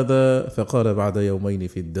بعد هذا؟ فقال: بعد يومين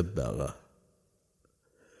في الدباغة.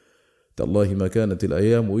 تالله ما كانت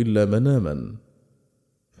الأيام إلا مناما،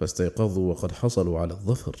 فاستيقظوا وقد حصلوا على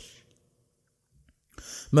الظفر.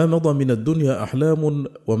 ما مضى من الدنيا أحلام،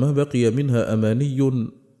 وما بقي منها أماني،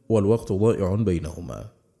 والوقت ضائع بينهما.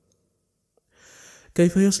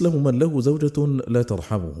 كيف يسلم من له زوجة لا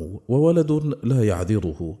ترحمه، وولد لا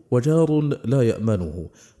يعذره، وجار لا يأمنه،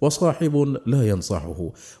 وصاحب لا ينصحه،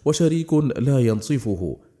 وشريك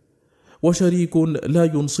لا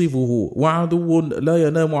ينصفه، وعدو لا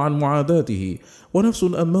ينام عن معاداته، ونفس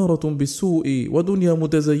أمارة بالسوء، ودنيا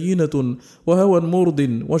متزينة، وهوى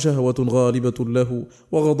مرد، وشهوة غالبة له،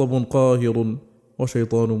 وغضب قاهر،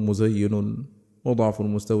 وشيطان مزين، وضعف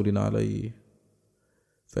مستول عليه.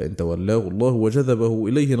 فإن تولاه الله وجذبه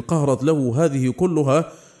إليه انقهرت له هذه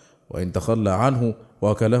كلها، وإن تخلى عنه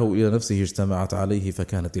وأكله إلى نفسه اجتمعت عليه،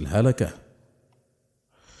 فكانت الهلكة.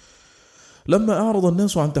 لما أعرض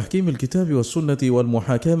الناس عن تحكيم الكتاب والسنة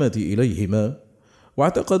والمحاكمة إليهما،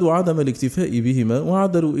 واعتقدوا عدم الاكتفاء بهما،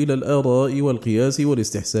 وعدلوا إلى الآراء والقياس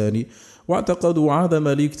والاستحسان، واعتقدوا عدم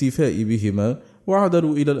الاكتفاء بهما،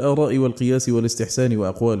 وعدلوا إلى الآراء والقياس والاستحسان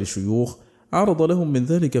وأقوال الشيوخ، عرض لهم من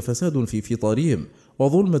ذلك فساد في فطارهم،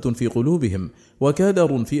 وظلمة في قلوبهم،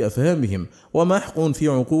 وكدر في أفهامهم، ومحق في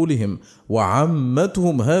عقولهم،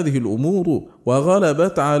 وعمتهم هذه الأمور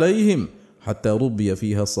وغلبت عليهم، حتى ربي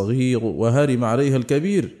فيها الصغير وهرم عليها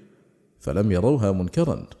الكبير، فلم يروها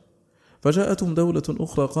منكرا. فجاءتهم دولة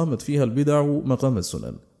أخرى قامت فيها البدع مقام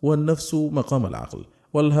السنن، والنفس مقام العقل،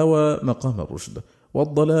 والهوى مقام الرشد،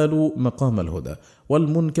 والضلال مقام الهدى،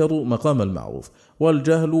 والمنكر مقام المعروف،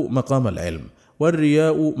 والجهل مقام العلم،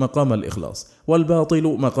 والرياء مقام الإخلاص، والباطل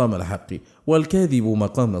مقام الحق، والكاذب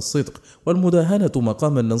مقام الصدق، والمداهنة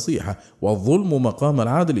مقام النصيحة، والظلم مقام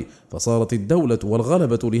العدل. فصارت الدولة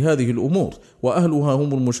والغلبة لهذه الأمور، وأهلها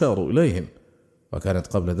هم المشار إليهم، وكانت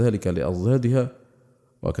قبل ذلك لأضدادها،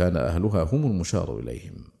 وكان أهلها هم المشار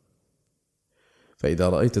إليهم. فإذا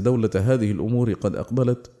رأيت دولة هذه الأمور قد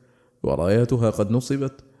أقبلت، وراياتها قد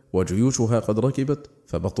نصبت، وجيوشها قد ركبت،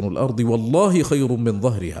 فبطن الأرض والله خير من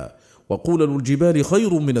ظهرها، وقولل الجبال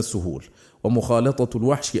خير من السهول، ومخالطة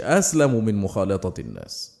الوحش أسلم من مخالطة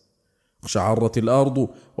الناس. اقشعرت الأرض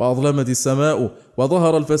وأظلمت السماء،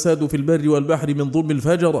 وظهر الفساد في البر والبحر من ظلم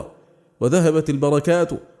الفجرة، وذهبت البركات،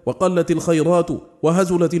 وقلت الخيرات،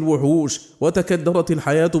 وهزلت الوحوش، وتكدرت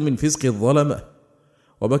الحياة من فسق الظلمة،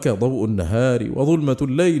 وبكى ضوء النهار وظلمة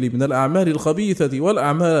الليل من الأعمال الخبيثة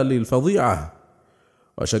والأعمال الفظيعة،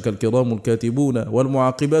 وشكى الكرام الكاتبون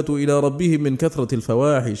والمعاقبات إلى ربهم من كثرة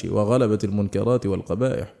الفواحش وغلبة المنكرات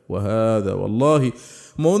والقبائح. وهذا والله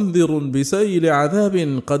منذر بسيل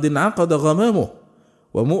عذاب قد انعقد غمامه،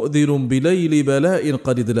 ومؤذر بليل بلاء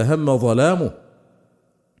قد ادلهم ظلامه.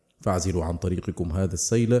 فاعزلوا عن طريقكم هذا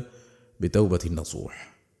السيل بتوبة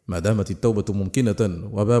نصوح، ما دامت التوبة ممكنة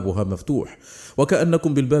وبابها مفتوح،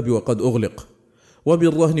 وكأنكم بالباب وقد أغلق،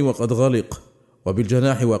 وبالرهن وقد غلق،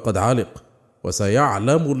 وبالجناح وقد علق،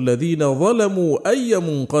 وسيعلم الذين ظلموا أي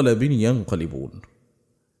منقلب ينقلبون.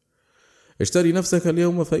 اشتري نفسك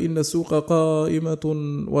اليوم فإن السوق قائمة،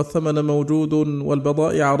 والثمن موجود،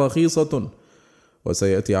 والبضائع رخيصة،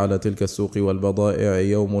 وسيأتي على تلك السوق والبضائع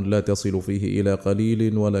يوم لا تصل فيه إلى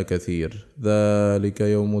قليل ولا كثير، ذلك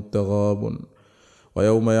يوم التغابن،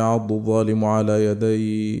 ويوم يعض الظالم على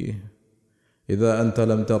يديه. إذا أنت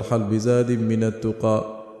لم ترحل بزاد من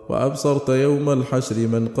التقى، وأبصرت يوم الحشر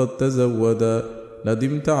من قد تزودا،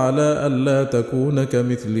 ندمت على ألا تكون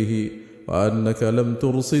كمثله، وأنك لم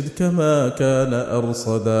ترصد كما كان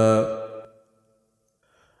أرصدا.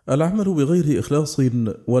 العمل بغير إخلاص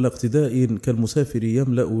ولا اقتداء كالمسافر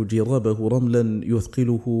يملأ جرابه رملا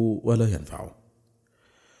يثقله ولا ينفعه.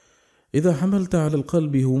 إذا حملت على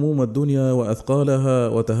القلب هموم الدنيا وأثقالها،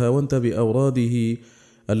 وتهاونت بأوراده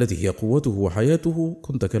التي هي قوته وحياته،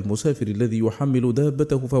 كنت كالمسافر الذي يحمل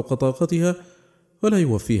دابته فوق طاقتها ولا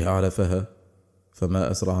يوفيها علفها،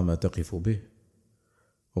 فما أسرع ما تقف به.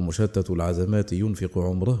 ومشتت العزمات ينفق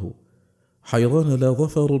عمره، حيران لا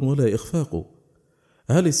ظفر ولا إخفاق.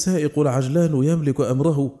 هل السائق العجلان يملك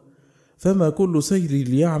أمره؟ فما كل سير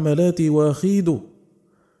اليعملات واخيد.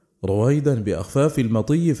 رويدا بأخفاف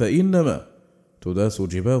المطي فإنما تداس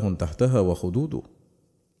جباه تحتها وخدود.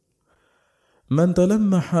 من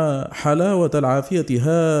تلمح حلاوة العافية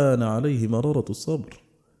هان عليه مرارة الصبر.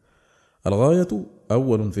 الغاية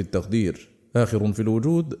أول في التقدير، آخر في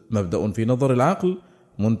الوجود، مبدأ في نظر العقل،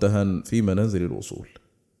 منتهى في منازل الوصول.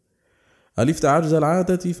 ألفت عجز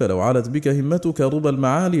العادة فلو علت بك همتك ربى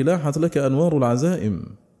المعالي لاحت لك أنوار العزائم.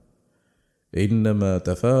 إنما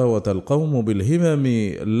تفاوت القوم بالهمم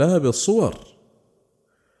لا بالصور.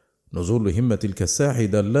 نزول همة الكساح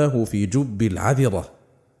دلاه في جب العذرة.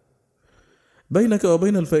 بينك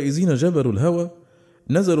وبين الفائزين جبل الهوى،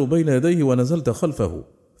 نزلوا بين يديه ونزلت خلفه،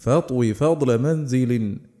 فاطوي فضل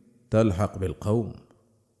منزل تلحق بالقوم.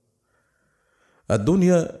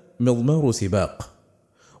 الدنيا مضمار سباق،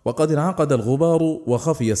 وقد انعقد الغبار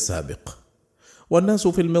وخفي السابق، والناس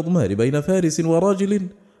في المضمار بين فارس وراجل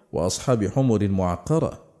وأصحاب حمر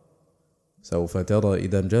معقرة. سوف ترى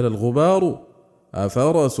إذا انجلى الغبار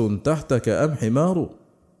أفرس تحتك أم حمار.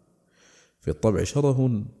 في الطبع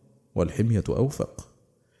شره والحمية أوفق،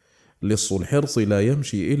 لص الحرص لا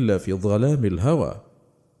يمشي إلا في ظلام الهوى.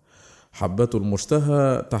 حبة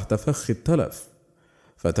المشتهى تحت فخ التلف،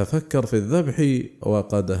 فتفكر في الذبح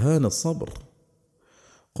وقد هان الصبر.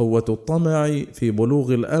 قوة الطمع في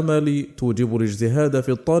بلوغ الأمل توجب الاجتهاد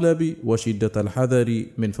في الطلب وشدة الحذر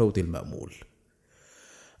من فوت المأمول.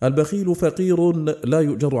 البخيل فقير لا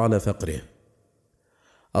يؤجر على فقره.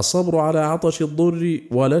 الصبر على عطش الضر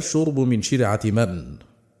ولا الشرب من شرعة من.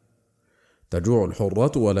 تجوع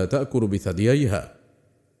الحرة ولا تأكل بثدييها.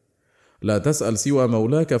 لا تسأل سوى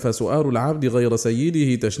مولاك فسؤال العبد غير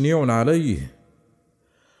سيده تشنيع عليه.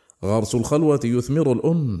 غرس الخلوة يثمر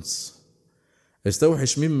الأنس.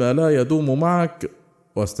 استوحش مما لا يدوم معك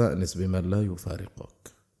واستأنس بمن لا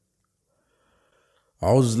يفارقك.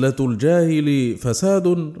 عزلة الجاهل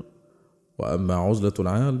فساد، وأما عزلة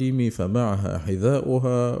العالم فمعها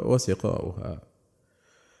حذاؤها وسقاؤها.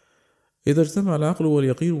 إذا اجتمع العقل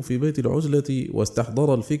واليقين في بيت العزلة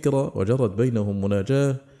واستحضر الفكر وجرت بينهم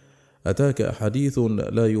مناجاة، أتاك حديث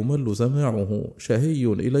لا يمل سماعه، شهي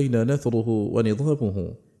إلينا نثره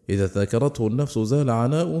ونظامه. إذا ذكرته النفس زال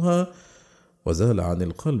عناؤها، وزال عن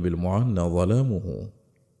القلب المعنى ظلامه.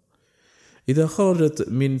 إذا خرجت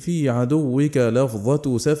من في عدوك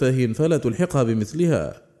لفظة سفه فلا تلحقها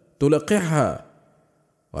بمثلها، تلقحها،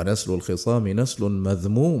 ونسل الخصام نسل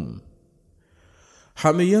مذموم.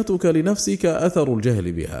 حميتك لنفسك أثر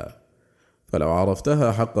الجهل بها، فلو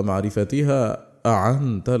عرفتها حق معرفتها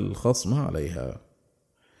أعنت الخصم عليها.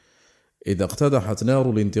 إذا اقتدحت نار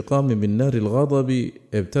الانتقام من نار الغضب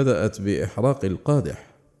ابتدأت بإحراق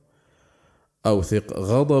القادح. أوثق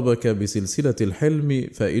غضبك بسلسلة الحلم،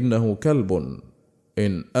 فإنه كلب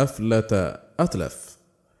إن أفلت أتلف.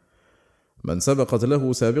 من سبقت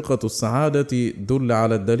له سابقة السعادة دل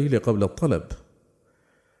على الدليل قبل الطلب.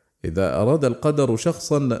 إذا أراد القدر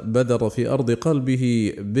شخصا بدر في أرض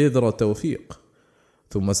قلبه بذر التوفيق،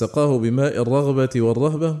 ثم سقاه بماء الرغبة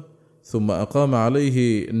والرهبة، ثم أقام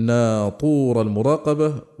عليه ناطور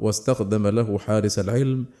المراقبة واستخدم له حارس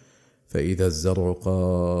العلم، فإذا الزرع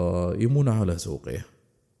قائم على سوقه.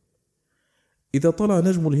 إذا طلع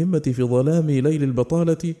نجم الهمة في ظلام ليل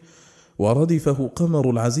البطالة وردفه قمر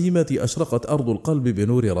العزيمة أشرقت أرض القلب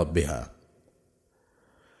بنور ربها.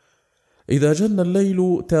 إذا جن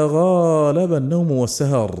الليل تغالب النوم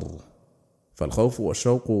والسهر، فالخوف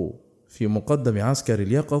والشوق في مقدم عسكر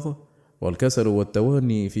اليقظة، والكسل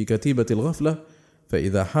والتواني في كتيبة الغفلة.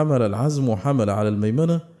 فإذا حمل العزم حمل على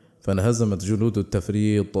الميمنة، فانهزمت جنود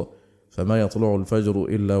التفريط، فما يطلع الفجر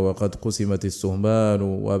إلا وقد قسمت السهمان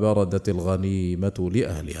وبردت الغنيمة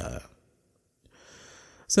لأهلها.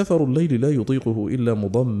 سفر الليل لا يطيقه إلا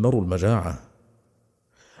مضمر المجاعة.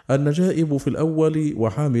 النجائب في الأول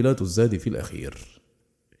وحاملات الزاد في الأخير.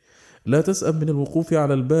 لا تسأم من الوقوف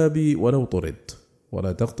على الباب ولو طرد،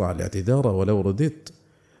 ولا تقطع الاعتذار ولو رددت،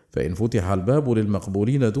 فإن فتح الباب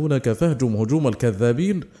للمقبولين دونك فاهجم هجوم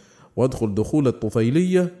الكذابين، وادخل دخول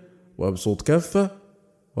الطفيلية، وابسط كفة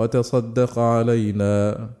وتصدق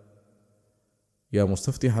علينا. يا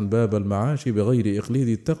مستفتحا باب المعاش بغير إقليد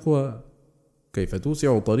التقوى، كيف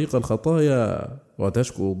توسع طريق الخطايا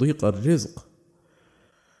وتشكو ضيق الرزق؟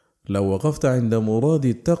 لو وقفت عند مراد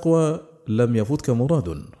التقوى لم يفتك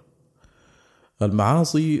مراد.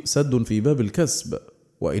 المعاصي سد في باب الكسب،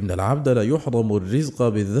 وإن العبد لا يحرم الرزق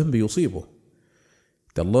بالذنب يصيبه.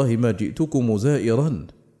 تالله ما جئتكم زائرا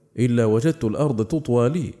إلا وجدت الأرض تطوى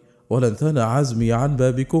لي، ولن ثنى عزمي عن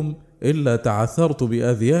بابكم إلا تعثرت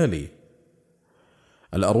بأذيالي.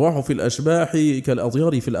 الأرواح في الأشباح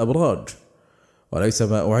كالأطيار في الأبراج، وليس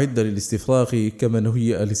ما أعد للاستفراغ كمن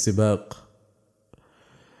هيئ للسباق.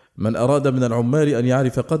 من أراد من العمال أن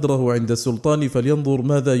يعرف قدره عند السلطان فلينظر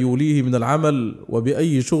ماذا يوليه من العمل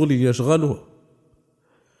وبأي شغل يشغله.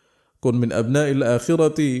 كن من أبناء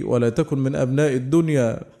الآخرة ولا تكن من أبناء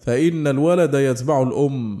الدنيا، فإن الولد يتبع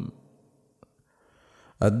الأم.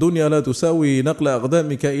 الدنيا لا تساوي نقل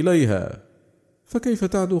أقدامك إليها، فكيف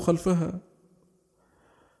تعدو خلفها؟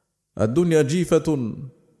 الدنيا جيفة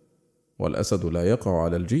والأسد لا يقع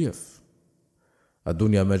على الجيف.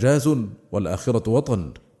 الدنيا مجاز والآخرة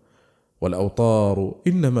وطن، والأوطار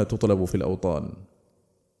إنما تطلب في الأوطان.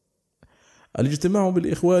 الاجتماع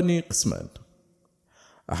بالإخوان قسمان: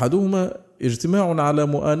 أحدهما اجتماع على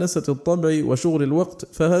مؤانسة الطبع وشغل الوقت،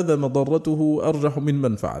 فهذا مضرته أرجح من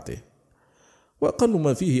منفعته، وأقل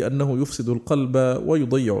ما فيه أنه يفسد القلب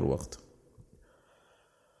ويضيع الوقت.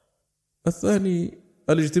 الثاني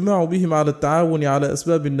الاجتماع بهم على التعاون على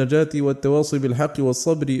أسباب النجاة والتواصي بالحق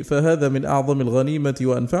والصبر، فهذا من أعظم الغنيمة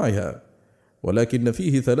وأنفعها، ولكن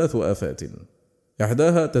فيه 3 آفات: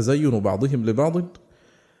 إحداها تزين بعضهم لبعض،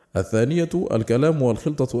 الثانية الكلام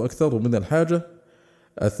والخلطة أكثر من الحاجة،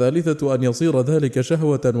 الثالثة أن يصير ذلك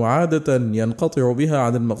شهوة وعادة ينقطع بها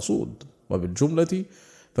عن المقصود. وبالجملة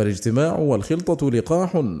فالاجتماع والخلطة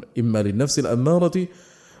لقاح، إما للنفس الأمارة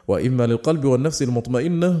وإما للقلب والنفس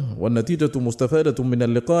المطمئنة، والنتيجة مستفادة من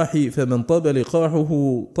اللقاح، فمن طاب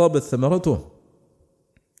لقاحه طابت ثمرته.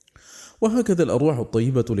 وهكذا الأرواح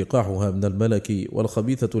الطيبة لقاحها من الملك،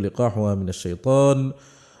 والخبيثة لقاحها من الشيطان،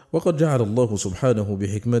 وقد جعل الله سبحانه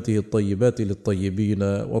بحكمته الطيبات للطيبين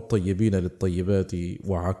والطيبين للطيبات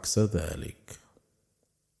وعكس ذلك.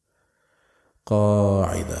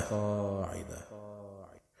 قاعدة: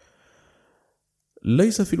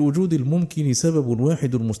 ليس في الوجود الممكن سبب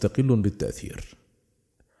واحد مستقل بالتأثير،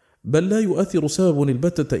 بل لا يؤثر سبب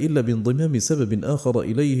البتة إلا بانضمام سبب آخر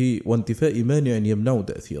إليه وانتفاء مانع يمنع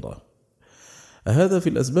تأثيره. هذا في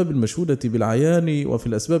الأسباب المشهودة بالعيان، وفي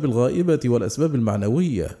الأسباب الغائبة والأسباب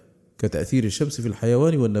المعنوية كتأثير الشمس في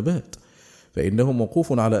الحيوان والنبات، فإنه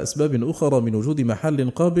موقوف على أسباب أخرى من وجود محل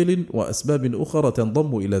قابل وأسباب أخرى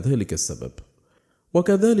تنضم إلى ذلك السبب.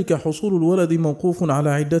 وكذلك حصول الولد موقوف على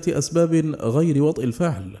عدة أسباب غير وطء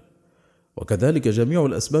الفعل، وكذلك جميع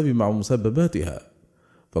الأسباب مع مسبباتها،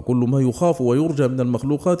 فكل ما يخاف ويرجى من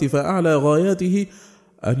المخلوقات فأعلى غاياته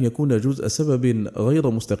أن يكون جزء سبب غير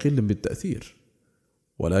مستقل بالتأثير،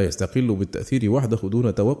 ولا يستقل بالتأثير وحده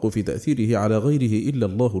دون توقف تأثيره على غيره إلا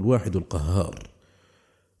الله الواحد القهار،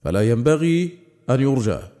 فلا ينبغي أن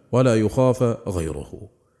يرجى ولا يخاف غيره.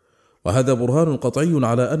 وهذا برهان قطعي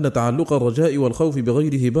على أن تعلق الرجاء والخوف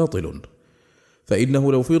بغيره باطل،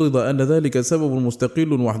 فإنه لو فرض أن ذلك سبب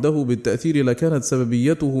مستقل وحده بالتأثير لكانت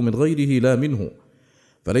سببيته من غيره لا منه،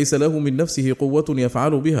 فليس له من نفسه قوة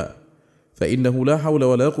يفعل بها، فإنه لا حول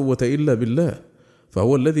ولا قوة إلا بالله،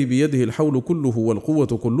 فهو الذي بيده الحول كله والقوة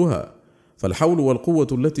كلها، فالحول والقوة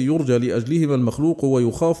التي يرجى لأجلهما المخلوق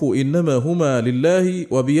ويخاف إنما هما لله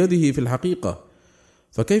وبيده في الحقيقة،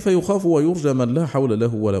 فكيف يخاف ويرجى من لا حول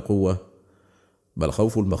له ولا قوة؟ بل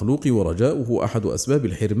خوف المخلوق ورجاؤه أحد أسباب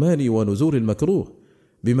الحرمان ونزول المكروه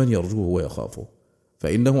بمن يرجوه ويخافه،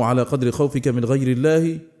 فإنه على قدر خوفك من غير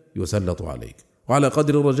الله يسلط عليك، وعلى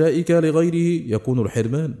قدر رجائك لغيره يكون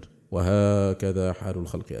الحرمان، وهكذا حال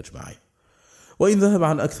الخلق أجمعين. وإن ذهب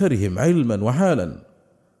عن أكثرهم علما وحالا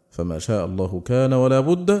فما شاء الله كان ولا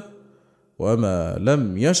بد، وما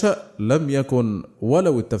لم يشأ لم يكن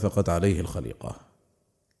ولو اتفقت عليه الخليقة.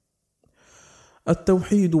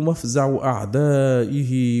 التوحيد مفزع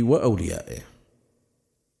أعدائه وأوليائه،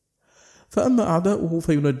 فأما أعداؤه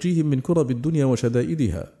فينجيهم من كرب الدنيا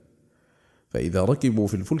وشدائدها، فإذا ركبوا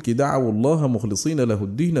في الفلك دعوا الله مخلصين له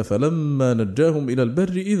الدين فلما نجاهم إلى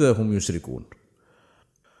البر إذا هم يشركون.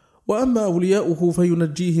 وأما أولياؤه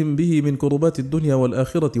فينجيهم به من كربات الدنيا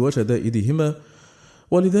والآخرة وشدائدهما،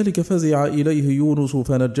 ولذلك فزع إليه يونس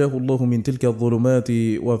فنجاه الله من تلك الظلمات،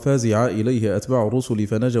 وفزع إليه أتباع الرسل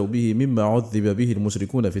فنجوا به مما عذب به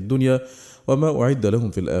المشركون في الدنيا وما أعد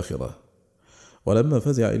لهم في الآخرة. ولما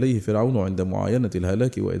فزع إليه فرعون عند معاينة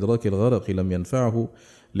الهلاك وإدراك الغرق لم ينفعه،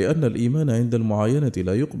 لأن الإيمان عند المعاينة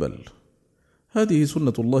لا يقبل. هذه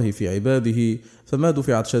سنة الله في عباده، فما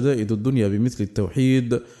دفعت شدائد الدنيا بمثل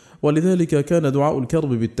التوحيد، ولذلك كان دعاء الكرب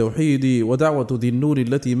بالتوحيد، ودعوة ذي النور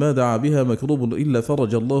التي ما دعا بها مكروب إلا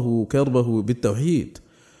فرج الله كربه بالتوحيد،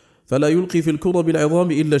 فلا يلقي في الكرب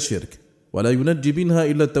العظام إلا الشرك، ولا ينجي منها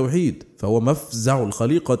إلا التوحيد، فهو مفزع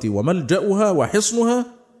الخليقة وملجأها وحصنها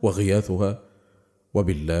وغياثها،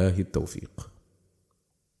 وبالله التوفيق.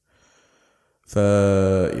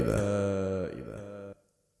 فائدة: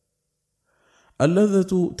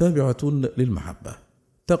 اللذة تابعة للمحبة،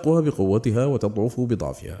 تقوى بقوتها وتضعف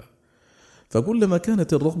بضعفها، فكلما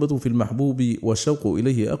كانت الرغبة في المحبوب والشوق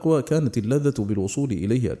إليه أقوى كانت اللذة بالوصول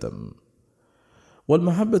إليه أتم.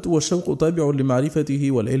 والمحبة والشوق تابع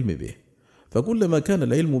لمعرفته والعلم به، فكلما كان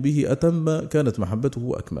العلم به أتم كانت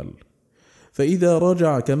محبته أكمل. فإذا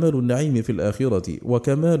راجع كمال النعيم في الآخرة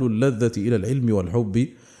وكمال اللذة إلى العلم والحب،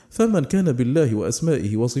 فمن كان بالله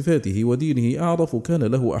وأسمائه وصفاته ودينه أعرف كان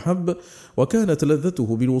له أحب، وكانت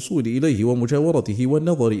لذته بالوصول إليه ومجاورته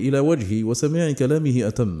والنظر إلى وجهه وسماع كلامه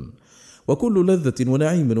أتم. وكل لذة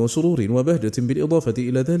ونعيم وسرور وبهجة بالإضافة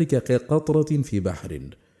إلى ذلك كقطرة في بحر،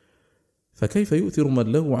 فكيف يؤثر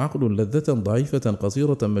من له عقل لذة ضعيفة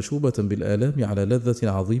قصيرة مشوبة بالآلام على لذة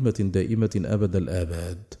عظيمة دائمة أبد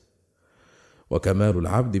الآباد؟ وكمال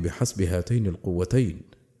العبد بحسب هاتين القوتين،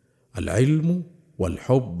 العلم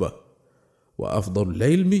والحب، وأفضل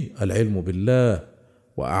العلم العلم بالله،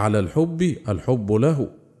 وأعلى الحب الحب له،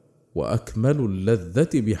 وأكمل اللذة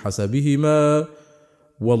بحسبهما،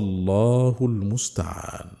 والله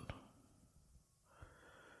المستعان.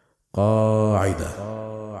 قاعدة: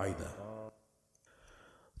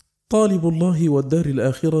 طالب الله والدار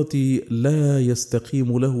الآخرة لا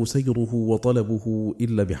يستقيم له سيره وطلبه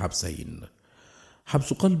إلا بحبسين: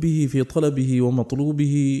 حبس قلبه في طلبه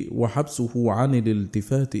ومطلوبه، وحبسه عن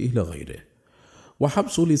الالتفات إلى غيره،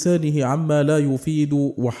 وحبس لسانه عما لا يفيد،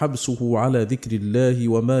 وحبسه على ذكر الله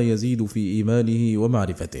وما يزيد في إيمانه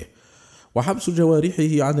ومعرفته، وحبس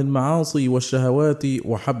جوارحه عن المعاصي والشهوات،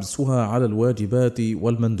 وحبسها على الواجبات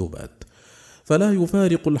والمندوبات، فلا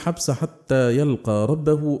يفارق الحبس حتى يلقى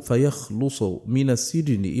ربه فيخلص من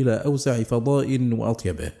السجن إلى أوسع فضاء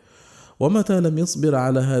وأطيبه. ومتى لم يصبر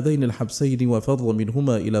على هذين الحبسين وفر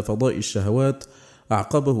منهما إلى فضاء الشهوات،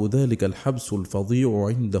 أعقبه ذلك الحبس الفظيع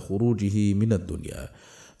عند خروجه من الدنيا.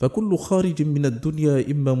 فكل خارج من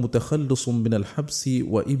الدنيا إما متخلص من الحبس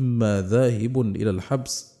وإما ذاهب إلى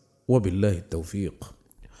الحبس، وبالله التوفيق.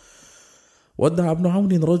 ودع ابن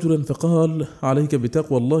عون رجلا فقال: عليك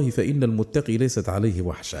بتقوى الله فإن المتقي ليست عليه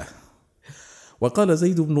وحشة. وقال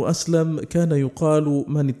زيد بن أسلم: كان يقال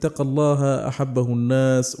من اتقى الله أحبه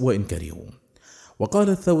الناس وإن كرهوا. وقال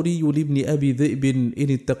الثوري لابن أبي ذئب: إن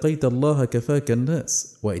اتقيت الله كفاك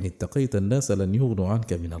الناس، وإن اتقيت الناس لن يغنوا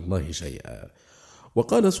عنك من الله شيئا.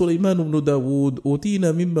 وقال سليمان بن داود: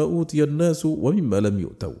 أوتينا مما أوتي الناس ومما لم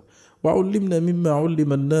يؤتوا، وعلمنا مما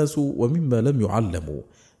علم الناس ومما لم يعلموا،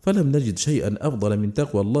 فلم نجد شيئا أفضل من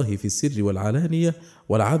تقوى الله في السر والعلانية،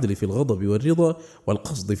 والعدل في الغضب والرضا،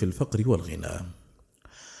 والقصد في الفقر والغنى.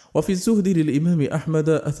 وفي الزهد للإمام أحمد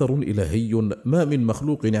أثر إلهي: ما من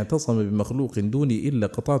مخلوق اعتصم بمخلوق دوني إلا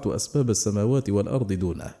قطعت أسباب السماوات والأرض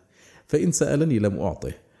دونه، فإن سألني لم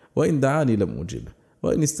أعطه، وإن دعاني لم أجبه،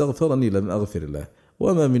 وإن استغفرني لم أغفر له،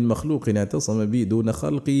 وما من مخلوق اعتصم بي دون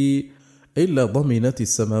خلقي إلا ضمنت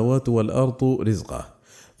السماوات والأرض رزقه،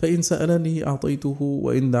 فإن سألني أعطيته،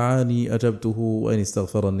 وإن دعاني أجبته، وإن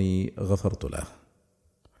استغفرني غفرت له.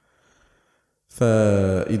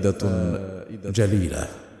 فائدة جليلة: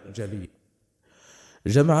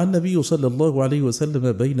 جمع النبي صلى الله عليه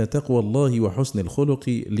وسلم بين تقوى الله وحسن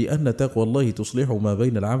الخلق، لأن تقوى الله تصلح ما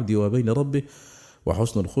بين العبد وبين ربه،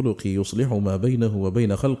 وحسن الخلق يصلح ما بينه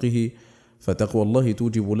وبين خلقه، فتقوى الله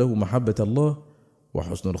توجب له محبة الله،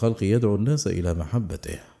 وحسن الخلق يدعو الناس إلى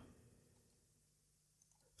محبته.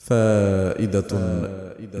 فائدة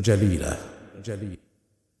جليلة: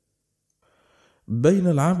 بين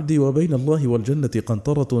العبد وبين الله والجنة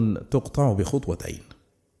قنطرة تقطع بخطوتين: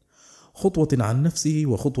 خطوة عن نفسه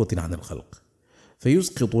وخطوة عن الخلق،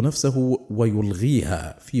 فيسقط نفسه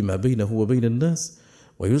ويلغيها فيما بينه وبين الناس،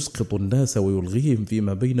 ويسقط الناس ويلغيهم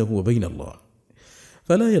فيما بينه وبين الله،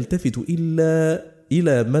 فلا يلتفت إلا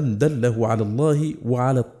إلى من دله على الله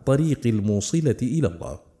وعلى الطريق الموصلة إلى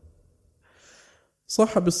الله.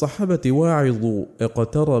 صح بالصحابة واعظ: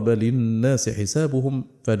 اقترب للناس حسابهم،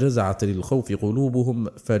 فجزعت للخوف قلوبهم،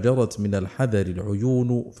 فجرت من الحذر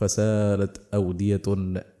العيون، فسالت أودية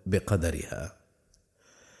بقدرها.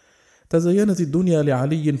 تزينت الدنيا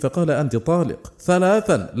لعلي فقال: أنت طالق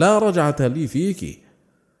 3 لا رجعة لي فيك،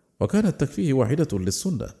 وكانت تكفيه واحدة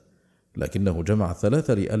للسنة، لكنه جمع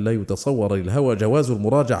 3 لئلا يتصور للهوى جواز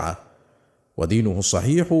المراجعة، ودينه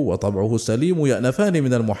الصحيح وطبعه السليم يأنفان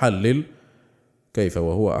من المحلل، كيف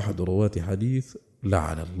وهو أحد رواة حديث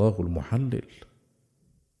لعن الله المحلل.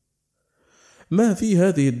 ما في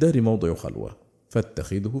هذه الدار موضع خلوة،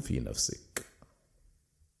 فاتخذه في نفسك.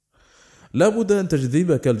 لا بد أن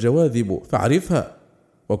تجذبك الجواذب، فاعرفها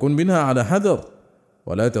وكن منها على حذر،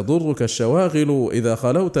 ولا تضرك الشواغل إذا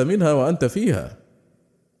خلوت منها وأنت فيها.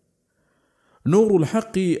 نور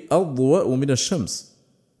الحق أضواء من الشمس،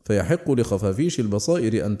 فيحق لخفافيش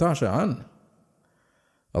البصائر أن تعشى عنه.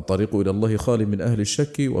 الطريق إلى الله خال من أهل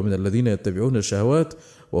الشك ومن الذين يتبعون الشهوات،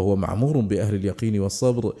 وهو معمور بأهل اليقين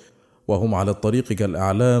والصبر، وهم على الطريق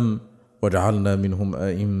كالأعلام، وجعلنا منهم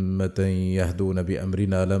أئمة يهدون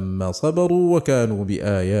بأمرنا لما صبروا وكانوا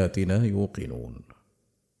بآياتنا يوقنون.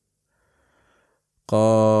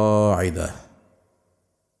 قاعدة: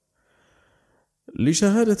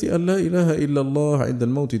 لشهادة أن لا إله إلا الله عند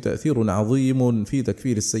الموت تأثير عظيم في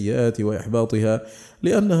تكفير السيئات وإحباطها،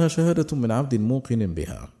 لأنها شهادة من عبد موقن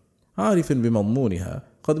بها عارف بمضمونها،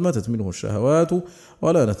 قد ماتت منه الشهوات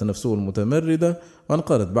ولانت نفسه المتمردة،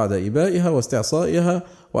 وانقلت بعد إبائها واستعصائها،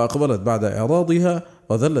 وأقبلت بعد إعراضها،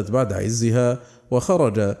 وذلت بعد عزها،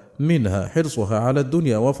 وخرج منها حرصها على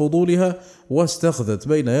الدنيا وفضولها، واستخذت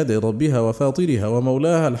بين يدي ربها وفاطرها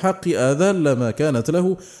ومولاها الحق أذل ما كانت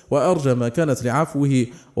له وأرجى ما كانت لعفوه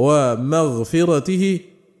ومغفرته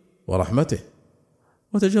ورحمته،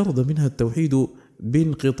 وتجرد منها التوحيد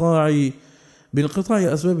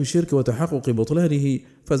بانقطاع أسباب الشرك وتحقق بطلانه،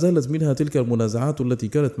 فزالت منها تلك المنازعات التي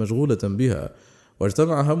كانت مشغولة بها،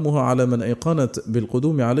 واجتمع همها على من أيقنت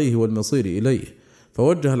بالقدوم عليه والمصير إليه،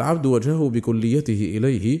 فوجه العبد وجهه بكليته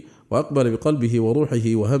إليه، وأقبل بقلبه وروحه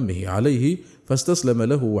وهمه عليه، فاستسلم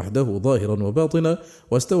له وحده ظاهرا وباطنا،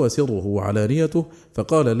 واستوى سره وعلانيته،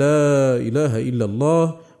 فقال لا إله إلا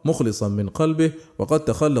الله مخلصا من قلبه، وقد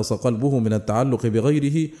تخلص قلبه من التعلق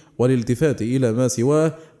بغيره والالتفات إلى ما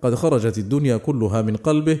سواه، قد خرجت الدنيا كلها من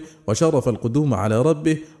قلبه، وشرف القدوم على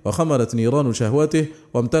ربه، وخمرت نيران شهوته،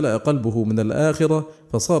 وامتلأ قلبه من الآخرة،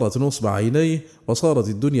 فصارت نصب عينيه، وصارت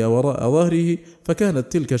الدنيا وراء ظهره،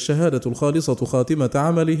 فكانت تلك الشهادة الخالصة خاتمة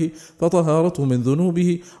عمله، فطهارته من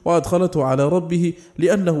ذنوبه وأدخلته على ربه،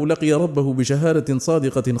 لأنه لقي ربه بشهادة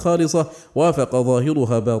صادقة خالصة وافق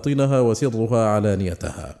ظاهرها باطنها وسرها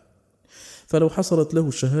علانيتها. فلو حصلت له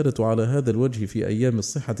الشهادة على هذا الوجه في أيام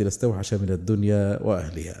الصحة لاستوحش من الدنيا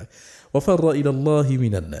وأهلها، وفر إلى الله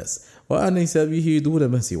من الناس، وأنس به دون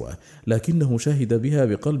ما سواه، لكنه شهد بها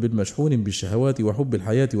بقلب مشحون بالشهوات وحب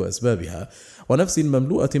الحياة وأسبابها، ونفس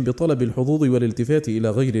مملوءة بطلب الحظوظ والالتفات إلى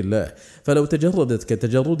غير الله، فلو تجردت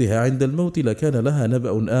كتجردها عند الموت لكان لها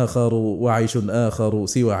نبأ آخر وعيش آخر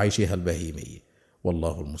سوى عيشها البهيمي،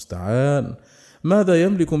 والله المستعان. ماذا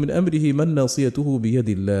يملك من أمره من ناصيته بيد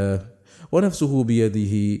الله، ونفسه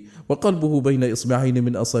بيده، وقلبه بين إصبعين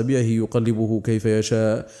من أصابعه يقلبه كيف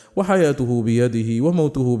يشاء، وحياته بيده،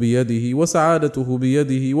 وموته بيده، وسعادته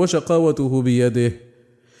بيده، وشقاوته بيده،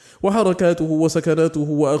 وحركاته وسكناته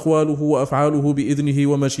وأقواله وأفعاله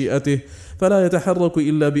بإذنه ومشيئته، فلا يتحرك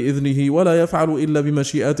إلا بإذنه ولا يفعل إلا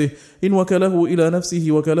بمشيئته، إن وكله إلى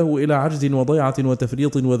نفسه وكله إلى عجز وضيعة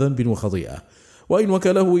وتفريط وذنب وخطيئة، وإن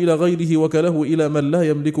وكله إلى غيره وكله إلى من لا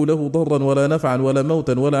يملك له ضرا ولا نفعا ولا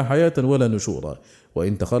موتا ولا حياة ولا نشورا،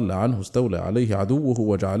 وإن تخلى عنه استولى عليه عدوه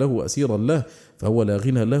وجعله أسيرا له، فهو لا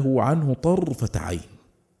غنى له عنه طرفة عين،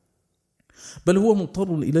 بل هو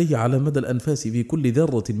مضطر إليه على مدى الأنفاس في كل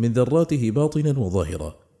ذرة من ذراته باطنا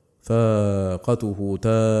وظاهرا، فاقته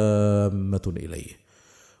تامة إليه،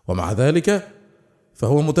 ومع ذلك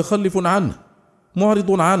فهو متخلف عنه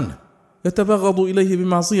معرض عنه، يتبغض إليه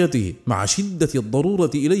بمعصيته مع شدة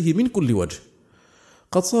الضرورة إليه من كل وجه،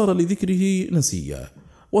 قد صار لذكره نسيا،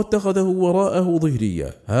 واتخذه وراءه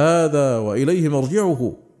ظهريا، هذا وإليه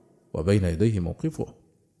مرجعه وبين يديه موقفه.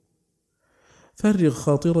 فرغ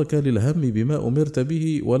خاطرك للهم بما أمرت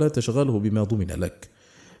به، ولا تشغله بما ضمن لك،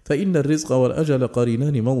 فإن الرزق والأجل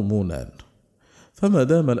قرينان مضمونان، فما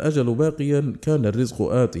دام الأجل باقيا كان الرزق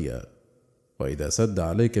آتيا، وإذا سد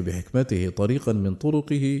عليك بحكمته طريقا من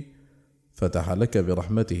طرقه فتح لك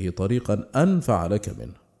برحمته طريقا أنفع لك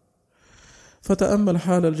منه. فتأمل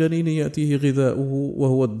حال الجنين يأتيه غذاؤه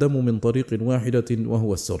وهو الدم من طريق واحدة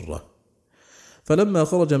وهو السرة، فلما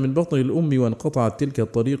خرج من بطن الأم وانقطعت تلك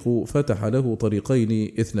الطريق فتح له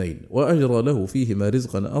طريقين اثنين، وأجرى له فيهما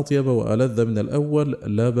رزقا أطيب وألذ من الأول،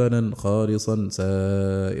 لبنا خالصا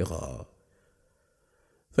سائغا.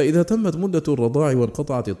 فإذا تمت مدة الرضاع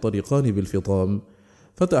وانقطعت الطريقان بالفطام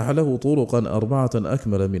فتح له طرقا 4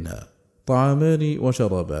 أكمل منها، طعامان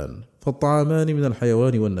وشرابان، فالطعامان من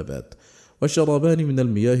الحيوان والنبات، والشرابان من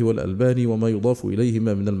المياه والألبان وما يضاف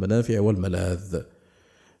إليهما من المنافع والملاذ.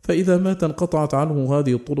 فإذا مات انقطعت عنه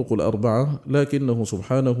هذه الطرق 4، لكنه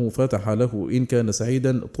سبحانه فتح له إن كان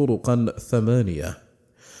سعيدا طرقا 8،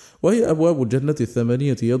 وهي أبواب الجنة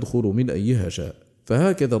 8 يدخل من أيها شاء.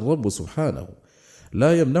 فهكذا الرب سبحانه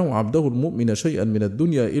لا يمنع عبده المؤمن شيئا من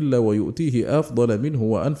الدنيا إلا ويؤتيه أفضل منه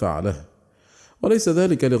وأنفع له، وليس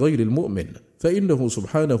ذلك لغير المؤمن، فإنه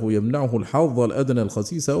سبحانه يمنعه الحظ الأدنى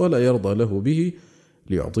الخسيس ولا يرضى له به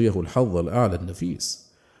ليعطيه الحظ الأعلى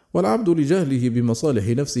النفيس. والعبد لجهله بمصالح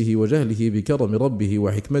نفسه وجهله بكرم ربه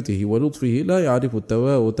وحكمته ولطفه لا يعرف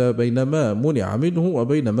التفاوت بين ما منع منه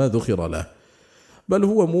وبين ما ذخر له، بل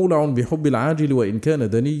هو مولع بحب العاجل وإن كان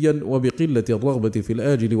دنيا، وبقلة الرغبة في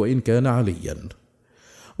الآجل وإن كان عليا.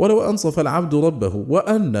 ولو أنصف العبد ربه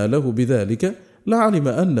وأنى له بذلك لعلم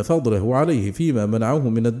أن فضله عليه فيما منعه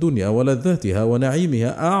من الدنيا ولذاتها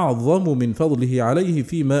ونعيمها أعظم من فضله عليه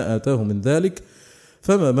فيما آتاه من ذلك،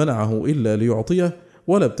 فما منعه إلا ليعطيه،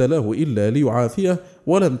 ولا ابتلاه إلا ليعافيه،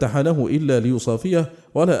 ولا امتحنه إلا ليصافيه،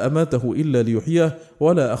 ولا أماته إلا ليحييه،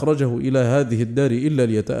 ولا أخرجه إلى هذه الدار إلا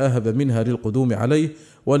ليتآهب منها للقدوم عليه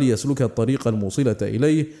وليسلك الطريق الموصلة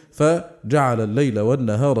إليه، فجعل الليل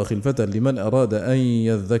والنهار خلفة لمن أراد أن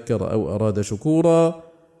يذكر أو أراد شكورا،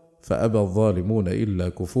 فأبى الظالمون إلا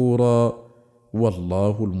كفورا،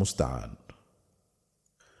 والله المستعان.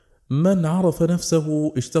 من عرف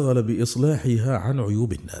نفسه اشتغل بإصلاحها عن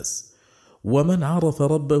عيوب الناس، ومن عرف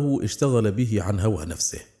ربه اشتغل به عن هوى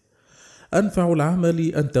نفسه. أنفع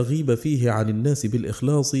العمل أن تغيب فيه عن الناس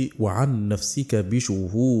بالإخلاص وعن نفسك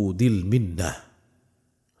بشهود المنة،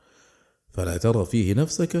 فلا ترى فيه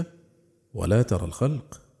نفسك ولا ترى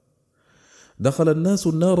الخلق. دخل الناس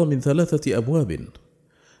النار من 3 أبواب: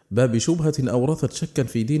 باب شبهة أورثت شكا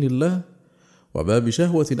في دين الله، وباب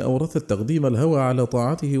شهوة أورثت تقديم الهوى على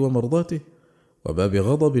طاعته ومرضاته، وباب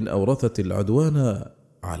غضب أورثت العدوان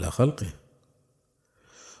على خلقه.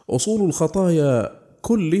 أصول الخطايا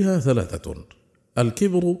كلها 3: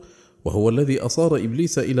 الكبر وهو الذي أصار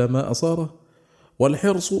إبليس إلى ما أصاره،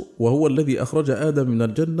 والحرص وهو الذي أخرج آدم من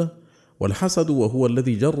الجنة، والحسد وهو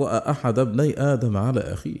الذي جرأ أحد ابني آدم على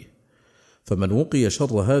أخيه. فمن وقي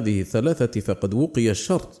شر هذه 3 فقد وقي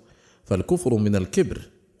الشر، فالكفر من الكبر،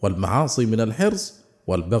 والمعاصي من الحرص،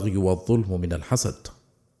 والبغي والظلم من الحسد.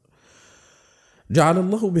 جعل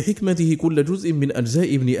الله بحكمته كل جزء من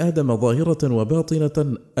أجزاء ابن آدم ظاهرة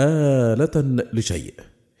وباطنة آلة لشيء،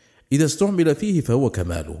 إذا استعمل فيه فهو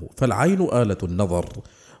كماله، فالعين آلة النظر،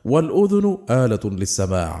 والأذن آلة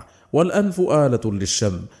للسماع، والأنف آلة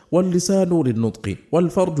للشم، واللسان للنطق،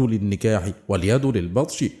 والفرج للنكاح، واليد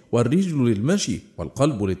للبطش، والرجل للمشي،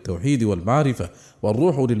 والقلب للتوحيد والمعرفة،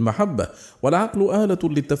 والروح للمحبة، والعقل آلة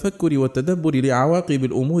للتفكر والتدبر لعواقب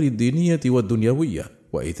الأمور الدينية والدنيوية،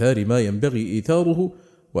 وإيثار ما ينبغي إيثاره،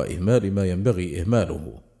 وإهمال ما ينبغي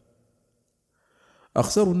إهماله.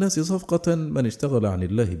 أخسر الناس صفقة من اشتغل عن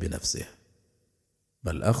الله بنفسه،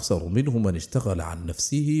 بل أخسر منه من اشتغل عن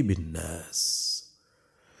نفسه بالناس.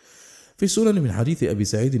 في السنن من حديث أبي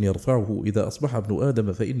سعيد يرفعه: إذا أصبح ابن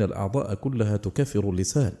آدم فإن الأعضاء كلها تكفر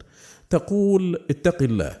اللسان، تقول اتق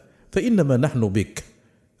الله فإنما نحن بك،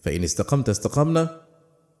 فإن استقمت استقمنا،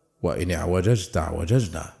 وإن اعوججت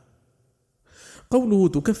اعوججنا. قوله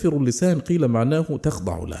تكفر اللسان قيل معناه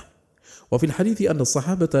تخضع له. وفي الحديث أن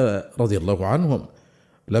الصحابة رضي الله عنهم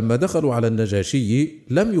لما دخلوا على النجاشي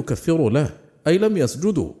لم يكفروا له، أي لم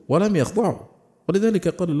يسجدوا ولم يخضعوا، ولذلك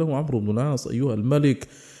قال له عمرو بن العاص: أيها الملك،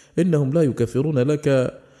 إنهم لا يكفرون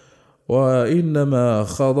لك، وإنما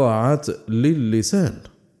خضعت للسان،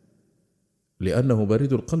 لأنه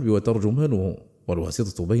بريد القلب وترجمانه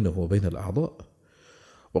والواسطة بينه وبين الأعضاء.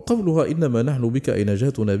 وقولها إنما نحن بك أي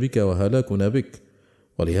نجاتنا بك وهلاكنا بك،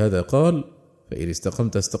 ولهذا قال: فإن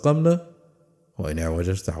استقمت استقمنا، وإن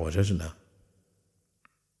اعوججت اعوججنا.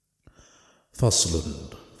 فصل.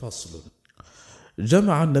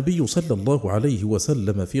 جمع النبي صلى الله عليه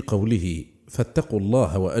وسلم في قوله: فاتقوا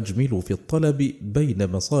الله وأجملوا في الطلب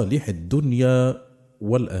بين مصالح الدنيا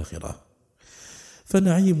والآخرة،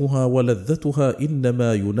 فنعيمها ولذتها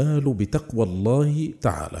إنما ينال بتقوى الله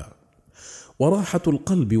تعالى، وراحة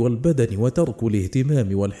القلب والبدن وترك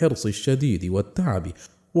الاهتمام والحرص الشديد والتعب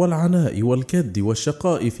والعناء والكد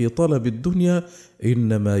والشقاء في طلب الدنيا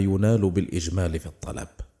إنما ينال بالإجمال في الطلب.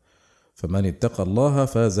 فمن اتقى الله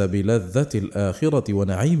فاز بلذة الآخرة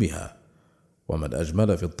ونعيمها، ومن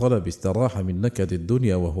أجمل في الطلب استراح من نكد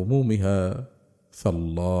الدنيا وهمومها،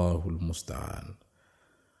 فالله المستعان.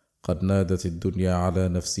 قد نادت الدنيا على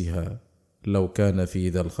نفسها: لو كان في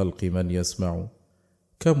ذا الخلق من يسمع،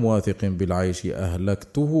 كم واثق بالعيش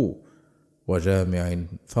أهلكته، وجامع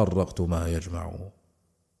فرقت ما يجمع.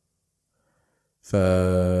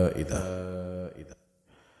 فائدة.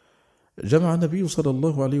 جمع النبي صلى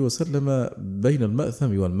الله عليه وسلم بين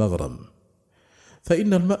المأثم والمغرم،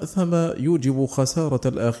 فإن المأثم يوجب خسارة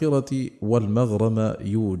الآخرة، والمغرم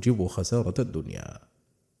يوجب خسارة الدنيا.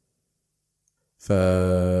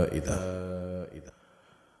 فائدة.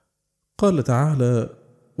 قال تعالى: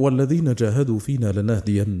 والذين جاهدوا فينا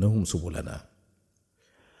لنهدينهم سبلنا.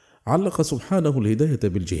 علق سبحانه الهداية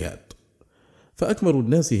بالجهاد، فأكمل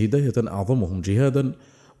الناس هداية أعظمهم جهادا،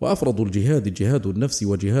 وأفرض الجهاد جهاد النفس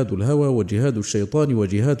وجهاد الهوى وجهاد الشيطان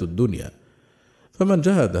وجهاد الدنيا. فمن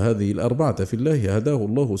جاهد هذه الأربعة في الله هداه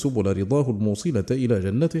الله سبل رضاه الموصلة إلى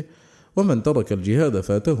جنته، ومن ترك الجهاد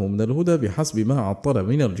فاته من الهدى بحسب ما عطل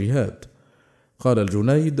من الجهاد. قال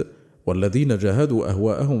الجنيد: والذين جاهدوا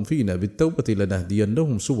أهواءهم فينا بالتوبة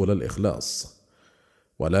لنهدينهم سبل الإخلاص.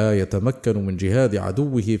 ولا يتمكن من جهاد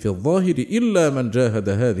عدوه في الظاهر إلا من جاهد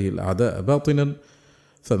هذه الأعداء باطنا،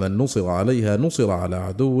 فمن نصر عليها نصر على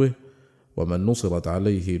عدوه، ومن نصرت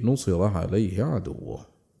عليه نصر عليه عدوه.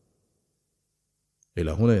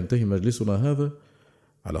 إلى هنا ينتهي مجلسنا هذا،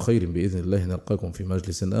 على خير بإذن الله نلقاكم في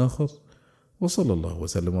مجلس آخر، وصلى الله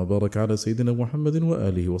وسلم وبارك على سيدنا محمد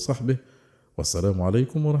وآله وصحبه، والسلام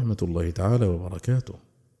عليكم ورحمة الله تعالى وبركاته.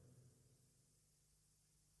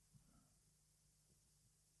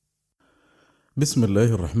 بسم الله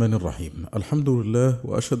الرحمن الرحيم. الحمد لله،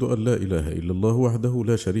 وأشهد أن لا إله إلا الله وحده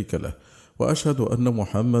لا شريك له، وأشهد أن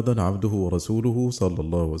محمدا عبده ورسوله صلى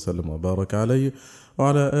الله وسلم وبارك عليه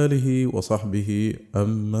وعلى آله وصحبه،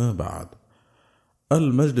 أما بعد.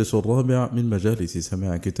 المجلس الرابع من مجالس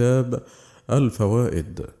سماع كتاب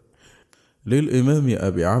الفوائد للإمام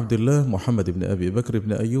أبي عبد الله محمد بن أبي بكر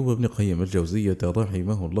بن أيوب بن قيم الجوزية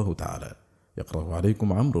رحمه الله تعالى. يقرأ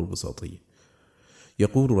عليكم عمرو البساطي.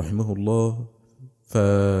 يقول رحمه الله: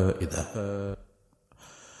 فائدة.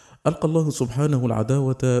 ألقى الله سبحانه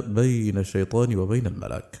العداوة بين الشيطان وبين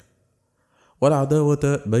الملك،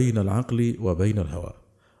 والعداوة بين العقل وبين الهوى،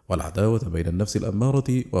 والعداوة بين النفس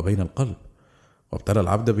الأمارة وبين القلب، وابتلى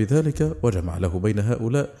العبد بذلك وجمع له بين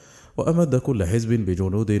هؤلاء، وأمد كل حزب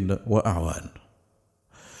بجنود وأعوان.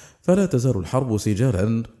 فلا تزال الحرب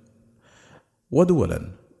سجالا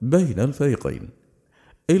ودولا بين الفريقين،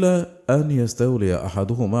 إلى أن يستولي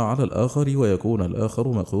أحدهما على الآخر ويكون الآخر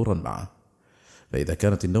مقهورا معه. فإذا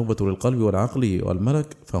كانت النوبة للقلب والعقل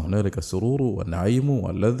والملك، فهنالك السرور والنعيم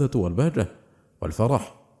واللذة والبهجة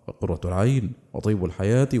والفرح وقرة العين وطيب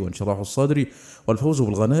الحياة وانشراح الصدر والفوز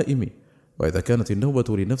بالغنائم. وإذا كانت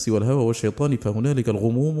النوبة للنفس والهوى والشيطان، فهنالك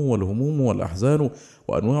الغموم والهموم والأحزان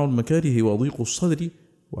وأنواع المكاره وضيق الصدر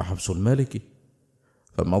وحبس المالك.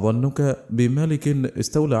 فما ظنك بملك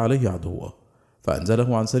استولى عليه عدوه،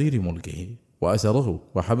 فأنزله عن سرير ملكه وأسره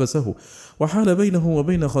وحبسه، وحال بينه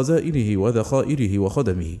وبين خزائنه وذخائره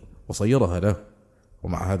وخدمه وصيرها له،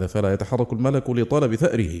 ومع هذا فلا يتحرك الملك لطلب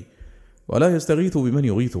ثأره، ولا يستغيث بمن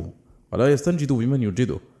يغيثه، ولا يستنجد بمن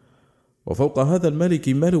ينجده. وفوق هذا الملك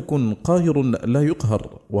ملك قاهر لا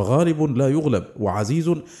يقهر، وغالب لا يغلب،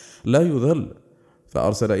 وعزيز لا يذل.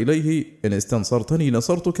 فأرسل إليه: إن استنصرتني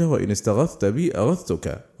نصرتك، وإن استغثت بي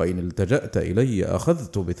أغثتك، وإن التجأت إلي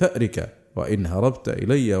أخذت بثأرك، وإن هربت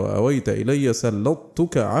إلي وأويت إلي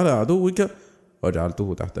سلطتك على عدوك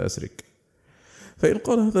وجعلته تحت أسرك. فإن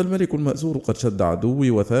قال هذا الملك المأسور: قد شد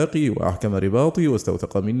عدوي وثاقي وأحكم رباطي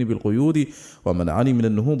واستوثق مني بالقيود ومنعني من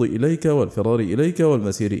النهوض إليك والفرار إليك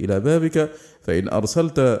والمسير إلى بابك، فإن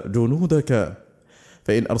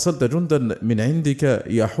أرسلت جندا من عندك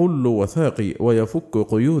يحل وثاقي ويفك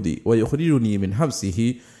قيودي ويخرجني من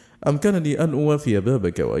حبسه، أمكنني أن أوافي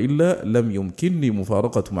بابك، وإلا لم يمكنني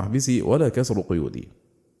مفارقة محبسي ولا كسر قيودي.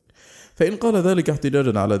 فإن قال ذلك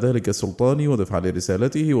احتجاجا على ذلك السلطان ودفعا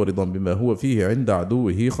لرسالته ورضا بما هو فيه عند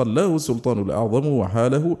عدوه، خلاه السلطان الأعظم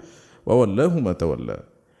وحاله وولاه ما تولى.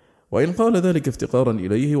 وإن قال ذلك افتقارا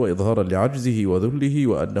إليه وإظهارا لعجزه وذله،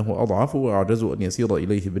 وأنه أضعف وأعجز أن يسير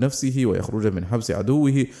إليه بنفسه ويخرج من حبس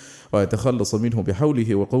عدوه ويتخلص منه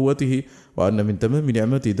بحوله وقوته، وأن من تمام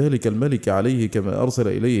نعمة ذلك الملك عليه كما أرسل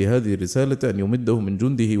إليه هذه الرسالة أن يمده من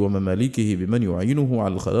جنده ومماليكه بمن يعينه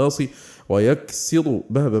على الخلاص ويكسر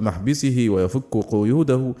باب محبسه ويفك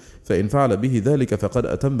قيوده، فإن فعل به ذلك فقد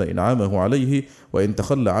أتم إنعامه عليه، وإن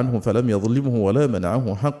تخلى عنه فلم يظلمه ولا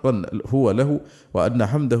منعه حقا هو له، وأن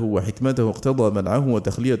حمده وحكمته اقتضى منعه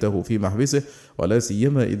وتخليته في محبسه، ولا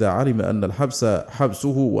سيما إذا علم أن الحبس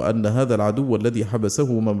حبسه، وأن هذا العدو الذي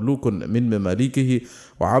حبسه مملوك من مماليكه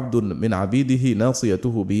وعبد من عبيده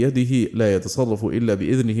ناصيته بيده، لا يتصرف إلا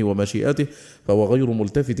بإذنه ومشيئته، فهو غير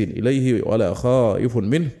ملتفت إليه ولا خائف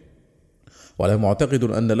منه، ولا معتقد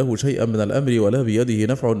أن له شيئا من الأمر، ولا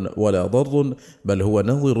بيده نفع ولا ضر، بل هو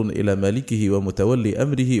ناظر إلى مالكه ومتولي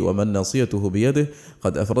أمره، ومن ناصيته بيده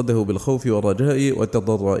قد أفرده بالخوف والرجاء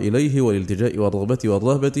والتضرع إليه والالتجاء والرغبة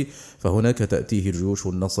والرهبة، فهناك تأتيه جيوش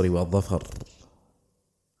النصر والظفر.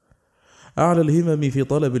 أعلى الهمم في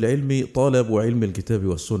طلب العلم طلب علم الكتاب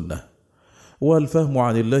والسنة، والفهم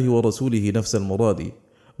عن الله ورسوله نفس المراد،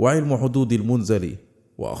 وعلم حدود المنزل.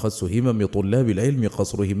 وأخص همم طلاب العلم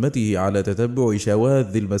قصر همته على تتبع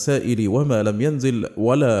شواذ المسائل وما لم ينزل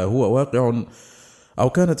ولا هو واقع، أو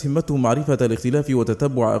كانت همته معرفة الاختلاف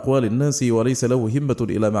وتتبع أقوال الناس، وليس له همة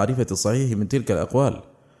إلى معرفة الصحيح من تلك الأقوال.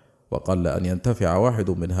 وقل أن ينتفع واحد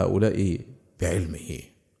من هؤلاء بعلمه.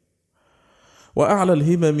 وأعلى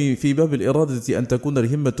الهمم في باب الإرادة أن تكون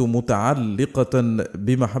الهمة متعلقة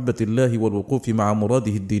بمحبة الله والوقوف مع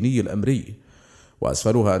مراده الديني الأمري،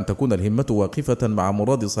 وأسفلها أن تكون الهمة واقفة مع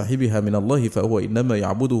مراد صاحبها من الله، فهو إنما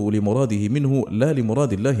يعبده لمراده منه لا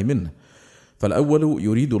لمراد الله منه، فالأول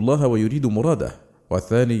يريد الله ويريد مراده،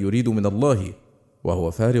 والثاني يريد من الله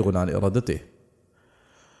وهو فارغ عن إرادته.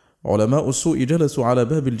 علماء السوء جلسوا على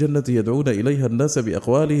باب الجنة يدعون إليها الناس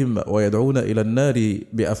بأقوالهم ويدعون إلى النار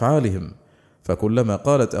بأفعالهم، فكلما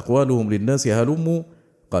قالت أقوالهم للناس هلموا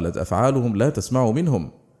قالت أفعالهم لا تسمع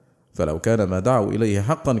منهم، فلو كان ما دعوا إليه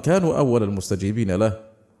حقا كانوا أول المستجيبين له،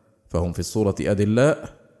 فهم في الصورة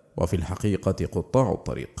أدلاء وفي الحقيقة قطاع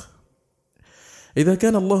الطريق. إذا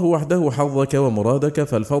كان الله وحده حظك ومرادك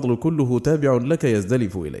فالفضل كله تابع لك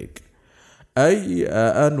يزدلف إليك، أي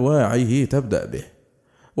أنواعه تبدأ به،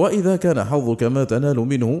 وإذا كان حظك ما تنال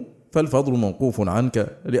منه فالفضل موقوف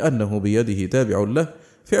عنك لأنه بيده تابع له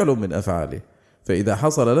فعل من أفعاله، فإذا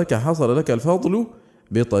حصل لك الفضل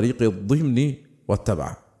بطريق الضمن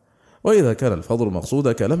والتبع، وإذا كان الفضل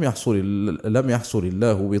مقصودك لم يحصل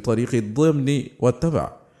الله بطريق الضمن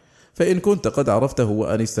والتبع، فإن كنت قد عرفته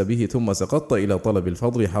وأنست به ثم سقطت إلى طلب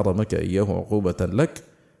الفضل حرمك إياه عقوبة لك،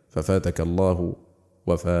 ففاتك الله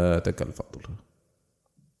وفاتك الفضل.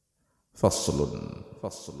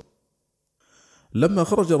 فصل. لما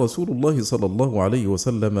خرج رسول الله صلى الله عليه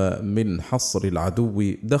وسلم من حصر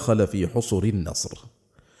العدو دخل في حصر النصر،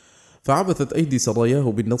 فعبثت أيدي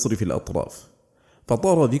سراياه بالنصر في الأطراف،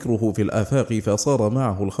 فطار ذكره في الآفاق، فصار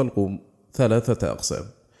معه الخلق 3 أقسام: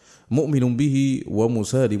 مؤمن به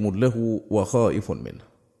ومسالم له وخائف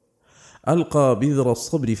منه. ألقى بذر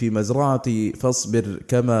الصبر في مزرعة فاصبر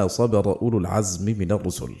كما صبر أولو العزم من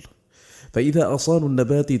الرسل، فإذا أصال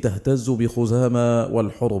النبات تهتز بخزامى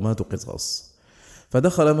والحرمات قصاص،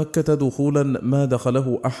 فدخل مكة دخولا ما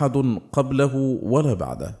دخله أحد قبله ولا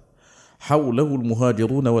بعده، حوله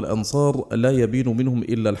المهاجرون والأنصار لا يبين منهم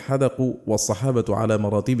إلا الحدق، والصحابة على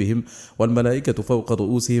مراتبهم، والملائكة فوق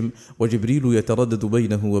رؤوسهم، وجبريل يتردد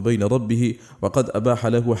بينه وبين ربه، وقد أباح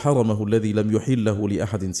له حرمه الذي لم يحله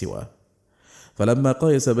لأحد سواه. فلما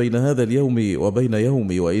قايس بين هذا اليوم وبين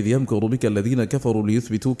يوم وإذ يمكر بك الذين كفروا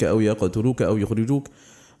ليثبتوك أو يقتلوك أو يخرجوك،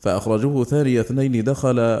 فأخرجوه ثاني 2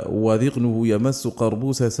 دخل وذقنه يمس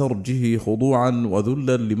قربوس سرجه خضوعا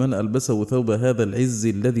وذلا لمن ألبسه ثوب هذا العز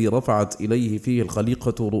الذي رفعت إليه فيه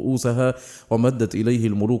الخليقة رؤوسها ومدت إليه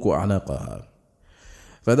الملوك أعناقها.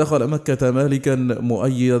 فدخل مكة مالكا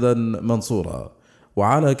مؤيدا منصورا،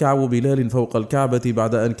 وعلى كعب بلال فوق الكعبة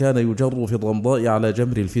بعد أن كان يجر في الرمضاء على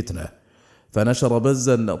جمر الفتنة، فنشر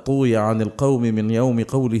بزا طوي عن القوم من يوم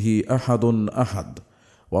قوله أحد أحد،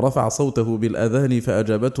 ورفع صوته بالأذان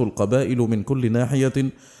فأجابته القبائل من كل ناحية،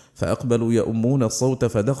 فأقبلوا يؤمون الصوت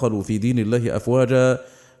فدخلوا في دين الله أفواجا،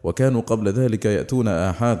 وكانوا قبل ذلك يأتون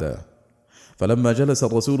آحادا. فلما جلس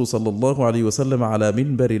الرسول صلى الله عليه وسلم على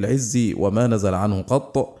منبر العز وما نزل عنه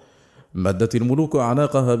قط، مدت الملوك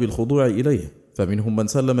أعناقها بالخضوع إليه، فمنهم من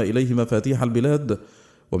سلم إليه مفاتيح البلاد،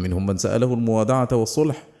 ومنهم من سأله الموادعة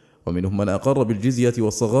والصلح، ومنهم من أقر بالجزية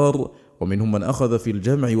والصغار، ومنهم من أخذ في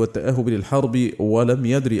الجمع والتأهب للحرب ولم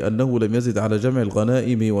يدري أنه لم يزد على جمع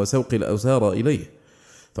الغنائم وسوق الأسارى إليه.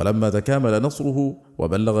 فلما تكامل نصره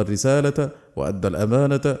وبلغ الرسالة وأدى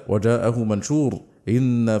الأمانة وجاءه منشور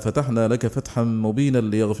إنا فتحنا لك فتحا مبينا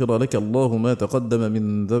ليغفر لك الله ما تقدم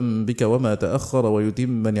من ذنبك وما تأخر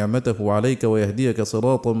ويتم نعمته عليك ويهديك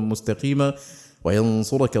صراطا مستقيما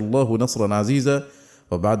وينصرك الله نصرا عزيزا،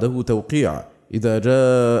 وبعده توقيع إذا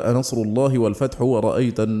جاء نصر الله والفتح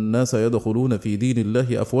ورأيت الناس يدخلون في دين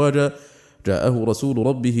الله أفواجا، جاءه رسول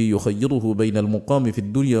ربه يخيره بين المقام في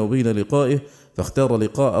الدنيا وبين لقائه، فاختار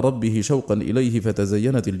لقاء ربه شوقا إليه،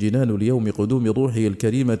 فتزينت الجنان ليوم قدوم روحه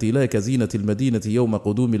الكريمة لا كزينة المدينة يوم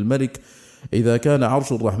قدوم الملك. إذا كان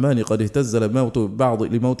عرش الرحمن قد اهتز لموت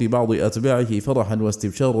بعض أتباعه فرحا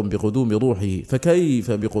واستبشارا بقدوم روحه،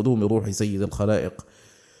 فكيف بقدوم روح سيد الخلائق؟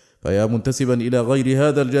 فيا منتسبا إلى غير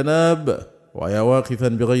هذا الجناب ويا واقفا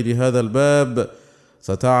بغير هذا الباب،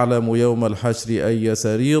 ستعلم يوم الحشر أي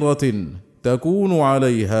سريرة تكون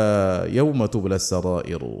عليها يوم تبلى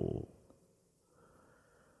السرائر.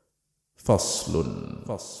 فصل.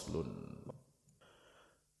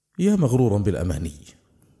 يا مغرورا بالأماني،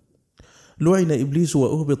 لعن إبليس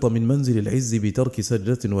وأهبط من منزل العز بترك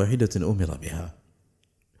سجدة واحدة أمر بها،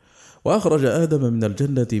 وأخرج آدم من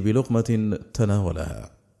الجنة بلقمة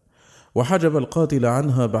تناولها، وحجب القاتل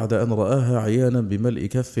عنها بعد أن رآها عيانا بملء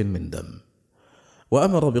كف من دم،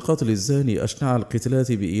 وأمر بقتل الزاني أشنع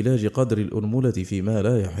القتلات بإيلاج قدر الأنملة فيما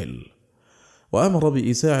لا يحل، وأمر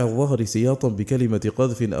بإيساع الظهر سياطا بكلمة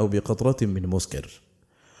قذف أو بقطرة من مسكر،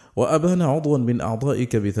 وأبان عضوا من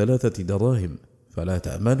أعضائك ب3 دراهم، فلا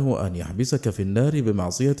تأمنه أن يحبسك في النار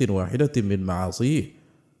بمعصية واحدة من معاصيه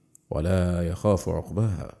ولا يخاف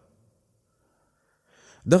عقباها.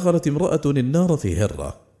 دخلت امرأة النار في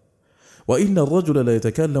هرة، وإن الرجل لا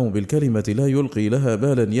يتكلم بالكلمة لا يلقي لها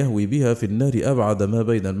بالا يهوي بها في النار أبعد ما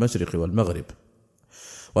بين المشرق والمغرب.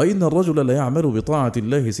 وإن الرجل لا يعمل بطاعة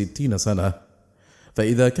الله 60 سنة،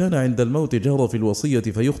 فإذا كان عند الموت جار في الوصية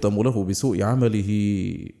فيختم له بسوء عمله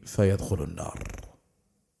فيدخل النار.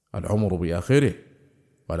 العمر بآخره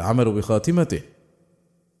والعمل بخاتمته.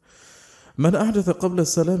 من أحدث قبل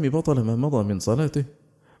السلام بطل ما مضى من صلاته،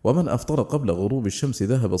 ومن أفطر قبل غروب الشمس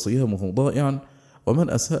ذهب صيامه ضائعا، ومن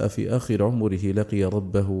أساء في آخر عمره لقي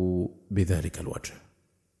ربه بذلك الوجه.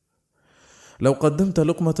 لو قدمت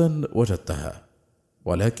لقمة وجدتها،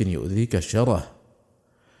 ولكن يؤذيك الشره.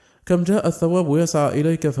 كم جاء الثواب يسعى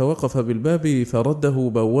إليك فوقف بالباب فرده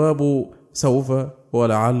بواب سوف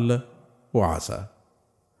ولعل وعسى.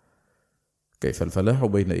 كيف الفلاح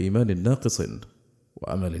بين إيمان ناقص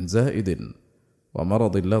وأمل زائد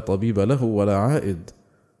ومرض لا طبيب له ولا عائد،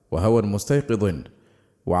 وهوى مستيقظ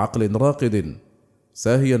وعقل راقد،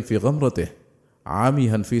 ساهيا في غمرته،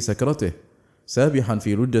 عاميا في سكرته، سابحا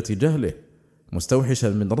في لجة جهله، مستوحشا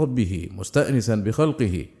من ربه، مستأنسا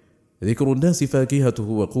بخلقه. ذكر الناس فاكهته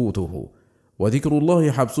وقوته، وذكر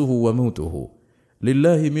الله حبسه وموته.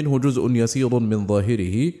 لله منه جزء يسير من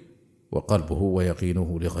ظاهره، وقلبه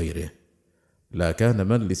ويقينه لغيره. لا كان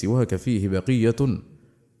من لسواك فيه بقية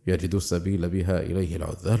يجد السبيل بها إليه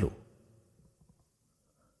العذال.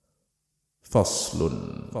 فصل.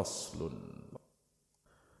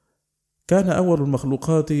 كان أول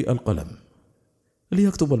المخلوقات القلم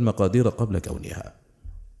ليكتب المقادير قبل كونها،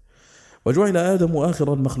 وجعل آدم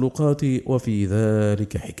آخر المخلوقات، وفي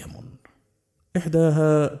ذلك حكم.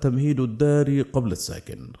 إحداها تمهيد الدار قبل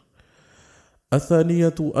الساكن،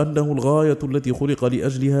 الثانية أنه الغاية التي خلق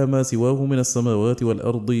لأجلها ما سواه من السماوات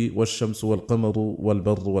والأرض والشمس والقمر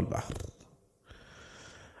والبر والبحر،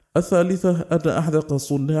 الثالثة أن أحدق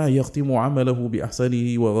الصناع يختم عمله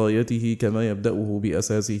بأحسنه وغايته كما يبدأه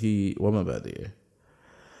بأساسه ومبادئه،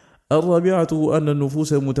 الرابعة أن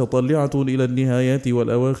النفوس متطلعة إلى النهايات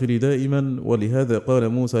والأواخر دائما، ولهذا قال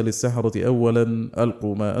موسى للسحرة أولا: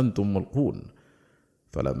 ألقوا ما أنتم ملقون،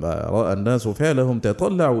 فلما رأى الناس فعلهم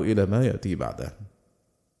تطلعوا إلى ما يأتي بعده.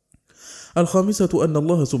 الخامسة أن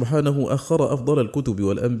الله سبحانه أخر أفضل الكتب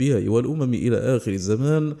والأنبياء والأمم إلى آخر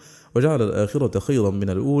الزمان، وجعل الآخرة خيرا من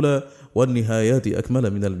الأولى، والنهايات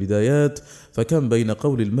أكمل من البدايات، فكم بين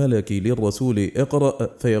قول الملك للرسول اقرأ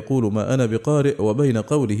فيقول ما أنا بقارئ، وبين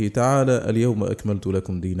قوله تعالى اليوم أكملت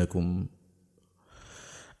لكم دينكم.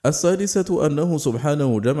 السادسة أنه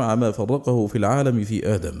سبحانه جمع ما فرقه في العالم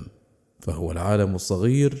في آدم، فهو العالم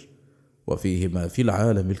الصغير وفيه ما في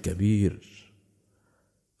العالم الكبير.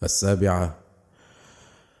 السابعة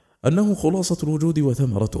أنه خلاصة الوجود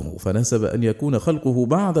وثمرته، فناسب أن يكون خلقه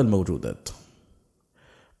بعد الموجودات.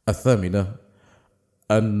 الثامنة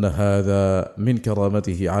أن هذا من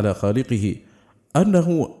كرامته على خالقه،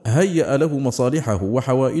 أنه هيأ له مصالحه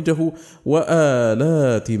وحوائجه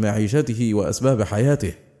وآلات معيشته وأسباب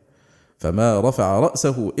حياته، فما رفع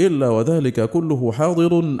رأسه إلا وذلك كله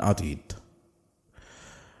حاضر عتيد.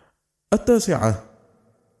 التاسعة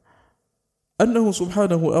أنه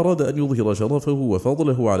سبحانه أراد أن يظهر شرفه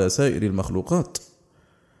وفضله على سائر المخلوقات،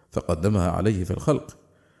 فقدمها عليه في الخلق،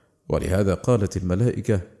 ولهذا قالت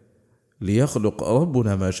الملائكة ليخلق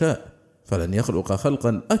ربنا ما شاء، فلن يخلق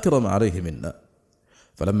خلقا أكرم عليه منا.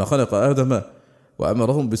 فلما خلق آدم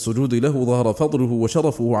وأمرهم بالسجود له ظهر فضله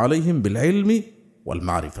وشرفه عليهم بالعلم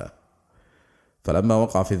والمعرفة، فلما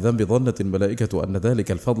وقع في الذنب ظنت الملائكة أن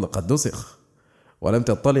ذلك الفضل قد نسخ، ولم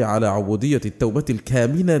تطلع على عبودية التوبة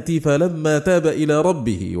الكامنة، فلما تاب إلى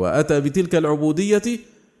ربه وأتى بتلك العبودية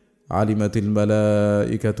علمت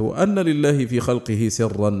الملائكة أن لله في خلقه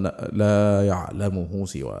سرا لا يعلمه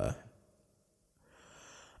سواه.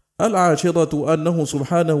 العاشرة أنه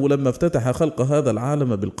سبحانه لما افتتح خلق هذا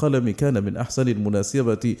العالم بالقلم كان من أحسن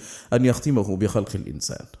المناسبة أن يختمه بخلق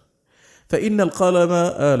الإنسان، فإن القلم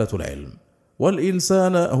آلة العلم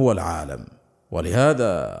والإنسان هو العالم،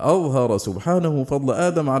 ولهذا أظهر سبحانه فضل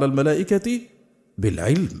آدم على الملائكة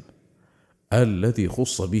بالعلم الذي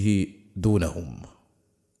خص به دونهم.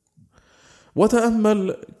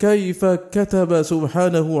 وتأمل كيف كتب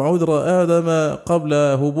سبحانه عذر آدم قبل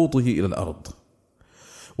هبوطه إلى الأرض،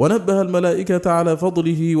 ونبه الملائكة على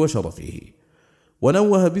فضله وشرفه،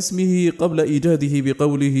 ونوه باسمه قبل إيجاده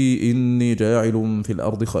بقوله إني جاعل في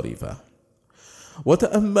الأرض خليفة.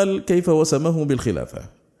 وتأمل كيف وسمه بالخلافة،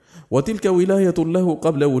 وتلك ولاية له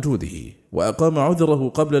قبل وجوده، وأقام عذره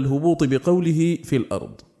قبل الهبوط بقوله في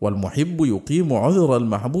الأرض، والمحب يقيم عذر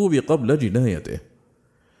المحبوب قبل جنايته.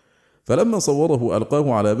 فلما صوره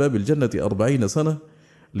ألقاه على باب الجنة 40 سنة،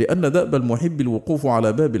 لأن دأب المحب الوقوف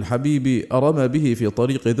على باب الحبيب، رمى به في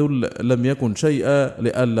طريق ذل لم يكن شيئا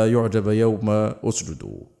لئلا يعجب يوم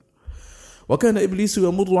أسجدوا. وكان إبليس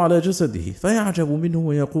يمر على جسده فيعجب منه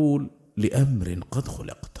ويقول: لأمر قد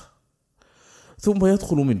خلقت. ثم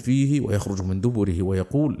يدخل من فيه ويخرج من دبره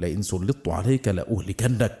ويقول: لئن سلطت عليك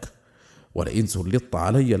لأهلكنك، ولئن سلطت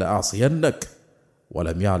علي لأعصينك.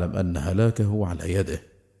 ولم يعلم أن هلاكه على يده.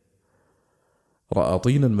 رأى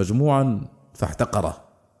طينا مجموعا فاحتقره،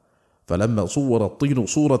 فلما صور الطين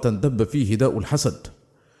صورة دب فيه داء الحسد،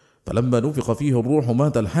 فلما نفخ فيه الروح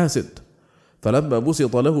مات الحاسد، فلما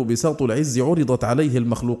بسط له بساط العز عرضت عليه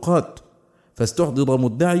المخلوقات، فاستحضر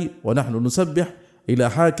مدعي ونحن نسبح إلى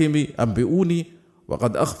حاكم أنبئوني،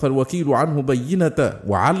 وقد أخفى الوكيل عنه بينة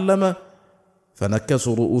وعلم،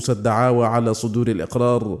 فنكسوا رؤوس الدعاوى على صدور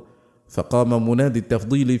الإقرار، فقام منادي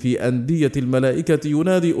التفضيل في أندية الملائكة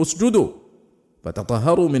ينادي: اسجدوا،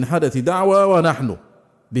 فتطهروا من حدث دعوى، ونحن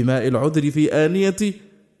بماء العذر في آنية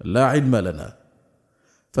لا علم لنا.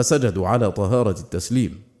 فسجدوا على طهارة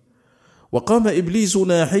التسليم. وقام إبليس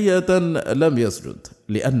ناحية لم يسجد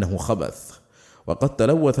لأنه خبث، وقد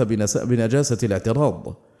تلوث بنجاسة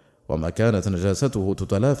الاعتراض، وما كانت نجاسته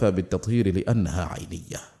تتلافى بالتطهير لأنها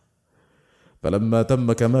عينية. فلما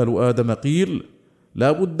تم كمال آدم قيل: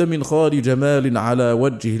 لا بد من خال جمال على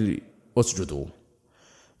وجه اسجدوا.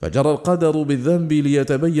 فجرى القدر بالذنب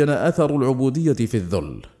ليتبين أثر العبودية في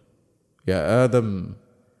الذل. يا آدم،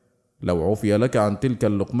 لو عفي لك عن تلك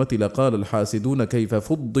اللقمة لقال الحاسدون: كيف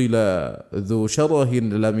فضل ذو شره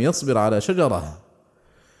لم يصبر على شجرة.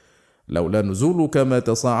 لولا نزولك ما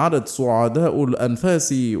تصاعدت صعداء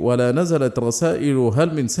الأنفاس، ولا نزلت رسائل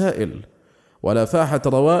هل من سائل، ولا فاحت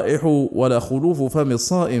روائح، ولا خلوف فم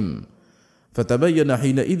الصائم. فتبين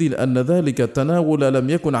حينئذ أن ذلك التناول لم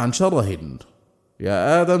يكن عن شره.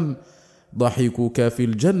 يا آدم، ضحكك في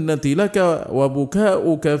الجنة لك،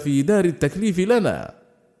 وبكاؤك في دار التكليف لنا.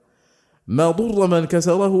 ما ضر من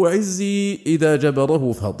كسره عزي إذا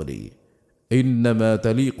جبره فضلي، إنما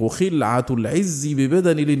تليق خلعة العز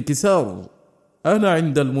ببدن الانكسار. أنا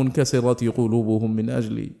عند المنكسرة قلوبهم من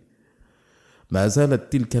أجلي. ما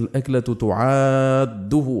زالت تلك الأكلة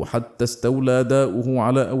تعاده حتى استولى داؤه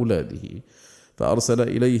على أولاده، فأرسل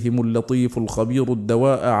إليهم اللطيف الخبير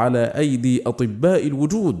الدواء على أيدي أطباء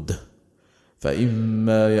الوجود: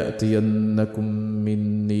 فإما يأتينكم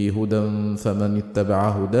مني هدى فمن اتبع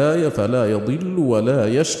هداي فلا يضل ولا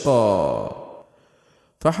يشقى.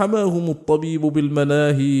 فحماهم الطبيب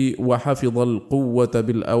بالمناهي، وحفظ القوة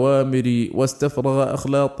بالأوامر، واستفرغ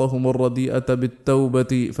أخلاقهم الرديئة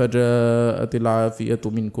بالتوبة، فجاءت العافية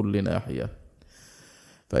من كل ناحية.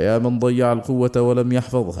 فيا من ضيع القوة ولم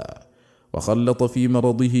يحفظها، وخلط في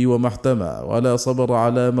مرضه وما احتمى، ولا صبر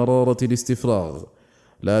على مرارة الاستفراغ.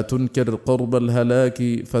 لا تنكر قرب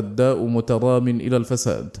الهلاك، فالداء مترام إلى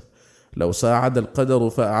الفساد. لو ساعد القدر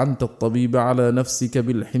فأعنت الطبيب على نفسك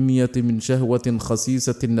بالحمية من شهوة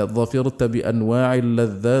خسيسة، ظفرت بأنواع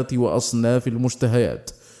اللذات وأصناف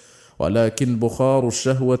المشتهيات، ولكن بخار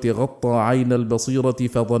الشهوة غطى عين البصيرة،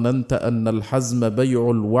 فظننت أن الحزم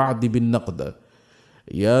بيع الوعد بالنقد.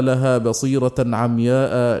 يا لها بصيرة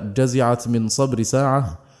عمياء جزعت من صبر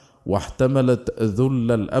ساعة، واحتملت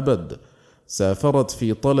ذل الأبد. سافرت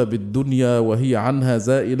في طلب الدنيا وهي عنها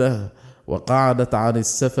زائلة، وقعدت عن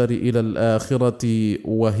السفر إلى الآخرة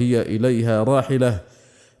وهي إليها راحلة.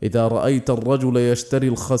 إذا رأيت الرجل يشتري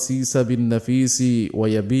الخسيس بالنفيس،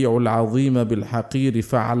 ويبيع العظيم بالحقير،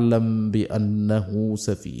 فاعلم بأنه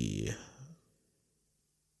سفيه.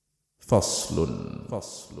 فصل.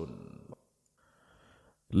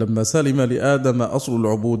 لما سلم لآدم أصل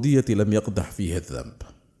العبودية لم يقدح فيه الذنب.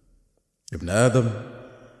 ابن آدم،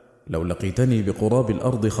 لو لقيتني بقراب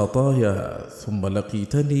الأرض خطايا ثم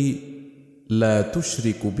لقيتني لا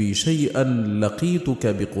تشرك بي شيئا، لقيتك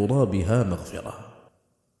بقرابها مغفرة.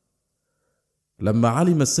 لما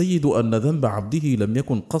علم السيد أن ذنب عبده لم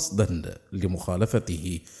يكن قصدا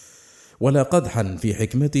لمخالفته ولا قدحا في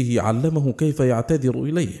حكمته، علمه كيف يعتذر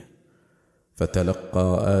إليه،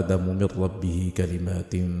 فتلقى آدم من ربه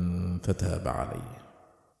كلمات فتاب عليه.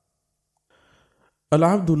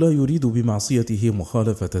 العبد لا يريد بمعصيته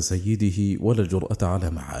مخالفة سيده ولا الجرأة على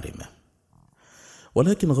محارمه،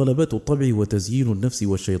 ولكن غلبات الطبع وتزيين النفس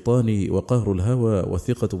والشيطان وقهر الهوى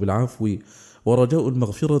والثقة بالعفو ورجاء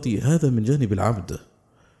المغفرة، هذا من جانب العبد.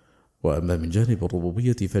 وأما من جانب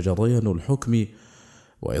الربوبية فجريان الحكم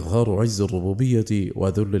وإظهار عز الربوبية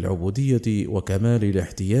وذل العبودية وكمال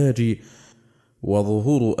الاحتياج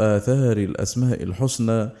وظهور آثار الأسماء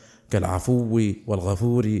الحسنى كالعفو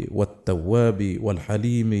والغفور والتواب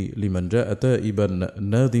والحليم لمن جاء تائبا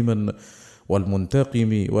نادما،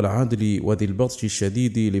 والمنتقم والعدل وذي البطش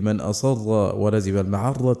الشديد لمن أصر ولزم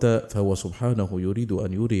المعرة. فهو سبحانه يريد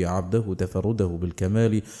أن يري عبده تفرده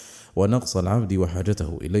بالكمال ونقص العبد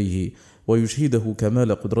وحاجته إليه، ويشهده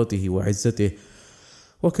كمال قدرته وعزته،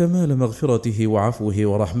 وكمال مغفرته وعفوه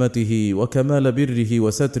ورحمته، وكمال بره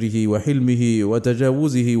وستره وحلمه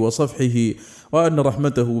وتجاوزه وصفحه، وأن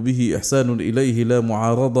رحمته به إحسان إليه لا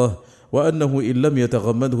معارضة، وأنه إن لم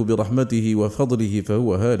يتغمده برحمته وفضله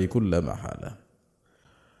فهو هالك لا محالة.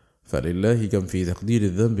 فلله كم في تقدير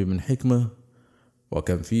الذنب من حكمة،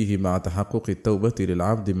 وكم فيه مع تحقق التوبة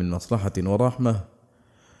للعبد من مصلحة ورحمة.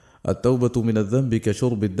 التوبة من الذنب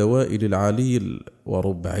كشرب الدواء للعليل،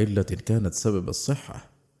 ورب علة كانت سبب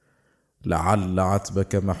الصحة. لعل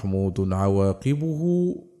عتبك محمود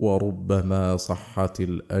عواقبه، وربما صحت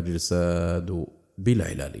الأجساد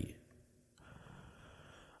بالعلل.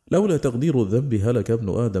 لولا تقدير الذنب هلك ابن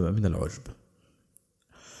آدم من العجب.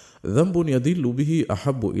 ذنب يدل به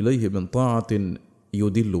أحب إليه من طاعة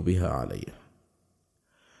يدل بها عليه.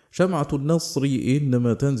 شمعة النصر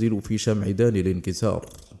إنما تنزل في شمعدان الانكسار.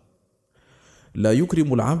 لا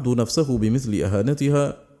يكرم العبد نفسه بمثل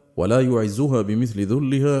أهانتها، ولا يعزها بمثل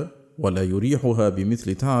ذلها، ولا يريحها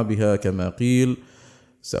بمثل تعبها، كما قيل: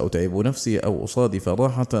 سأتعب نفسي أو أصادف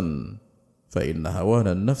راحة، فإن هوان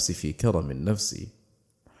النفس في كرم النفس.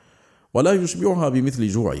 ولا يشبعها بمثل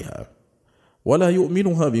جوعها، ولا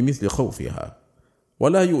يؤمنها بمثل خوفها،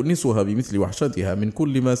 ولا يؤنسها بمثل وحشتها من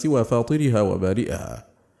كل ما سوى فاطرها وبارئها،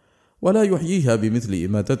 ولا يحييها بمثل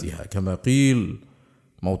إماتتها، كما قيل: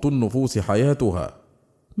 موت النفوس حياتها،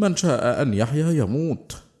 من شاء أن يحيا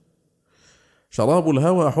يموت. شراب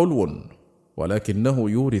الهوى حلو، ولكنه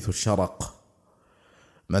يورث الشرق.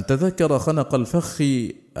 من تذكر خنق الفخ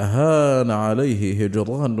أهان عليه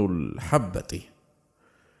هجران الحبة.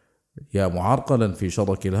 يا معرقلا في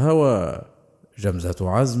شرك الهوى، جمزة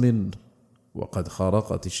عزم وقد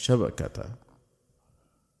خرقت الشبكة.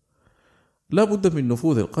 لا بد من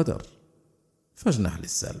نفوذ القدر، فاجنح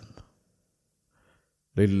للسلم.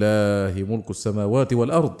 لله ملك السماوات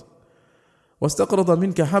والأرض، واستقرض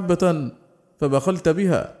منك حبة فبخلت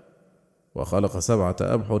بها، وخلق 7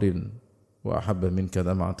 أبحر، وأحب منك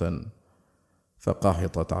دمعة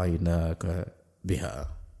فقحطت عيناك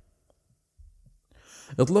بها.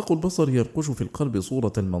 إطلاق البصر ينقش في القلب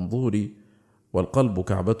صورة المنظور، والقلب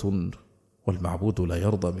كعبة، والمعبود لا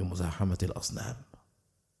يرضى بمزاحمة الأصنام.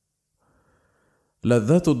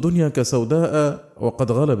 لذات الدنيا كسوداء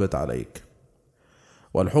وقد غلبت عليك،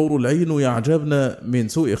 والحور العين يعجبن من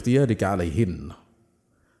سوء اختيارك عليهن،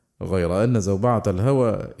 غير أن زوبعة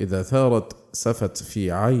الهوى إذا ثارت سفت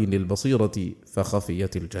في عين البصيرة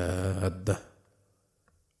فخفيت الجادة.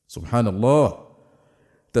 سبحان الله،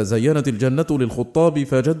 تزينت الجنة للخطاب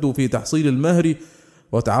فجدوا في تحصيل المهر،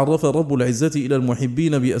 وتعرف رب العزة إلى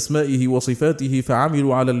المحبين بأسمائه وصفاته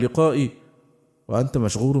فعملوا على اللقاء، وأنت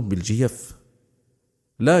مشغول بالجيف.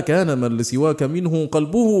 لا كان من لسواك منه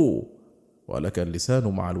قلبه، ولك اللسان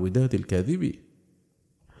مع الوداد الكاذب.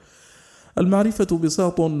 المعرفة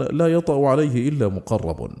بساط لا يطأ عليه إلا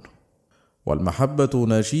مقرب، والمحبة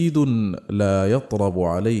نشيد لا يطرب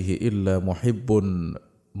عليه إلا محب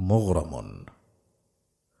مغرم.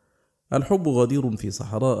 الحب غدير في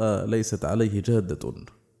صحراء ليست عليه جادة،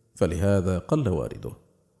 فلهذا قل وارده.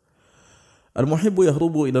 المحب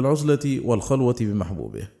يهرب إلى العزلة والخلوة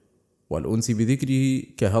بمحبوبه، والأنس بذكره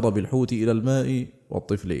كهرب الحوت إلى الماء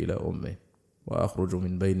والطفل إلى أمه. وأخرج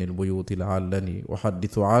من بين البيوت لعلني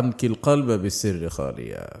أحدث عنك القلب بالسر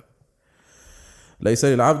خاليا. ليس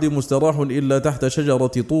للعبد مستراح إلا تحت شجرة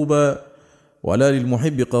طوبى، ولا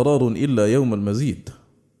للمحب قرار إلا يوم المزيد.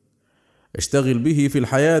 اشتغل به في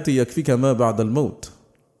الحياة يكفيك ما بعد الموت.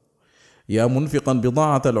 يا منفقا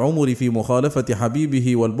بضاعة العمر في مخالفة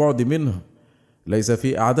حبيبه والبعد منه، ليس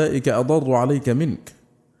في أعدائك أضر عليك منك.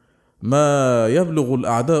 ما يبلغ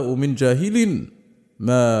الأعداء من جاهل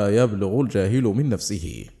ما يبلغ الجاهل من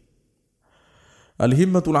نفسه.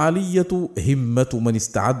 الهمة العالية همة من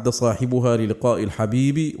استعد صاحبها للقاء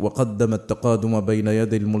الحبيب وقدم التقادم بين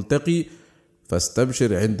يدي الملتقي،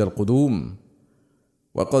 فاستبشر عند القدوم.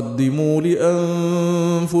 وقدموا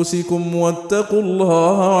لأنفسكم واتقوا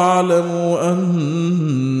الله واعلموا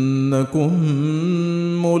أنكم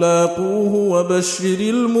ملاقوه وبشر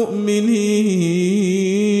المؤمنين.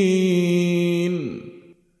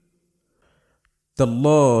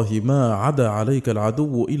 تالله ما عدا عليك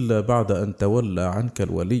العدو إلا بعد أن تولى عنك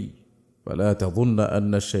الولي، فلا تظن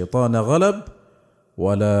أن الشيطان غلب،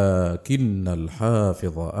 ولكن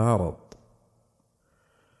الحافظ أعرض.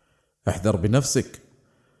 احذر بنفسك،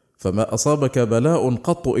 فما أصابك بلاء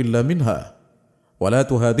قط إلا منها، ولا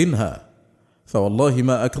تهادنها، فوالله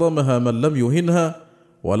ما أكرمها من لم يهنها،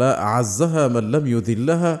 ولا أعزها من لم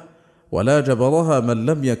يذلها، ولا جبرها من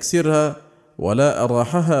لم يكسرها، ولا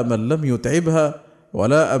أراحها من لم يتعبها،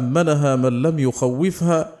 ولا أمنها من لم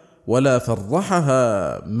يخوفها، ولا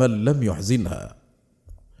فرحها من لم يحزنها.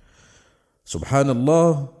 سبحان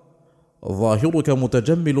الله، ظاهرك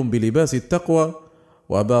متجمل بلباس التقوى،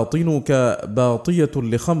 وباطنك باطية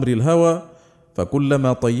لخمر الهوى،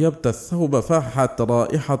 فكلما طيبت الثوب فاحت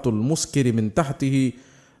رائحة المسكر من تحته،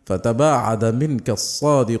 فتباعد منك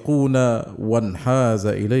الصادقون وانحاز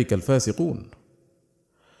إليك الفاسقون.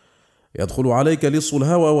 يدخل عليك لص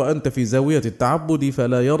الهوى وأنت في زاوية التعبد،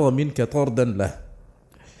 فلا يرى منك طردا له،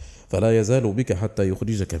 فلا يزال بك حتى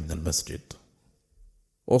يخرجك من المسجد.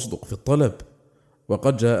 اصدق في الطلب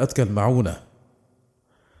وقد جاءتك المعونة.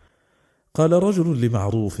 قال رجل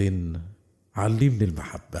لمعروف: علمني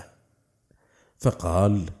المحبة.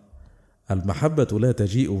 فقال: المحبة لا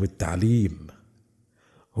تجيء بالتعليم،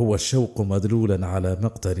 هو الشوق مدلولا على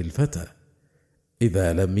مقتل الفتى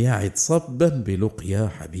إذا لم يعد صبا بلقيا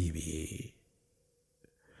حبيبه.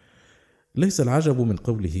 ليس العجب من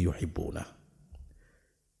قوله يحبونه،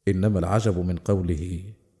 إنما العجب من قوله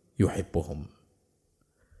يحبهم.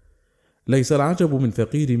 ليس العجب من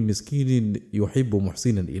فقير مسكين يحب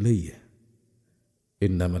محسنا إليه،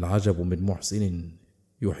 إنما العجب من محسن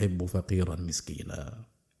يحب فقيرا مسكينا.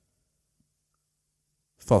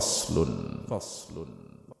 فصل.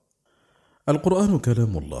 القرآن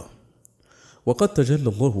كلام الله، وقد تجلى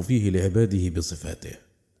الله فيه لعباده بصفاته،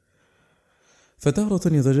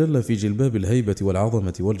 فتارة يتجلى في جلباب الهيبة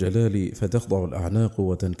والعظمة والجلال، فتخضع الأعناق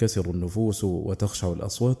وتنكسر النفوس وتخشع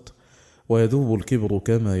الأصوات، ويذوب الكبر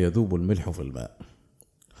كما يذوب الملح في الماء.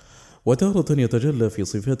 وتارة يتجلى في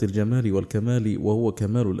صفات الجمال والكمال، وهو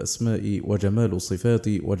كمال الأسماء وجمال الصفات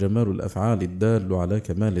وجمال الأفعال الدال على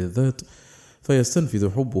كمال الذات، فيستنفذ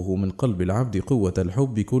حبه من قلب العبد قوة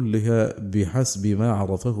الحب كلها بحسب ما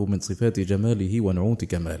عرفه من صفات جماله ونعوت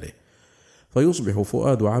كماله، فيصبح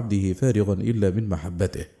فؤاد عبده فارغا إلا من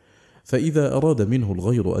محبته، فإذا أراد منه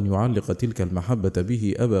الغير أن يعلق تلك المحبة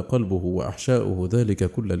به أبى قلبه وأحشاؤه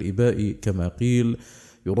ذلك كل الإباء، كما قيل: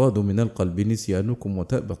 يراد من القلب نسيانكم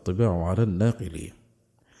وتأبى الطباع على الناقل.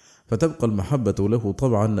 فتبقى المحبة له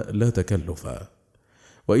طبعا لا تكلفا.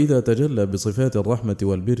 وإذا تجلى بصفات الرحمة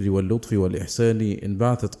والبر واللطف والإحسان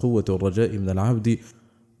انبعثت قوة الرجاء من العبد،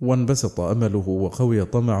 وانبسط أمله وقوي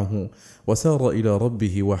طمعه، وسار إلى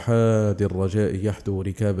ربه وحاد الرجاء يحدو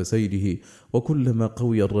ركاب سيره، وكلما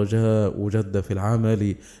قوي الرجاء جد في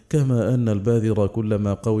العمل، كما أن الباذر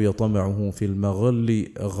كلما قوي طمعه في المغل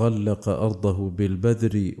غلق أرضه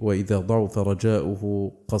بالبذر، وإذا ضعف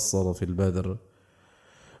رجاؤه قصر في البذر.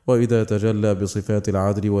 وإذا تجلى بصفات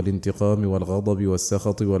العدل والانتقام والغضب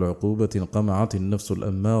والسخط والعقوبة انقمعت النفس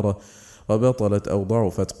الأمارة، وبطلت أو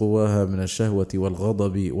ضعفت قواها من الشهوة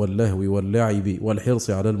والغضب واللهو واللعب والحرص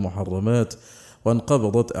على المحرمات،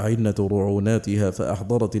 وانقبضت أعنة رعوناتها،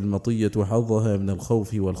 فأحضرت المطية حظها من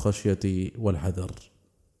الخوف والخشية والحذر.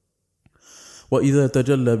 وإذا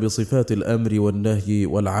تجلى بصفات الأمر والنهي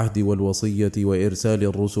والعهد والوصية وإرسال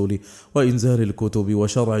الرسل وإنزال الكتب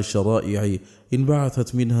وشرع الشرائع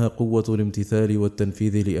انبعثت منها قوة الامتثال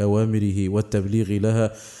والتنفيذ لأوامره والتبليغ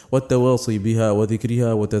لها والتواصي بها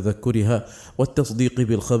وذكرها وتذكرها والتصديق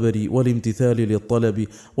بالخبر والامتثال للطلب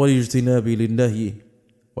والاجتناب للنهي.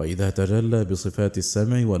 وإذا تجلى بصفات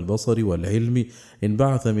السمع والبصر والعلم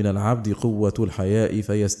انبعث من العبد قوة الحياء،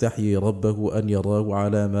 فيستحيي ربه أن يراه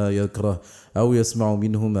على ما يكره، أو يسمع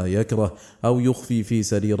منه ما يكره، أو يخفي في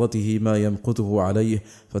سريرته ما يمقته عليه،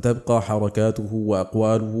 فتبقى حركاته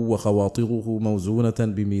وأقواله وخواطره موزونة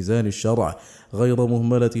بميزان الشرع، غير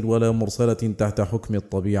مهملة ولا مرسلة تحت حكم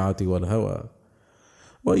الطبيعة والهوى.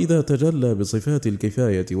 وإذا تجلى بصفات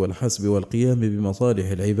الكفاية والحسب والقيام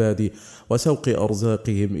بمصالح العباد وسوق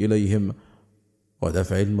أرزاقهم إليهم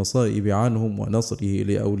ودفع المصائب عنهم ونصره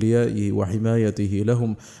لأوليائه وحمايته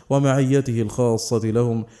لهم ومعيته الخاصة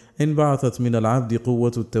لهم انبعثت من العبد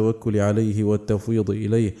قوة التوكل عليه والتفويض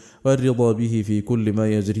إليه والرضا به في كل ما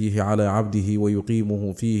يجريه على عبده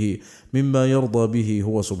ويقيمه فيه مما يرضى به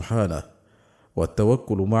هو سبحانه.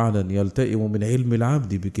 والتوكل معنى يلتئم من علم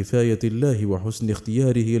العبد بكفاية الله وحسن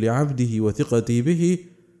اختياره لعبده وثقته به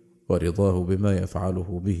ورضاه بما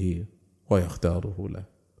يفعله به ويختاره له.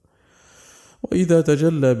 وإذا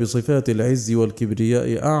تجلى بصفات العز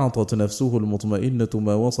والكبرياء أعطت نفسه المطمئنة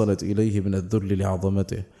ما وصلت إليه من الذل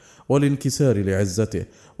لعظمته، والانكسار لعزته،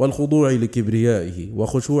 والخضوع لكبريائه،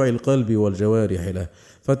 وخشوع القلب والجوارح له،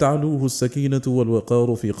 فتعلوه السكينة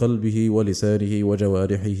والوقار في قلبه ولسانه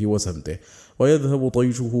وجوارحه وسمته، ويذهب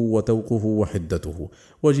طيشه وتوقه وحدته.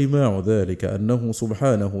 وجماع ذلك أنه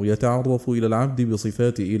سبحانه يتعرف إلى العبد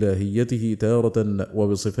بصفات إلهيته تارة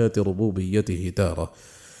وبصفات ربوبيته تارة،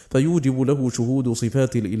 فيوجب له شهود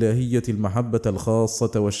صفات الإلهية المحبة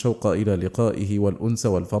الخاصة والشوق إلى لقائه والأنس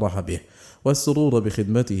والفرح به والسرور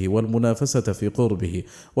بخدمته والمنافسة في قربه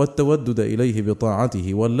والتودد إليه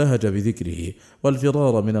بطاعته واللهج بذكره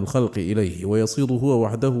والفرار من الخلق إليه، ويصير هو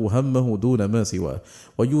وحده همه دون ما سواه،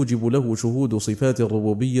 ويوجب له شهود صفات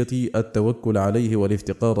الربوبية التوكل عليه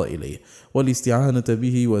والافتقار إليه والاستعانة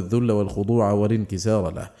به والذل والخضوع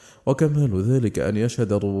والانكسار له. وكمال ذلك أن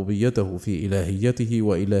يشهد ربوبيته في إلهيته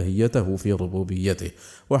وإلهيته في ربوبيته،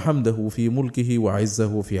 وحمده في ملكه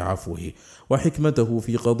وعزه في عفوه، وحكمته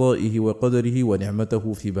في قضائه وقدره،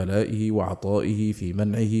 ونعمته في بلائه وعطائه، في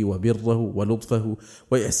منعه وبره ولطفه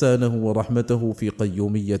وإحسانه ورحمته في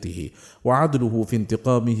قيوميته، وعدله في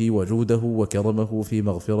انتقامه وجوده وكرمه في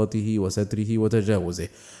مغفرته وستره وتجاوزه،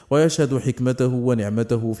 ويشهد حكمته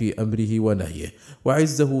ونعمته في أمره ونهيه،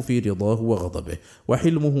 وعزه في رضاه وغضبه،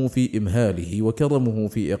 وحلمه في إمهاله، وكرمه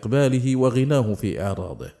في إقباله، وغناه في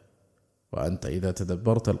إعراضه. وأنت إذا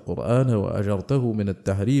تدبرت القرآن وأجرته من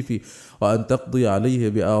التحريف وأن تقضي عليه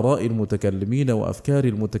بآراء المتكلمين وأفكار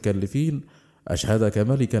المتكلفين، أشهدك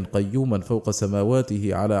ملكا قيوما فوق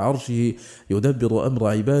سماواته على عرشه يدبر أمر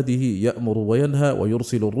عباده، يأمر وينهى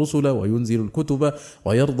ويرسل الرسل وينزل الكتب،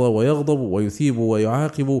 ويرضى ويغضب ويثيب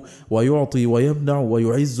ويعاقب، ويعطي ويمنع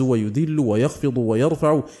ويعز ويذل ويخفض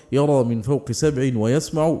ويرفع، يرى من فوق سبع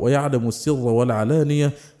ويسمع، ويعلم السر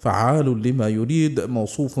والعلانية، فعال لما يريد،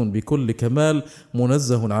 موصوف بكل كمال،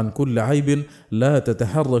 منزه عن كل عيب، لا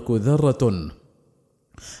تتحرك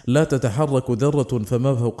ذرة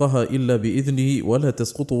فما فوقها إلا بإذنه، ولا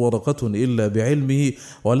تسقط ورقة إلا بعلمه،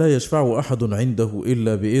 ولا يشفع أحد عنده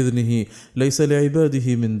إلا بإذنه، ليس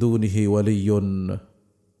لعباده من دونه ولي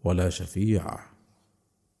ولا شفيع.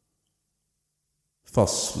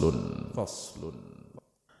 فصل.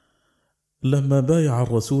 لما بايع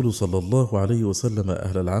الرسول صلى الله عليه وسلم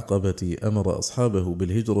أهل العقبة أمر أصحابه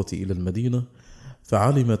بالهجرة إلى المدينة،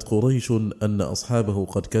 فعلمت قريش أن أصحابه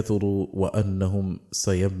قد كثروا وأنهم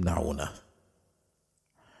سيمنعونه،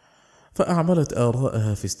 فأعملت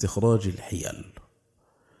آراءها في استخراج الحيل،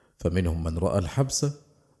 فمنهم من رأى الحبس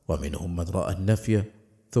ومنهم من رأى النفي،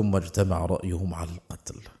 ثم اجتمع رأيهم على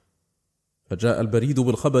القتل. فجاء البريد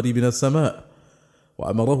بالخبر من السماء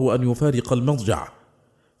وأمره أن يفارق المضجع،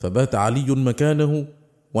 فبات علي مكانه،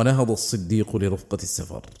 ونهض الصديق لرفقة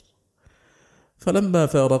السفر. فلما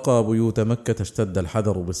فارقا بيوت مكة اشتد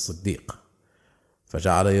الحذر بالصديق،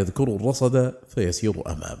 فجعل يذكر الرصد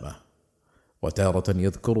فيسير أمامه، وتارة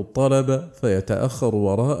يذكر الطلب فيتأخر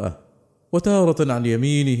وراءه، وتارة عن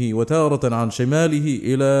يمينه وتارة عن شماله،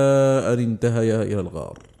 إلى أن انتهيا إلى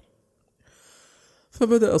الغار.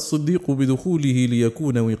 فبدأ الصديق بدخوله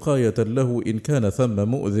ليكون وقاية له إن كان ثم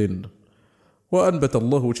مؤذن، وأنبت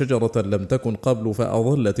الله شجرة لم تكن قبل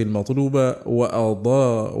فأضلت المطلوب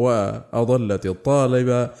وأضلت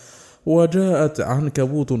الطالب، وجاءت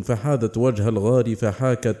عنكبوت فحادت وجه الغار،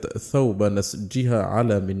 فحاكت ثوب نسجها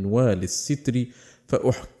على منوال الستر،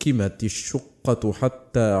 فأحكمت الشقة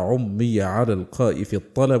حتى عمي على القائف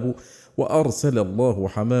الطلب، وأرسل الله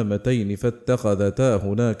حمامتين فاتخذتا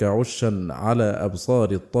هناك عشا على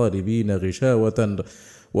أبصار الطالبين غشاوة،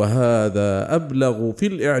 وهذا أبلغ في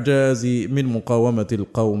الإعجاز من مقاومة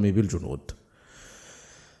القوم بالجنود.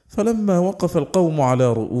 فلما وقف القوم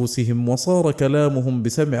على رؤوسهم وصار كلامهم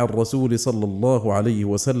بسمع الرسول صلى الله عليه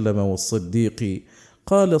وسلم والصديق،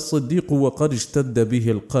 قال الصديق وقد اشتد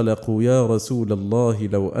به القلق: يا رسول الله،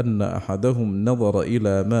 لو أن أحدهم نظر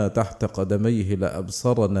إلى ما تحت قدميه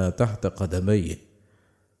لأبصرنا تحت قدميه.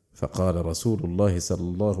 فقال رسول الله صلى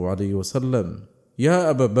الله عليه وسلم: يا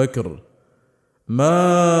أبا بكر،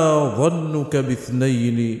 ما ظنك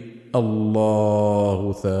باثنين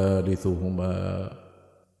الله ثالثهما؟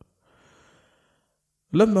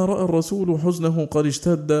 لما رأى الرسول حزنه قد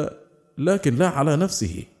اشتد، لكن لا على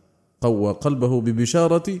نفسه، قوى قلبه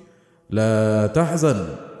ببشارة: لا تحزن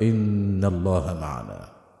إن الله معنا.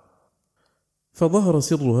 فظهر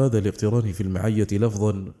سر هذا الاقتران في المعية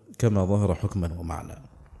لفظا كما ظهر حكما ومعنى،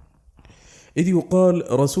 إذ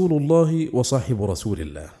يقال رسول الله وصاحب رسول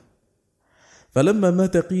الله. فلما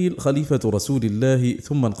مات قيل خليفة رسول الله،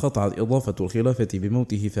 ثم انقطعت إضافة الخلافة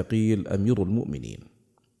بموته فقيل أمير المؤمنين.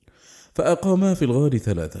 فأقاما في الغار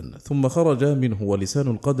 3، ثم خرجا منه، ولسان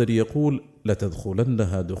القدر يقول: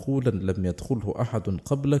 لتدخلنها دخولا لم يدخله أحد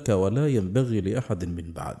قبلك ولا ينبغي لأحد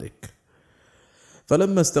من بعدك.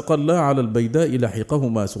 فلما استقلا على البيداء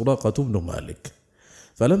لحقهما سراقة بن مالك،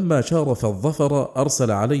 فلما شارف الظفر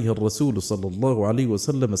أرسل عليه الرسول صلى الله عليه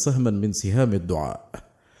وسلم سهما من سهام الدعاء،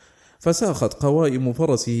 فساخت قوائم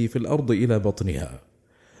فرسه في الأرض إلى بطنها،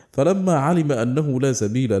 فلما علم أنه لا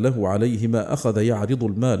سبيل له عليهما أخذ يعرض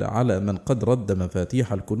المال على من قد رد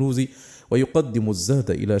مفاتيح الكنوز، ويقدم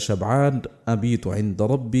الزاد إلى شبعان: أبيت عند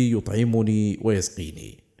ربي يطعمني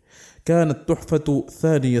ويسقيني. كانت تحفة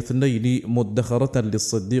ثاني اثنين مدخرة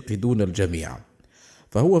للصديق دون الجميع،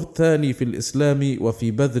 فهو الثاني في الإسلام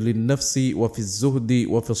وفي بذل النفس وفي الزهد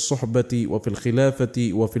وفي الصحبة وفي الخلافة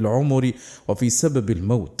وفي العمر وفي سبب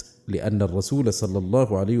الموت، لأن الرسول صلى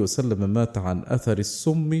الله عليه وسلم مات عن أثر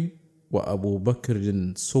السم، وأبو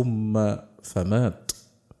بكر سم فمات.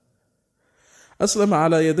 أسلم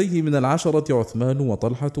على يديه من العشرة عثمان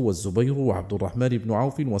وطلحة والزبير وعبد الرحمن بن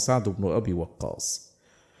عوف وسعد بن أبي وقاص،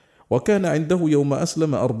 وكان عنده يوم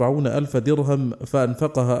أسلم 40,000 درهم،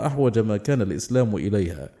 فأنفقها أحوج ما كان الإسلام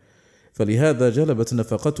إليها، فلهذا جلبت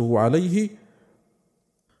نفقته عليه: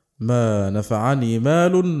 ما نفعني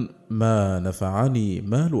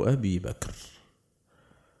مال أبي بكر.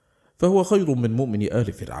 فهو خير من مؤمن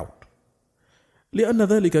آل فرعون، لأن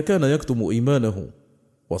ذلك كان يكتم إيمانه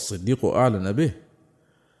والصديق أعلن به،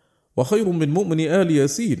 وخير من مؤمن آل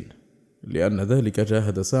ياسين، لأن ذلك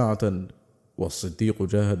جاهد ساعة والصديق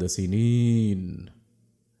جاهد سنين.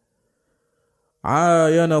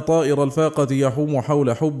 عاين طائر الفاقة يحوم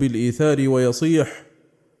حول حب الإيثار ويصيح: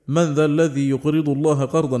 من ذا الذي يقرض الله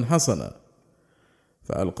قرضا حسنا؟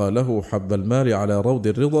 فألقى له حب المال على روض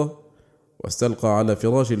الرضا، واستلقى على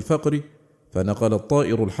فراش الفقر، فنقل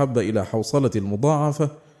الطائر الحب إلى حوصلة المضاعفة،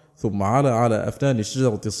 ثم على أفنان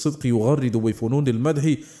شجرة الصدق يغرد بفنون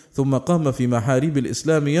المدح، ثم قام في محاريب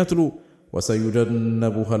الإسلام يتلو: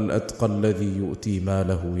 وسيجنبها الأتقى الذي يؤتي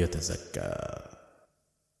ماله يتزكى.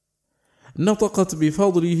 نطقت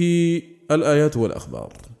بفضله الآيات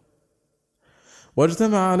والأخبار،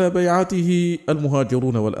 واجتمع على بيعته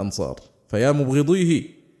المهاجرون والأنصار. فيا مبغضيه،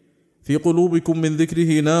 في قلوبكم من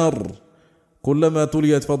ذكره نار، كلما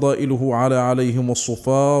تليت فضائله عليهم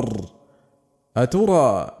الصفار.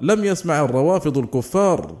 أترى لم يسمع الروافض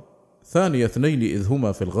الكفار ثاني اثنين إذ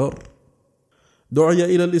هما في الغار.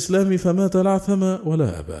 دعي إلى الإسلام فما تلعثم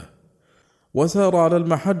ولا أبى، وسار على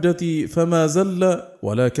المحجة فما زل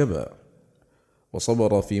ولا كبى،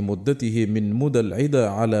 وصبر في مدته من مدى العدا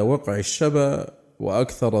على وقع الشبى،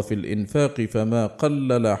 وأكثر في الإنفاق فما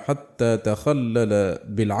قلل حتى تخلل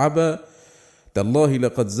بالعبا. تالله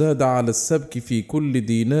لقد زاد على السبك في كل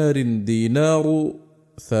دينار دينار،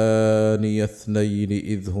 ثاني اثنين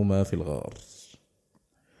إذ هما في الغار.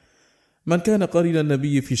 من كان قرين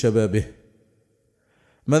النبي في شبابه؟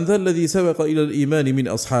 من ذا الذي سبق إلى الإيمان من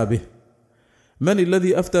أصحابه؟ من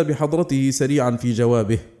الذي أفتى بحضرته سريعا في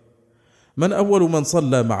جوابه؟ من أول من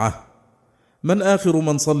صلى معه؟ من آخر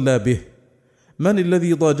من صلى به؟ من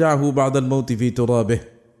الذي ضاجعه بعد الموت في ترابه؟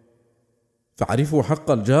 فاعرفوا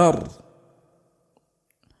حق الجار.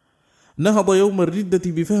 نهض يوم الردة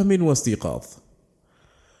بفهم واستيقاظ،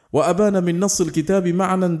 وأبان من نص الكتاب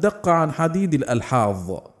معنى دق عن حديد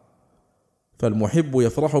الألحاظ. فالمحب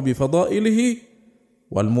يفرح بفضائله،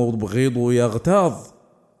 والمبغض يغتاظ.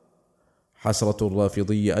 حسرة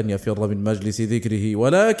الرافضي أن يفر من مجلس ذكره،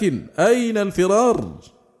 ولكن أين الفرار؟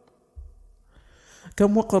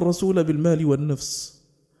 كم وقى الرسول بالمال والنفس،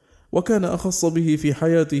 وكان أخص به في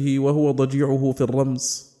حياته وهو ضجيعه في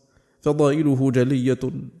الرمز. فضائله جلية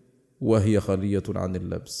وهي خلية عن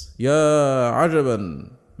اللبس. يا عجبا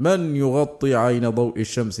من يغطي عين ضوء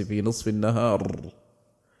الشمس في نصف النهار.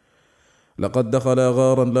 لقد دخل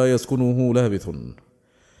غارا لا يسكنه لابث،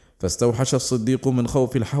 فاستوحش الصديق من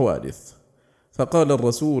خوف الحوادث، فقال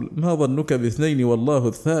الرسول: ما ظنك باثنين والله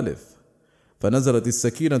الثالث؟ فنزلت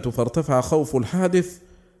السكينة فارتفع خوف الحادث،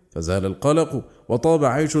 فزال القلق وطاب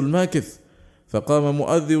عيش الماكث. فقام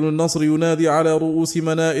مؤذن النصر ينادي على رؤوس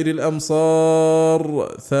منائر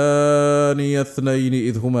الأمصار: ثاني اثنين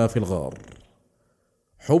إذ هما في الغار.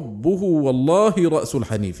 حبه والله رأس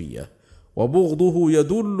الحنيفية، وبغضه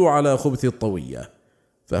يدل على خبث الطوية،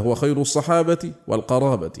 فهو خير الصحابة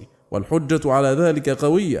والقرابة، والحجة على ذلك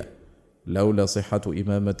قوية، لولا صحة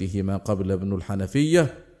إمامته ما قبل ابن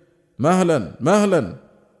الحنفية. مهلا مهلا،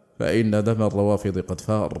 فإن دم الروافض قد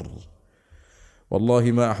فار.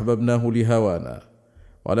 والله ما أحببناه لهوانا،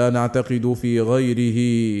 ولا نعتقد في غيره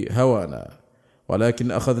هوانا،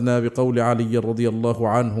 ولكن أخذنا بقول علي رضي الله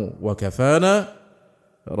عنه: وكفانا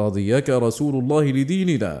رضيك رسول الله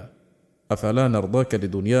لديننا، أفلا نرضاك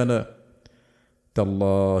لدنيانا؟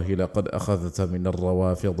 تالله لقد أخذت من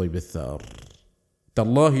الروافض بالثار.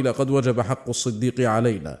 تالله لقد وجب حق الصديق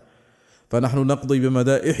علينا، فنحن نقضي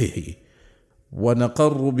بمدائحه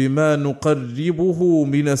ونقر بما نقربه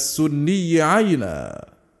من السني عينا،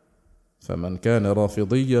 فمن كان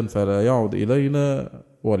رافضيا فلا يعد إلينا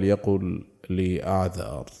وليقل لي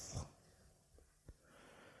أعذار.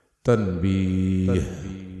 تنبيه: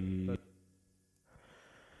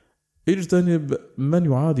 اجتنب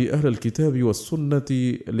من يعادي أهل الكتاب والسنة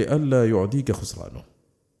لئلا يعديك خسرانه.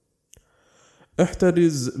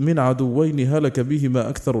 احترز من عدوين هلك بهما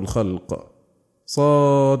أكثر الخلق: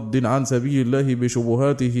 صاد عن سبيل الله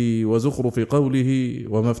بشبهاته وزخرف قوله،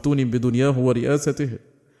 ومفتون بدنياه ورئاسته.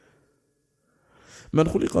 من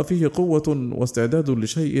خلق فيه قوة واستعداد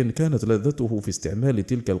لشيء كانت لذته في استعمال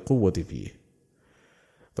تلك القوة فيه،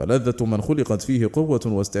 فلذة من خلقت فيه قوة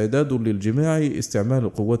واستعداد للجماع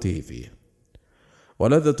استعمال قوته فيه،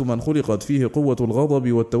 ولذة من خلقت فيه قوة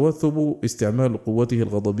الغضب والتوثب استعمال قوته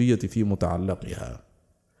الغضبية في متعلقها،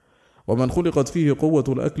 ومن خلقت فيه قوة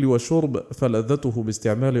الأكل والشرب فلذته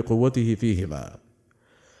باستعمال قوته فيهما،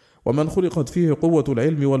 ومن خلقت فيه قوة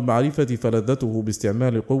العلم والمعرفة فلذته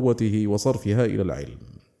باستعمال قوته وصرفها إلى العلم،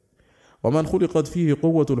 ومن خلقت فيه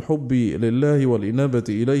قوة الحب لله والإنابة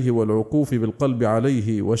إليه والعكوف بالقلب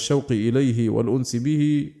عليه والشوق إليه والأنس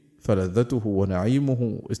به فلذته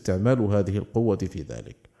ونعيمه استعمال هذه القوة في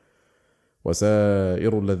ذلك.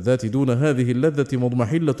 وسائر اللذات دون هذه اللذة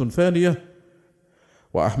مضمحلة فانية،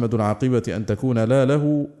 وأحمد العاقبة أن تكون لا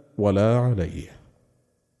له ولا عليه.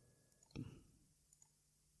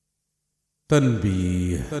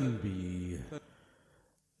 تنبيه: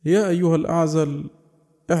 يا أيها الأعزل،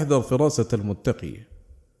 احذر فراسة المتقي،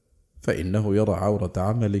 فإنه يرى عورة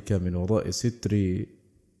عملك من وراء ستر.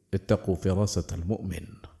 اتقوا فراسة المؤمن.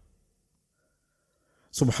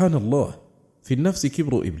 سبحان الله، في النفس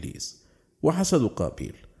كبر إبليس، وحسد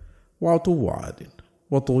قابيل، وعتو عاد،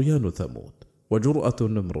 وطغيان ثمود، وجرأة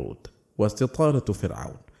نمرود، واستطالة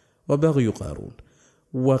فرعون، وبغي قارون،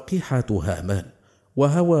 وقحة هامان،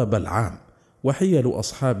 وهوى بلعام، وحيل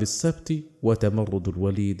أصحاب السبت، وتمرد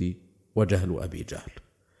الوليد، وجهل أبي جهل.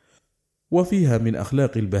 وفيها من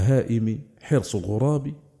أخلاق البهائم حرص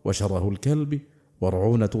الغراب، وشره الكلب،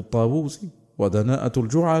 ورعونة الطاووس، ودناءة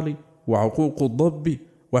الجعل، وعقوق الضب،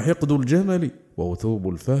 وحقد الجمل، ووثوب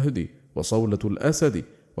الفهد، وصولة الأسد،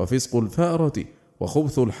 وفسق الفأرة،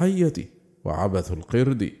 وخبث الحية، وعبث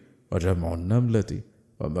القرد، وجمع النملة،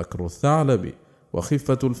 ومكر الثعلب،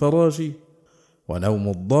 وخفة الفراش، ونوم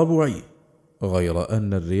الضبع، غير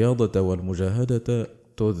أن الرياضة والمجاهدة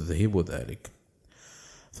تذهب ذلك.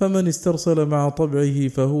 فمن استرسل مع طبعه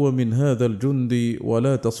فهو من هذا الجند،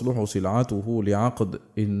 ولا تصلح سلعته لعقد.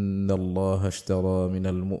 إن الله اشترى من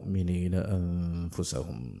المؤمنين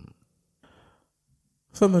أنفسهم.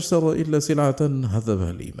 فما اشترى إلا سلعة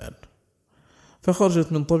هذبها الإيمان،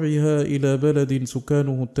 فخرجت من طبعها إلى بلد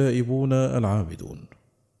سكانه التائبون العابدون.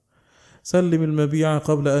 سلم المبيع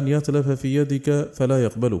قبل أن يتلف في يدك فلا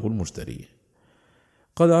يقبله المشتري.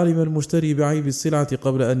 قد علم المشتري بعيب السلعة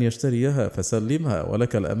قبل أن يشتريها فسلمها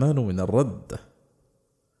ولك الأمان من الرد.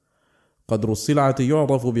 قدر السلعة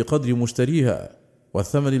يعرف بقدر مشتريها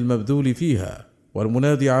والثمن المبذول فيها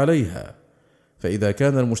والمنادي عليها، فإذا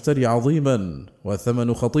كان المشتري عظيما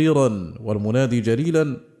والثمن خطيرا والمنادي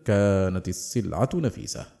جليلا كانت السلعة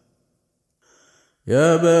نفيسة.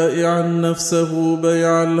 يا بائعا نفسه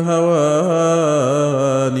بيع الهوان،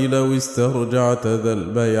 لو استرجعت ذا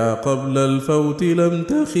البيع قبل الفوت لم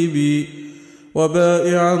تخبي.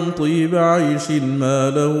 وبائعا طيب عيش ما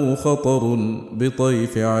له خطر،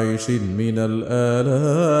 بطيف عيش من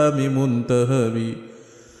الآلام منتهب.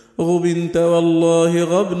 غبنت والله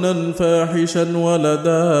غبنا فاحشا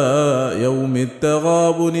ولدى يوم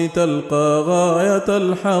التغابن تلقى غاية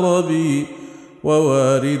الحرب.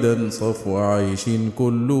 وواردا صفو عيش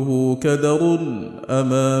كله كدر،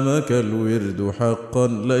 أمامك الورد حقا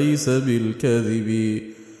ليس بالكذب.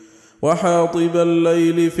 وحاطب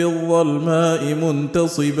الليل في الظلماء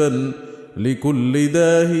منتصبا، لكل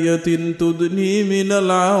داهية تدني من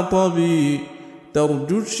العطب.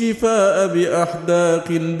 ترجو الشفاء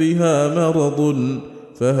بأحداق بها مرض،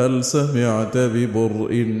 فهل سمعت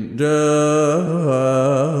ببرء جاء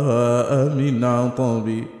من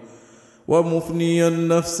عطب. ومفنيا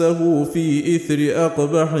نفسه في إثر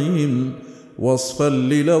أقبحهم، وصفا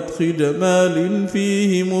للطخ جمال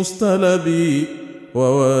فيه مستلب.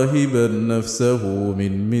 وواهبا نفسه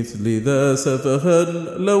من مثل ذا سفها،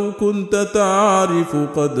 لو كنت تعرف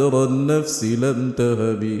قدر النفس لم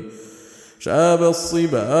تهب. شاب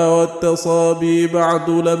الصبا والتصابي بعد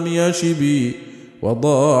لم يشب،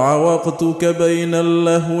 وضاع وقتك بين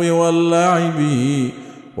اللهو واللعب.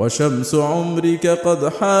 وشمس عمرك قد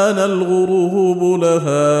حان الغروب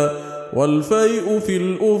لها، والفيء في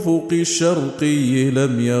الأفق الشرقي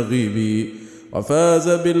لم يغب. وفاز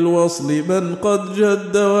بالوصل من قد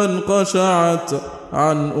جد وانقشعت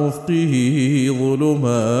عن أفقه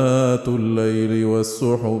ظلمات الليل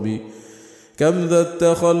والسحب. كم ذا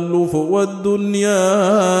التخلف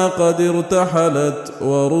والدنيا قد ارتحلت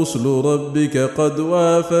ورسل ربك قد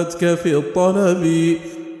وافتك في الطلب.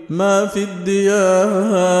 ما في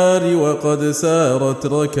الديار وقد سارت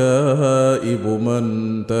ركائب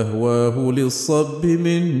من تهواه للصب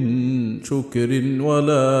من شكر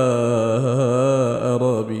ولا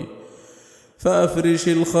أراب. فأفرش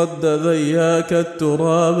الخد ذياك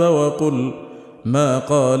التراب وقل ما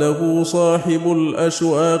قاله صاحب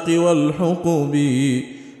الأشواق والحقب.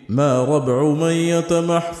 ما ربع ميت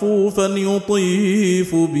محفوفا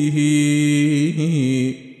يطيف به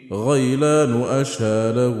غيلان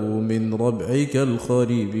أشهى له من ربعك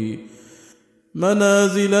الخريب.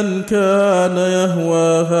 منازلا كان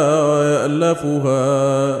يهواها ويألفها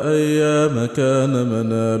أيام كان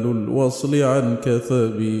منال الوصل عن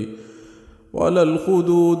كثب. ولا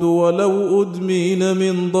الخدود ولو أدمين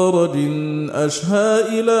من ضرج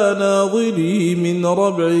أشهى إلى ناظري من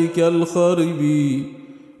ربعك الخرب.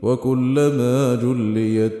 وكلما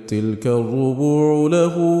جليت تلك الربوع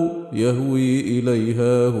له يهوي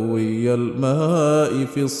إليها هوي الماء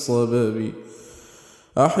في الصبب.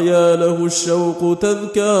 أحيا له الشوق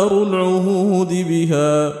تذكار العهود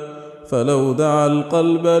بها فلو دعا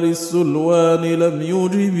القلب للسلوان لم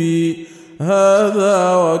يجب.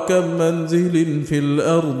 هذا وكم منزل في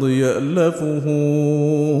الأرض يألفه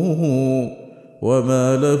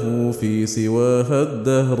وما له في سواها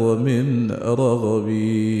الدهر من رغب.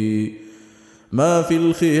 ما في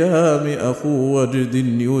الخيام أخو وجد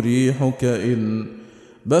يريحك إن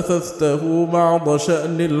بثثته بعض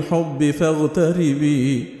شأن الحب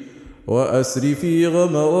فاغتربي. وأسر في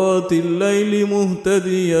غمرات الليل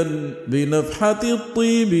مهتديا بنفحة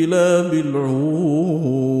الطيب لا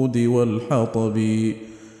بالعود والحطب.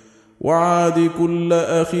 وعاد كل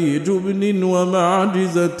أخي جبن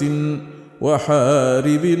ومعجزة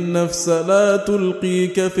وحارب النفس لا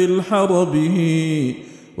تلقيك في الحرب.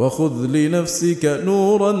 وخذ لنفسك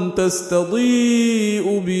نورا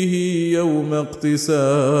تستضيء به يوم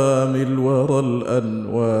اقتسام الورى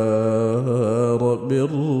الأنوار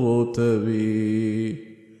بالرتب.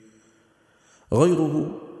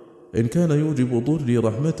 غيره إن كان يوجب ضري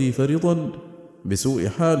رحمتي فرضا بسوء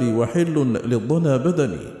حالي وحل للضنا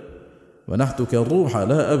بدني. منحتك الروح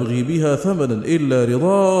لا أبغي بها ثمنا إلا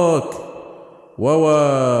رضاك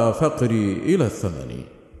وفقري إلى الثمن.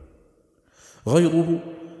 غيره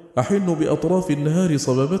أحن بأطراف النهار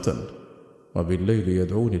صبابة وبالليل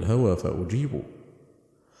يدعوني الهوى فأجيب.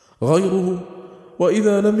 غيره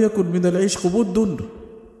وإذا لم يكن من العشق بد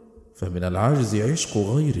فمن العجز عشق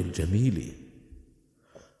غير الجميل.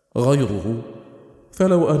 غيره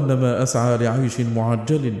فلو أن ما أسعى لعيش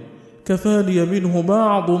معجل كفاني منه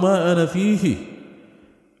بعض ما أنا فيه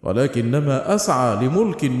ولكنما أسعى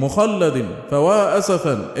لملك مخلد فوا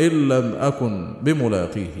أسفا إن لم أكن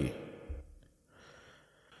بملاقيه.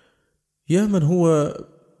 يا من هو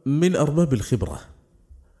من أرباب الخبرة،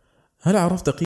 هل عرفت